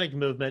Messianic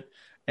movement,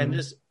 and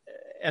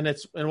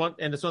it's one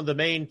of the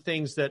main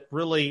things that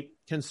really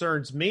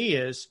concerns me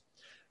is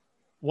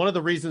one of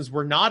the reasons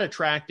we're not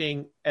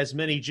attracting as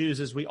many Jews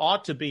as we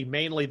ought to be,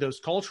 mainly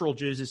those cultural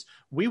Jews, is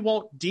we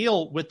won't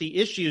deal with the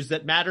issues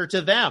that matter to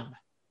them.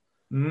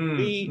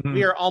 We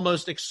are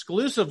almost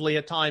exclusively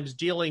at times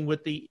dealing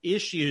with the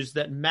issues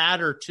that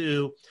matter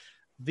to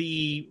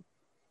the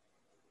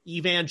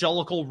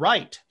evangelical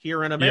right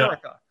here in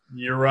America.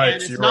 Yeah, you're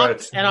right.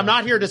 Right. And I'm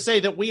not here to say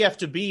that we have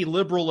to be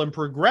liberal and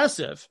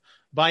progressive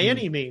by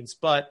any means,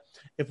 but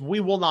if we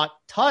will not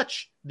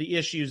touch the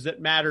issues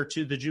that matter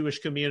to the Jewish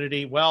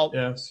community,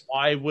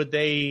 why would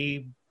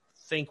they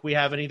think we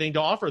have anything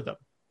to offer them?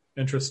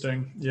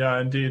 Interesting.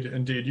 Yeah, indeed.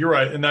 You're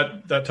right. And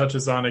that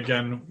touches on,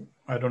 again,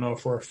 I don't know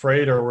if we're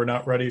afraid or we're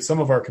not ready. Some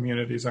of our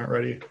communities aren't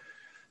ready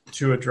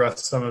to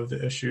address some of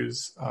the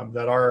issues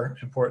that are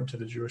important to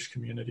the Jewish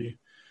community.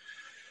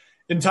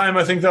 In time,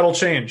 I think that'll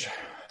change,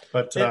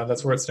 but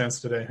that's where it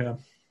stands today. Yeah.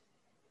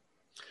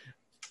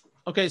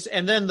 Okay,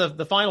 and then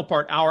the final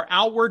part, our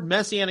outward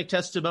Messianic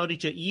testimony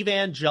to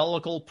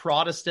evangelical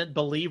Protestant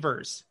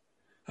believers.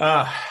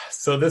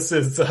 So this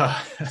is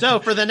so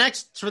for the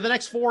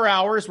next 4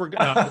 hours we're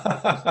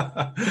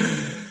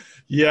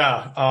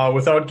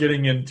without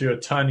getting into a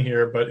ton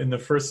here, but in the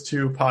first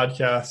 2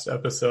 podcast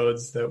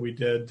episodes that we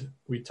did,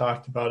 we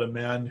talked about a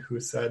man who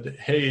said,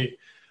 hey,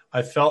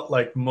 I felt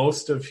like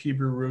most of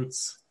Hebrew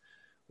Roots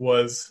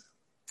was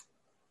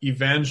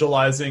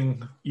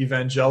evangelizing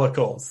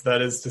evangelicals.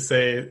 That is to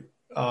say,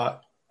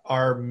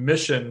 our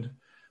mission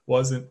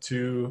wasn't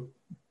to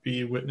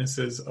be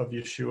witnesses of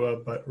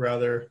Yeshua, but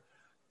rather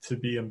to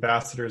be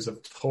ambassadors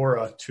of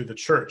Torah to the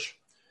church,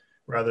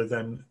 rather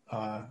than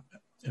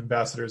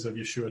ambassadors of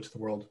Yeshua to the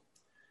world.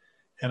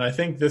 And I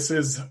think this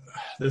is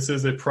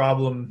a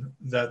problem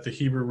that the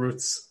Hebrew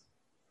Roots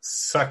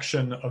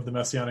section of the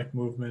Messianic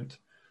movement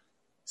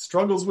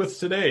struggles with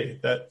today,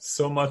 that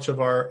so much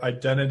of our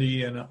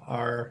identity and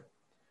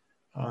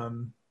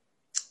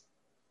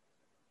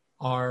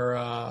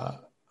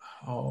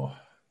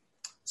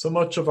so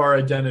much of our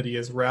identity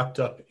is wrapped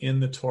up in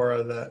the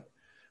Torah that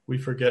we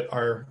forget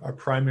our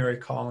primary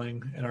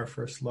calling and our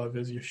first love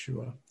is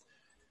Yeshua.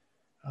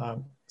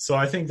 So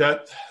I think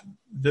that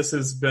this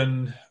has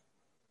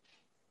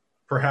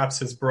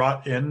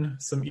brought in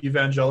some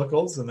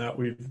evangelicals, and that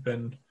we've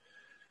been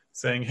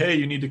saying, hey,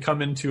 you need to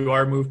come into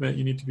our movement,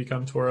 you need to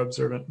become Torah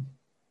observant.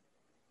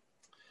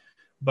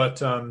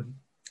 But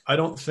I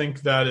don't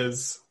think that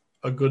is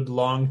a good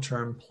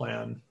long-term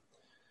plan.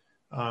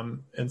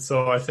 And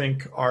so I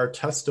think our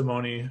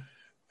testimony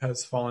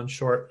has fallen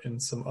short in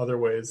some other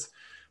ways.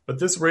 But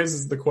this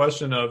raises the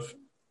question of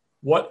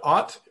what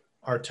ought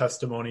our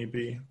testimony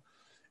be?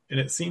 And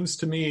it seems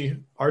to me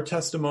our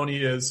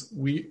testimony is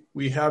we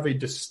have a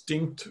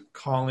distinct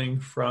calling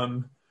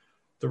from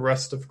the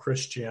rest of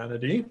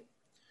Christianity.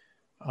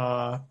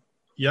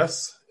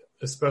 Yes,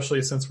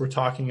 especially since we're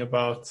talking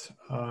about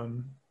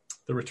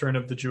the return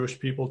of the Jewish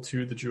people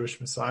to the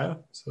Jewish Messiah.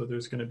 So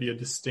there's going to be a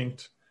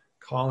distinct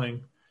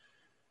calling.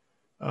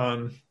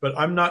 But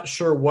I'm not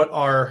sure what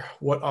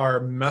our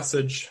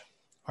message,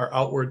 our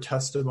outward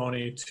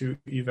testimony to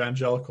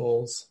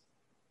evangelicals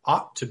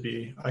ought to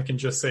be. I can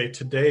just say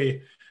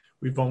today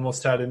we've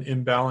almost had an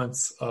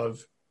imbalance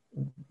of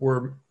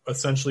we're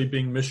essentially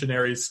being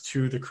missionaries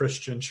to the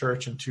Christian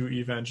church and to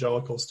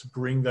evangelicals to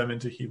bring them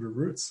into Hebrew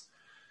Roots.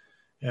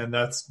 And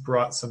that's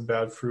brought some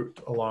bad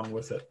fruit along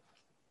with it.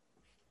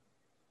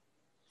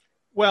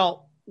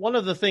 Well, one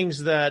of the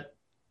things that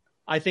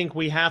I think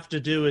we have to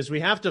do is we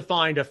have to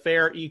find a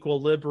fair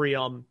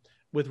equilibrium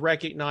with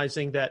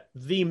recognizing that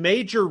the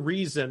major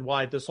reason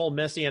why this modern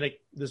Messianic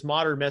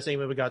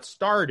movement got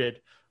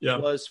started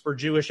was for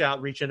Jewish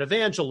outreach and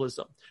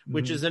evangelism,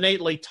 which is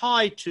innately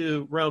tied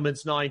to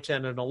Romans 9,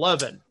 10, and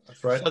 11.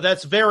 That's right. So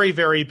that's very,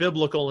 very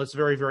biblical. It's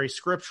very, very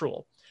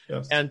scriptural.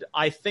 Yes. And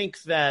I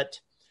think that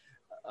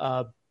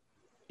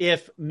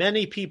if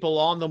many people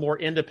on the more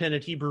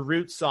independent Hebrew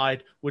root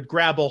side would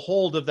grab a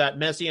hold of that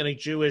Messianic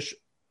Jewish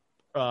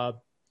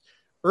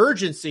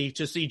urgency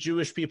to see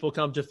Jewish people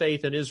come to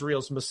faith in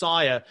Israel's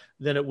Messiah,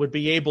 then it would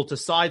be able to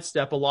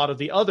sidestep a lot of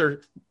the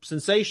other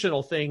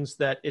sensational things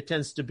that it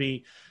tends to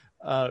be,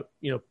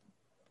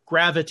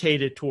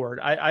 gravitated toward.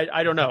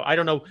 I don't know. I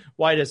don't know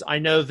why it is. I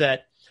know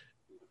that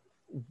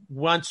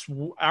once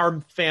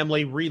our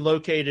family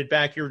relocated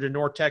back here to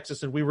North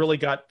Texas and we really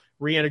got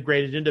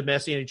reintegrated into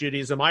Messianic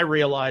Judaism, I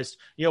realized,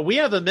 we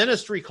have a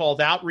ministry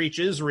called Outreach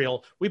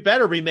Israel. We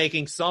better be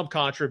making some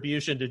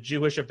contribution to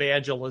Jewish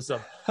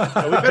evangelism. We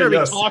better be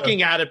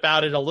talking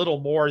about it a little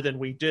more than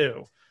we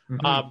do.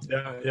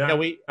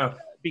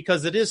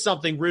 Because it is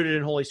something rooted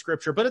in Holy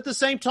Scripture. But at the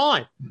same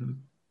time,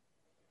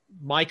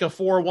 Micah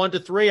 4,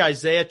 1-3,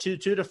 Isaiah 2,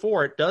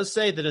 2-4, it does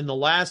say that in the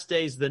last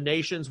days, the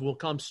nations will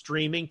come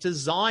streaming to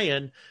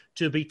Zion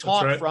to be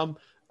taught from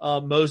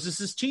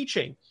Moses'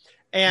 teaching.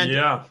 And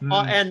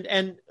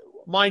and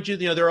mind you,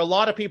 there are a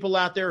lot of people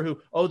out there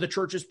who, the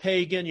church is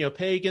pagan,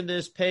 pagan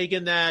this,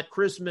 pagan that,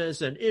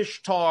 Christmas and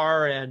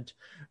Ishtar and,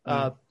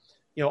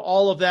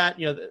 all of that,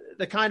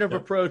 the kind of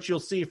approach you'll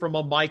see from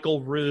a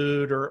Michael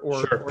Rood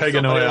or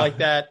somebody like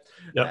that.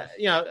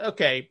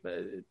 Okay.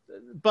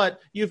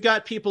 But you've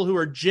got people who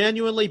are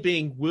genuinely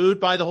being wooed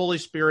by the Holy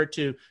Spirit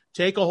to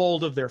take a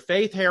hold of their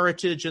faith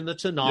heritage in the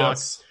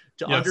Tanakh,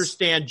 to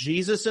understand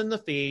Jesus in the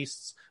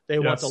feasts. They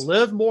want to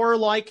live more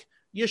like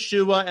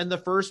Yeshua and the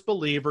first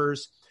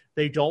believers.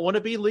 They don't want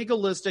to be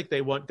legalistic.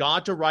 They want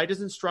God to write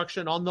his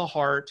instruction on the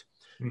heart.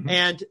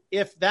 And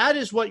if that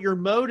is what your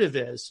motive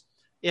is,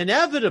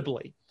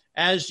 inevitably,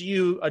 as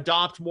you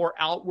adopt more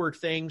outward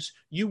things,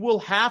 you will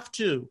have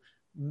to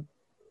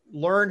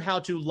learn how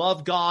to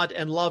love God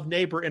and love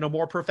neighbor in a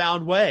more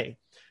profound way.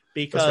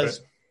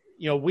 Because,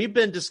 we've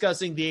been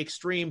discussing the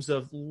extremes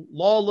of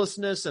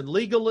lawlessness and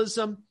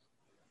legalism.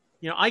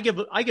 I give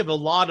a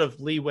lot of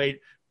leeway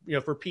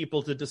for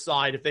people to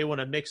decide if they want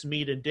to mix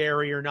meat and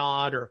dairy or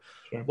not, or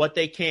what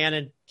they can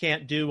and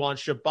can't do on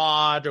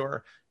Shabbat,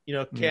 or,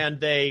 can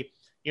they,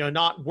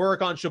 not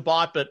work on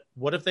Shabbat, but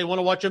what if they want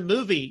to watch a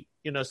movie,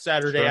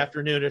 Saturday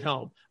afternoon at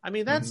home? I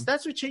mean,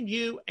 that's between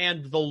you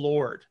and the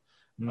Lord.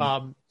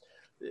 There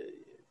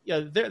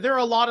are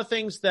a lot of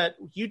things that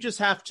you just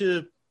have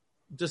to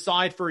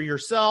decide for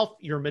yourself.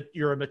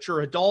 You're a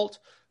mature adult,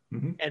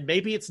 and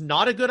maybe it's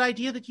not a good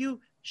idea that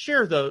you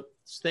share those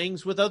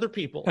things with other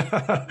people.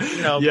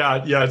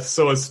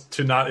 So as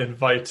to not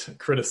invite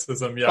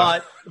criticism.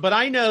 But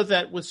I know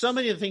that with so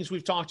many of the things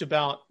we've talked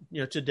about,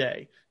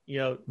 today,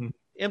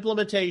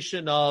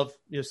 implementation of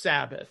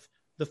Sabbath,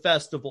 the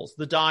festivals,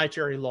 the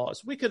dietary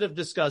laws, we could have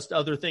discussed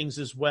other things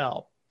as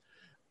well.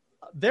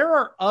 There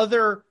are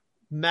other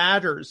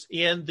matters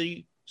in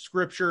the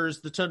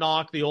scriptures, the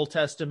Tanakh, the Old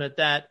Testament,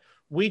 that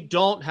we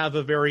don't have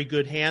a very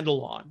good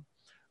handle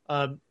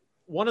on.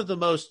 One of the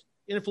most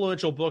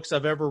influential books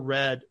I've ever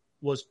read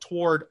was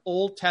Toward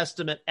Old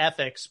Testament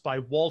Ethics by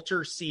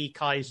Walter C.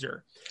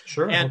 Kaiser.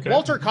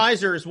 Walter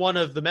Kaiser is one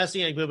of the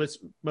Messianic movement's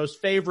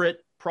most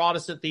favorite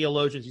Protestant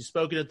theologians. He's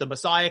spoken at the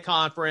Messiah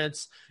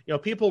Conference.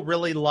 People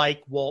really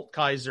like Walt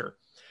Kaiser.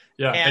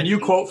 And you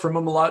quote from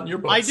him a lot in your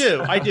books.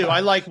 I do. I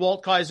like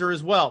Walt Kaiser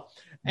as well.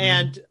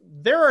 And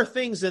there are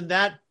things in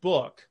that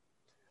book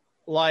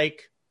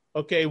like,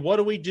 okay, what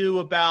do we do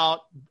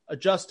about a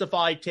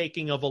justified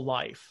taking of a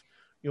life?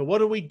 What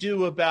do we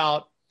do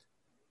about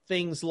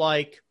things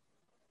like,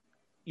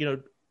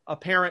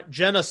 apparent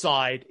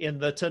genocide in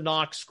the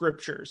Tanakh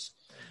scriptures?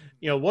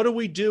 What do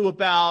we do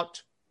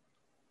about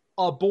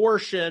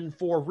abortion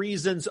for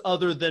reasons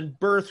other than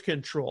birth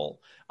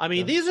control? I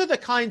mean, these are the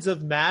kinds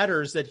of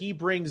matters that he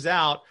brings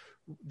out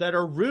that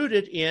are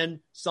rooted in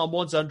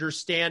someone's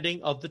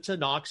understanding of the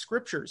Tanakh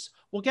scriptures.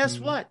 Well, guess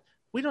what?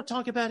 We don't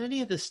talk about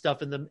any of this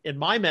stuff in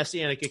my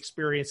Messianic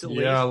experience, at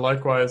least. Yeah,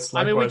 likewise.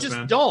 I mean, we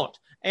just don't.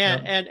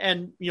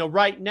 And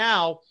right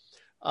now,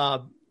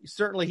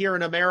 certainly here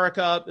in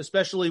America,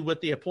 especially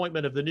with the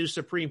appointment of the new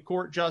Supreme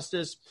Court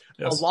justice,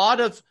 a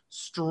lot of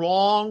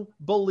strong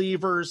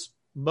believers,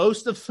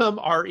 most of them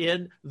are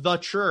in the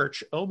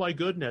church. Oh my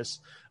goodness.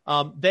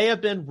 They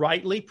have been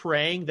rightly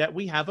praying that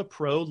we have a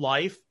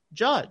pro-life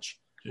judge.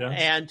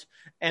 And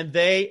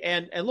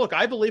look,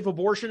 I believe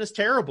abortion is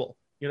terrible.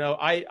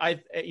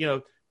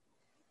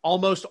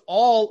 Almost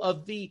all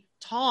of the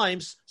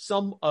times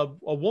a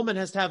woman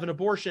has to have an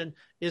abortion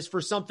is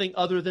for something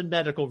other than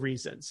medical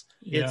reasons.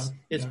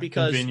 It's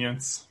because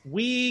convenience.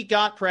 We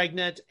got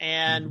pregnant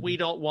and we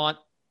don't want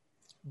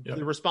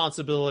the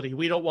responsibility.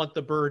 We don't want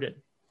the burden.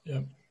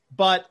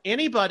 But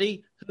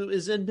anybody who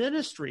is in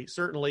ministry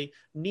certainly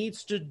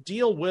needs to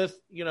deal with,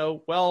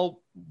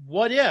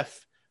 what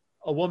if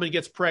a woman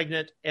gets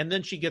pregnant and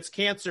then she gets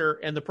cancer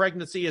and the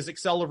pregnancy is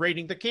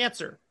accelerating the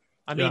cancer?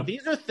 I mean,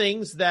 these are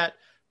things that,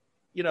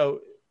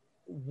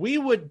 we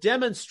would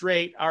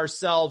demonstrate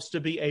ourselves to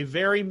be a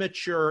very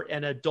mature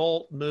and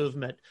adult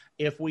movement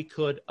if we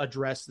could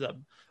address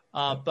them.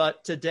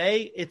 But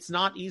today, it's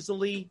not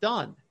easily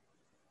done.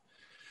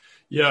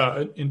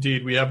 Yeah,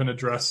 indeed. We haven't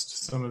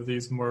addressed some of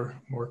these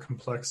more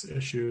complex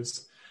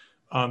issues.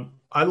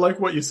 I like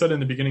what you said in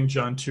the beginning,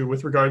 John, too,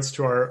 with regards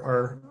to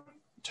our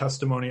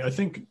testimony. I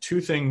think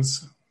two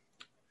things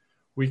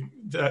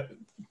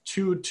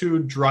two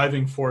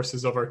driving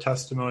forces of our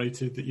testimony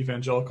to the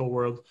evangelical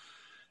world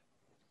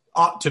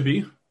ought to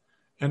be.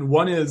 And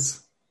one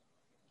is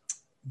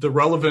the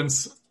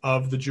relevance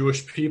of the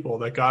Jewish people,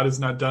 that God is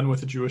not done with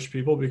the Jewish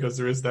people, because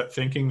there is that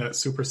thinking, that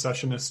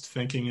supersessionist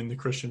thinking in the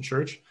Christian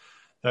church,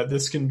 that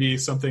this can be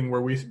something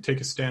where we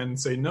take a stand and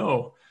say,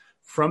 no,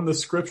 from the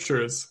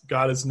scriptures,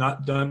 God is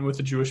not done with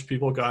the Jewish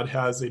people. God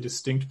has a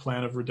distinct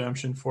plan of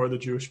redemption for the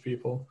Jewish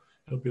people.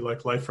 It'll be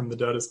like life from the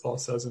dead, as Paul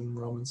says in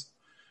Romans.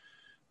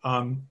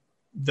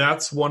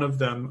 That's one of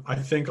them. I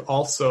think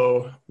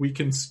also we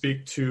can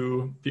speak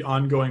to the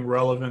ongoing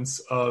relevance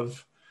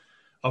of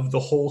the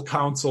whole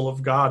counsel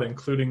of God,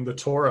 including the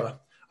Torah.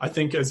 I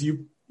think, as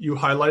you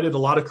highlighted, a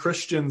lot of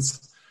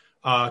Christians,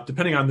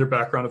 depending on their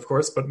background, of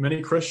course, but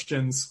many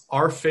Christians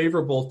are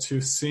favorable to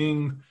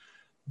seeing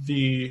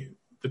the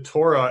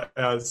Torah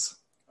as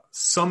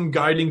some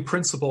guiding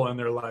principle in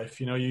their life.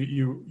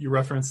 You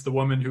referenced the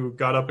woman who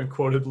got up and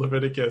quoted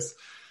Leviticus.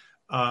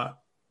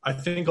 I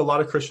think a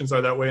lot of Christians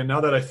are that way. And now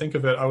that I think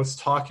of it, I was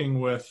talking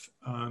with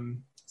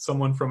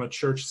someone from a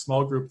church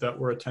small group that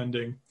we're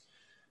attending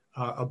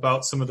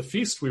about some of the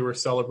feasts we were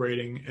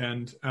celebrating.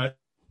 And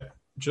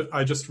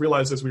I just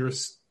realized as we were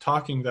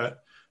talking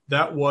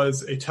that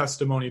was a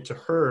testimony to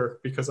her,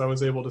 because I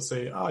was able to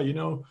say,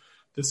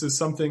 this is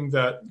something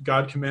that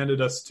God commanded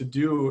us to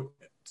do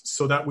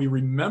so that we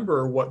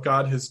remember what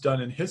God has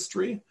done in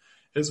history,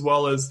 as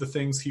well as the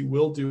things he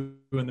will do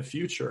in the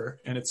future.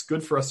 And it's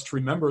good for us to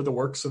remember the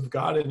works of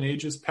God in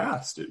ages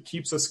past. It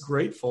keeps us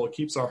grateful. It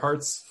keeps our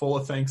hearts full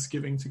of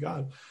thanksgiving to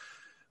God.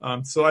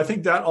 So I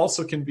think that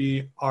also can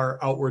be our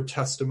outward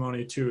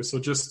testimony too. So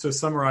just to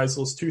summarize,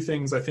 those two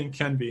things I think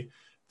can be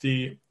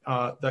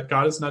that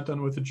God is not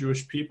done with the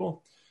Jewish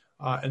people.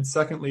 And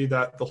secondly,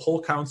 that the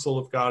whole counsel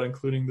of God,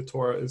 including the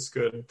Torah, is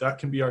good. That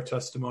can be our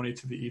testimony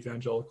to the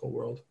evangelical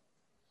world.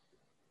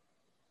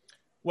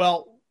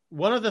 Well,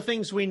 one of the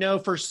things we know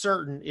for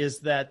certain is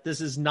that this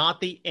is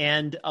not the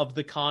end of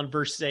the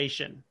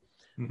conversation.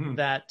 Mm-hmm.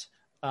 That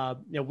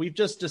we've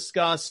just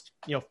discussed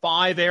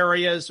 5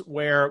 areas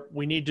where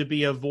we need to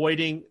be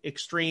avoiding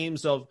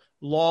extremes of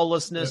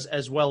lawlessness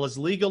as well as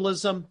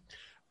legalism.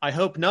 I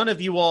hope none of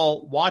you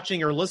all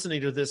watching or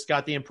listening to this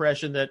got the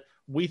impression that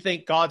we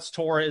think God's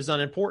Torah is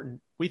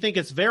unimportant. We think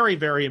it's very,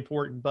 very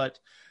important, but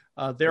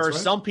there are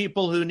some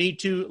people who need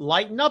to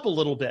lighten up a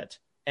little bit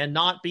and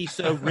not be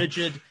so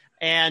rigid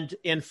and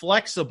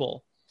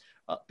inflexible,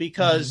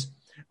 because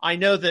I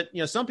know that,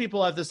 some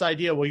people have this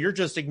idea, well, you're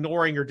just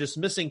ignoring or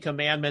dismissing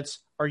commandments.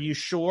 Are you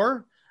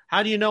sure?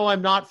 How do you know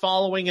I'm not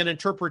following an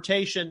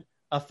interpretation,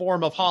 a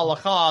form of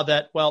halakha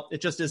that, well,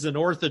 it just isn't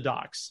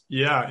orthodox?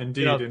 Yeah,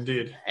 indeed,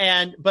 indeed.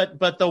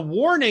 But the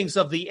warnings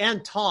of the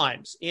end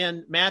times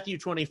in Matthew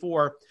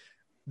 24,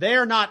 they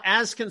are not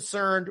as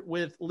concerned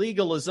with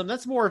legalism.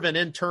 That's more of an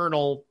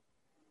internal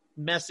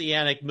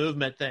Messianic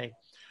movement thing.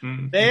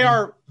 Mm-hmm. They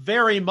are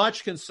very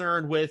much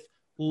concerned with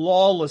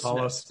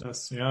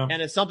lawlessness. Yeah.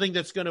 And it's something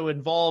that's going to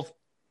involve,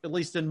 at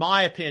least in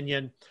my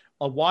opinion,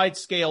 a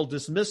wide-scale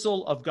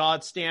dismissal of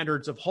God's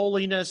standards of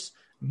holiness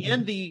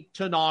in the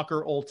Tanakh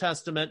or Old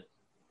Testament,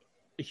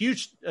 a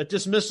huge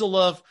dismissal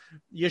of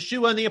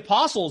Yeshua and the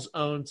apostles'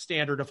 own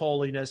standard of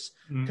holiness,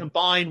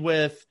 combined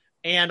with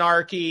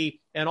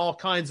anarchy and all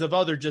kinds of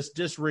other just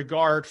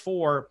disregard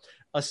for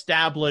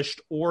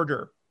established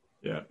order.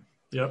 Yeah.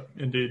 Yep,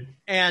 indeed.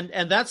 And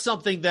that's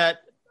something that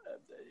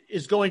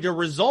is going to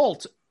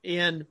result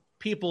in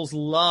people's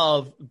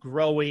love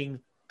growing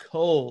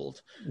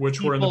cold. Which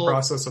we're in the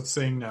process of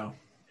seeing now.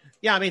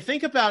 Yeah, I mean,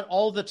 think about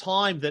all the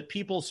time that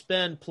people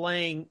spend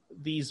playing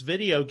these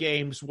video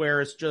games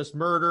where it's just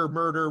murder,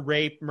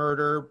 rape,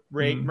 murder.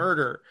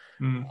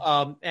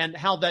 And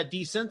how that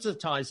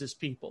desensitizes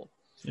people.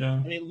 Yeah. I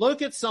mean,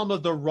 look at some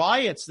of the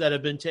riots that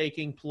have been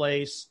taking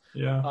place.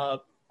 Yeah.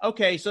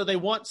 Okay, so they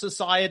want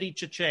society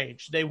to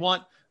change. They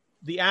want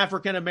the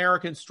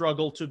African-American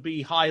struggle to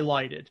be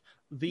highlighted,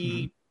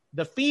 the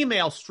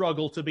female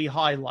struggle to be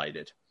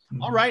highlighted.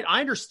 All right,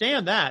 I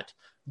understand that.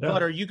 Yeah.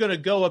 But are you going to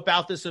go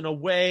about this in a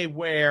way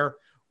where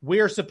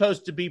we're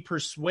supposed to be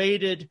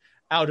persuaded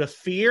out of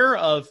fear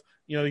of,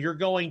 you're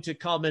going to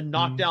come and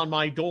knock down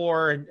my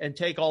door and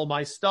take all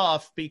my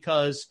stuff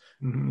because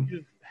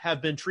you have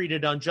been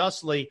treated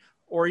unjustly?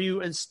 Or are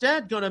you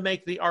instead going to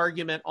make the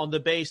argument on the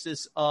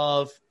basis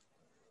of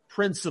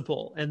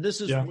principle? And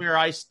this is where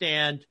I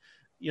stand.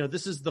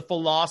 This is the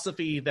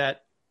philosophy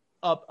that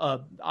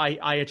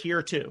I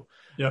adhere to.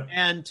 Yeah.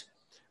 And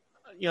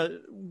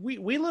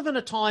we live in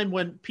a time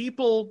when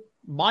people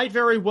might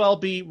very well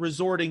be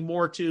resorting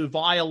more to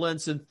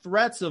violence and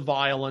threats of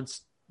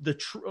violence.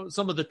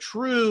 Some of the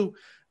true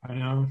I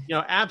know.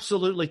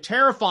 Absolutely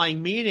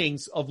terrifying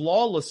meanings of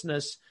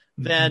lawlessness,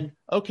 then,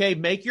 okay,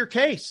 make your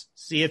case.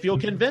 See if you'll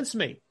convince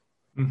me.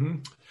 Mm-hmm.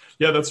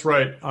 Yeah, that's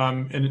right.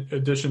 In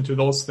addition to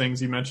those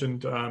things, you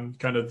mentioned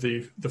kind of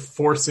the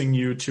forcing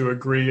you to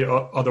agree,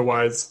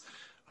 otherwise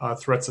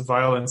threats of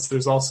violence.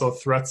 There's also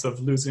threats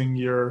of losing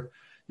your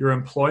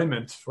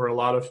employment for a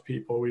lot of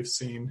people we've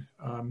seen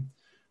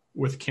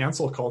with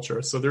cancel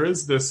culture. So there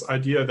is this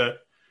idea that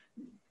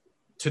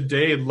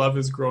today love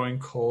is growing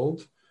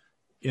cold,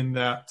 in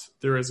that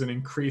there is an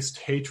increased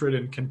hatred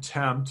and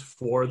contempt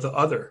for the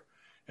other.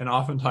 And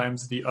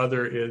oftentimes the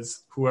other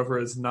is whoever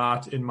is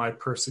not in my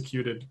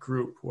persecuted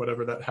group,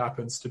 whatever that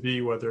happens to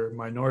be, whether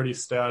minority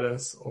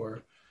status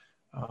or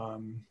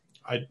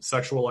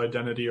sexual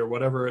identity or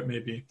whatever it may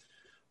be.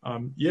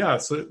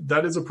 So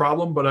that is a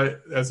problem.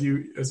 But as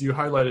you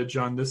highlighted,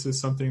 John, this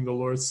is something the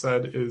Lord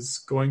said is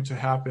going to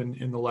happen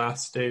in the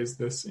last days,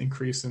 this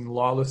increase in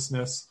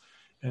lawlessness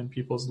and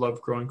people's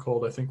love growing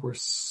cold. I think we're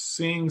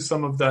seeing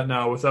some of that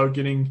now without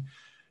getting,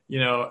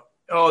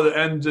 the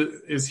end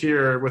is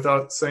here,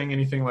 without saying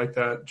anything like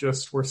that.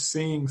 Just we're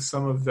seeing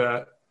some of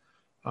that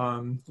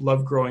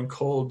love growing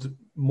cold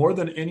more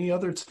than any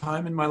other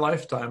time in my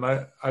lifetime.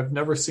 I've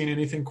never seen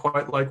anything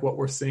quite like what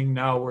we're seeing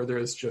now, where there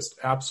is just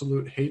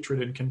absolute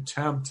hatred and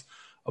contempt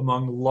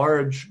among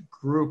large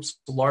groups,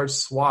 large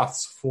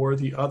swaths for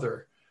the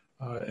other.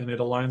 And it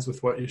aligns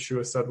with what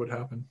Yeshua said would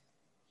happen.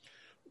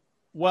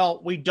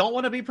 Well, we don't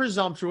want to be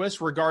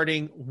presumptuous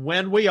regarding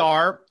when we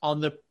are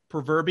on the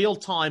proverbial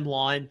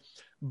timeline,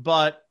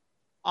 but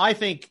I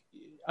think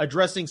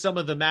addressing some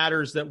of the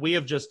matters that we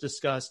have just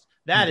discussed,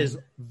 that is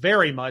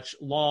very much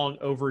long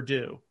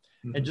overdue.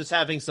 And just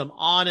having some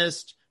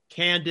honest,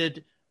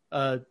 candid,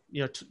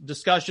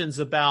 discussions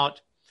about,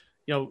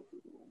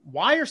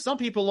 why are some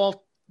people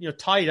all,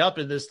 tied up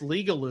in this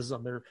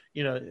legalism? Or,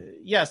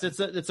 yes,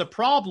 it's a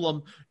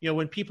problem,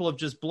 when people have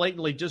just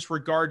blatantly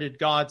disregarded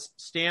God's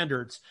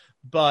standards.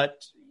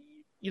 But,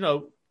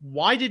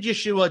 why did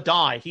Yeshua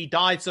die? He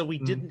died so we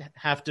didn't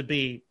have to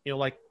be,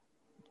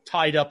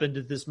 tied up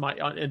into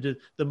into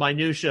the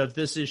minutia of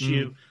this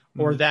issue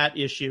or that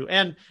issue.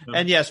 And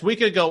yes, we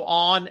could go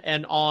on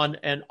and on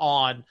and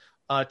on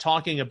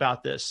talking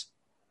about this.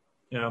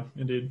 Yeah,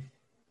 indeed.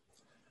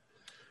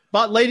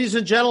 But ladies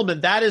and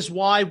gentlemen, that is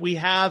why we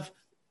have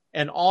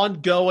an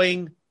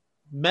ongoing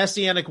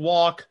Messianic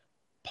Walk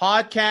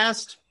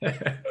podcast.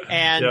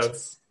 And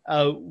yes.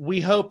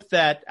 We hope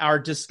that our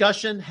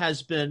discussion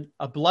has been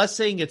a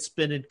blessing. It's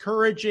been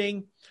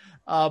encouraging,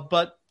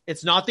 but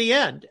it's not the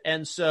end.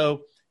 And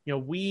so,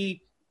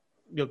 we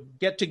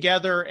get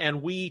together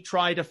and we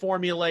try to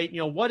formulate,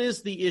 what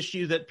is the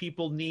issue that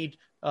people need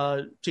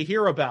to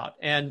hear about?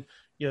 And,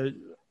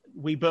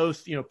 we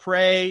both,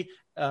 pray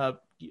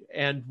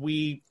and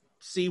we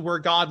see where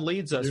God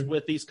leads us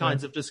with these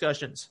kinds of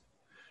discussions.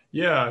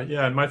 Yeah.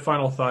 And my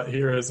final thought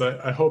here is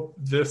I hope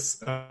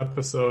this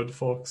episode,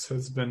 folks,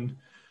 has been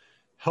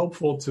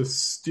helpful to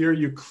steer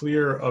you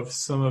clear of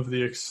some of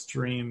the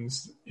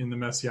extremes in the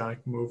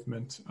Messianic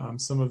movement,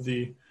 some of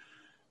the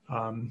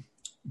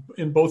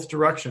in both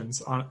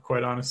directions,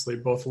 quite honestly,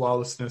 both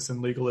lawlessness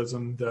and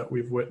legalism that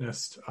we've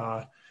witnessed.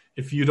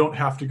 If you don't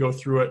have to go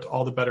through it,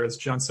 all the better. As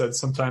John said,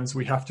 sometimes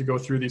we have to go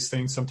through these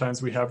things.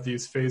 Sometimes we have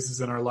these phases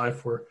in our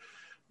life where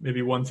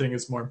maybe one thing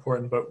is more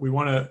important, but we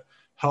want to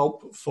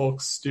help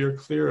folks steer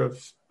clear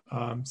of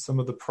some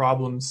of the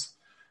problems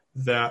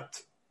that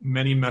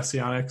many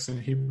Messianics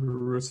and Hebrew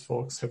roots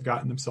folks have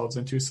gotten themselves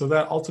into, so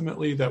that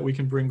ultimately that we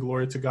can bring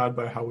glory to God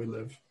by how we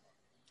live.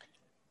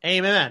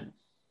 Amen.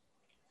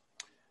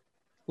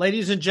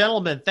 Ladies and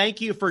gentlemen,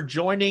 thank you for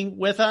joining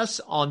with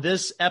us on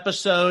this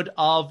episode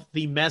of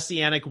the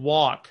Messianic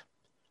Walk.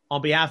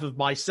 On behalf of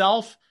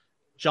myself,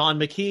 John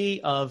McKee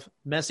of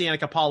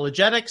Messianic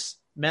Apologetics,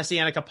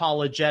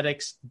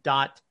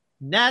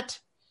 messianicapologetics.net,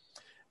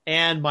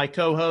 and my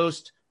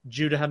co-host,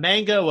 Judah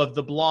Hamango of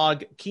the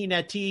blog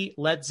Kineti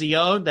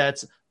Letzion.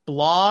 That's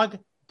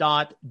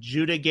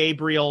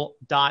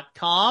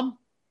blog.judahgabriel.com.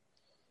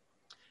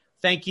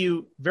 Thank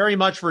you very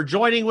much for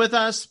joining with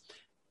us.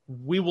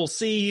 We will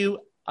see you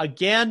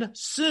again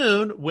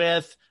soon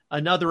with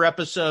another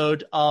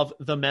episode of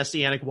the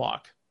Messianic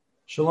Walk.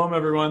 Shalom,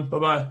 everyone.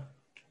 Bye-bye.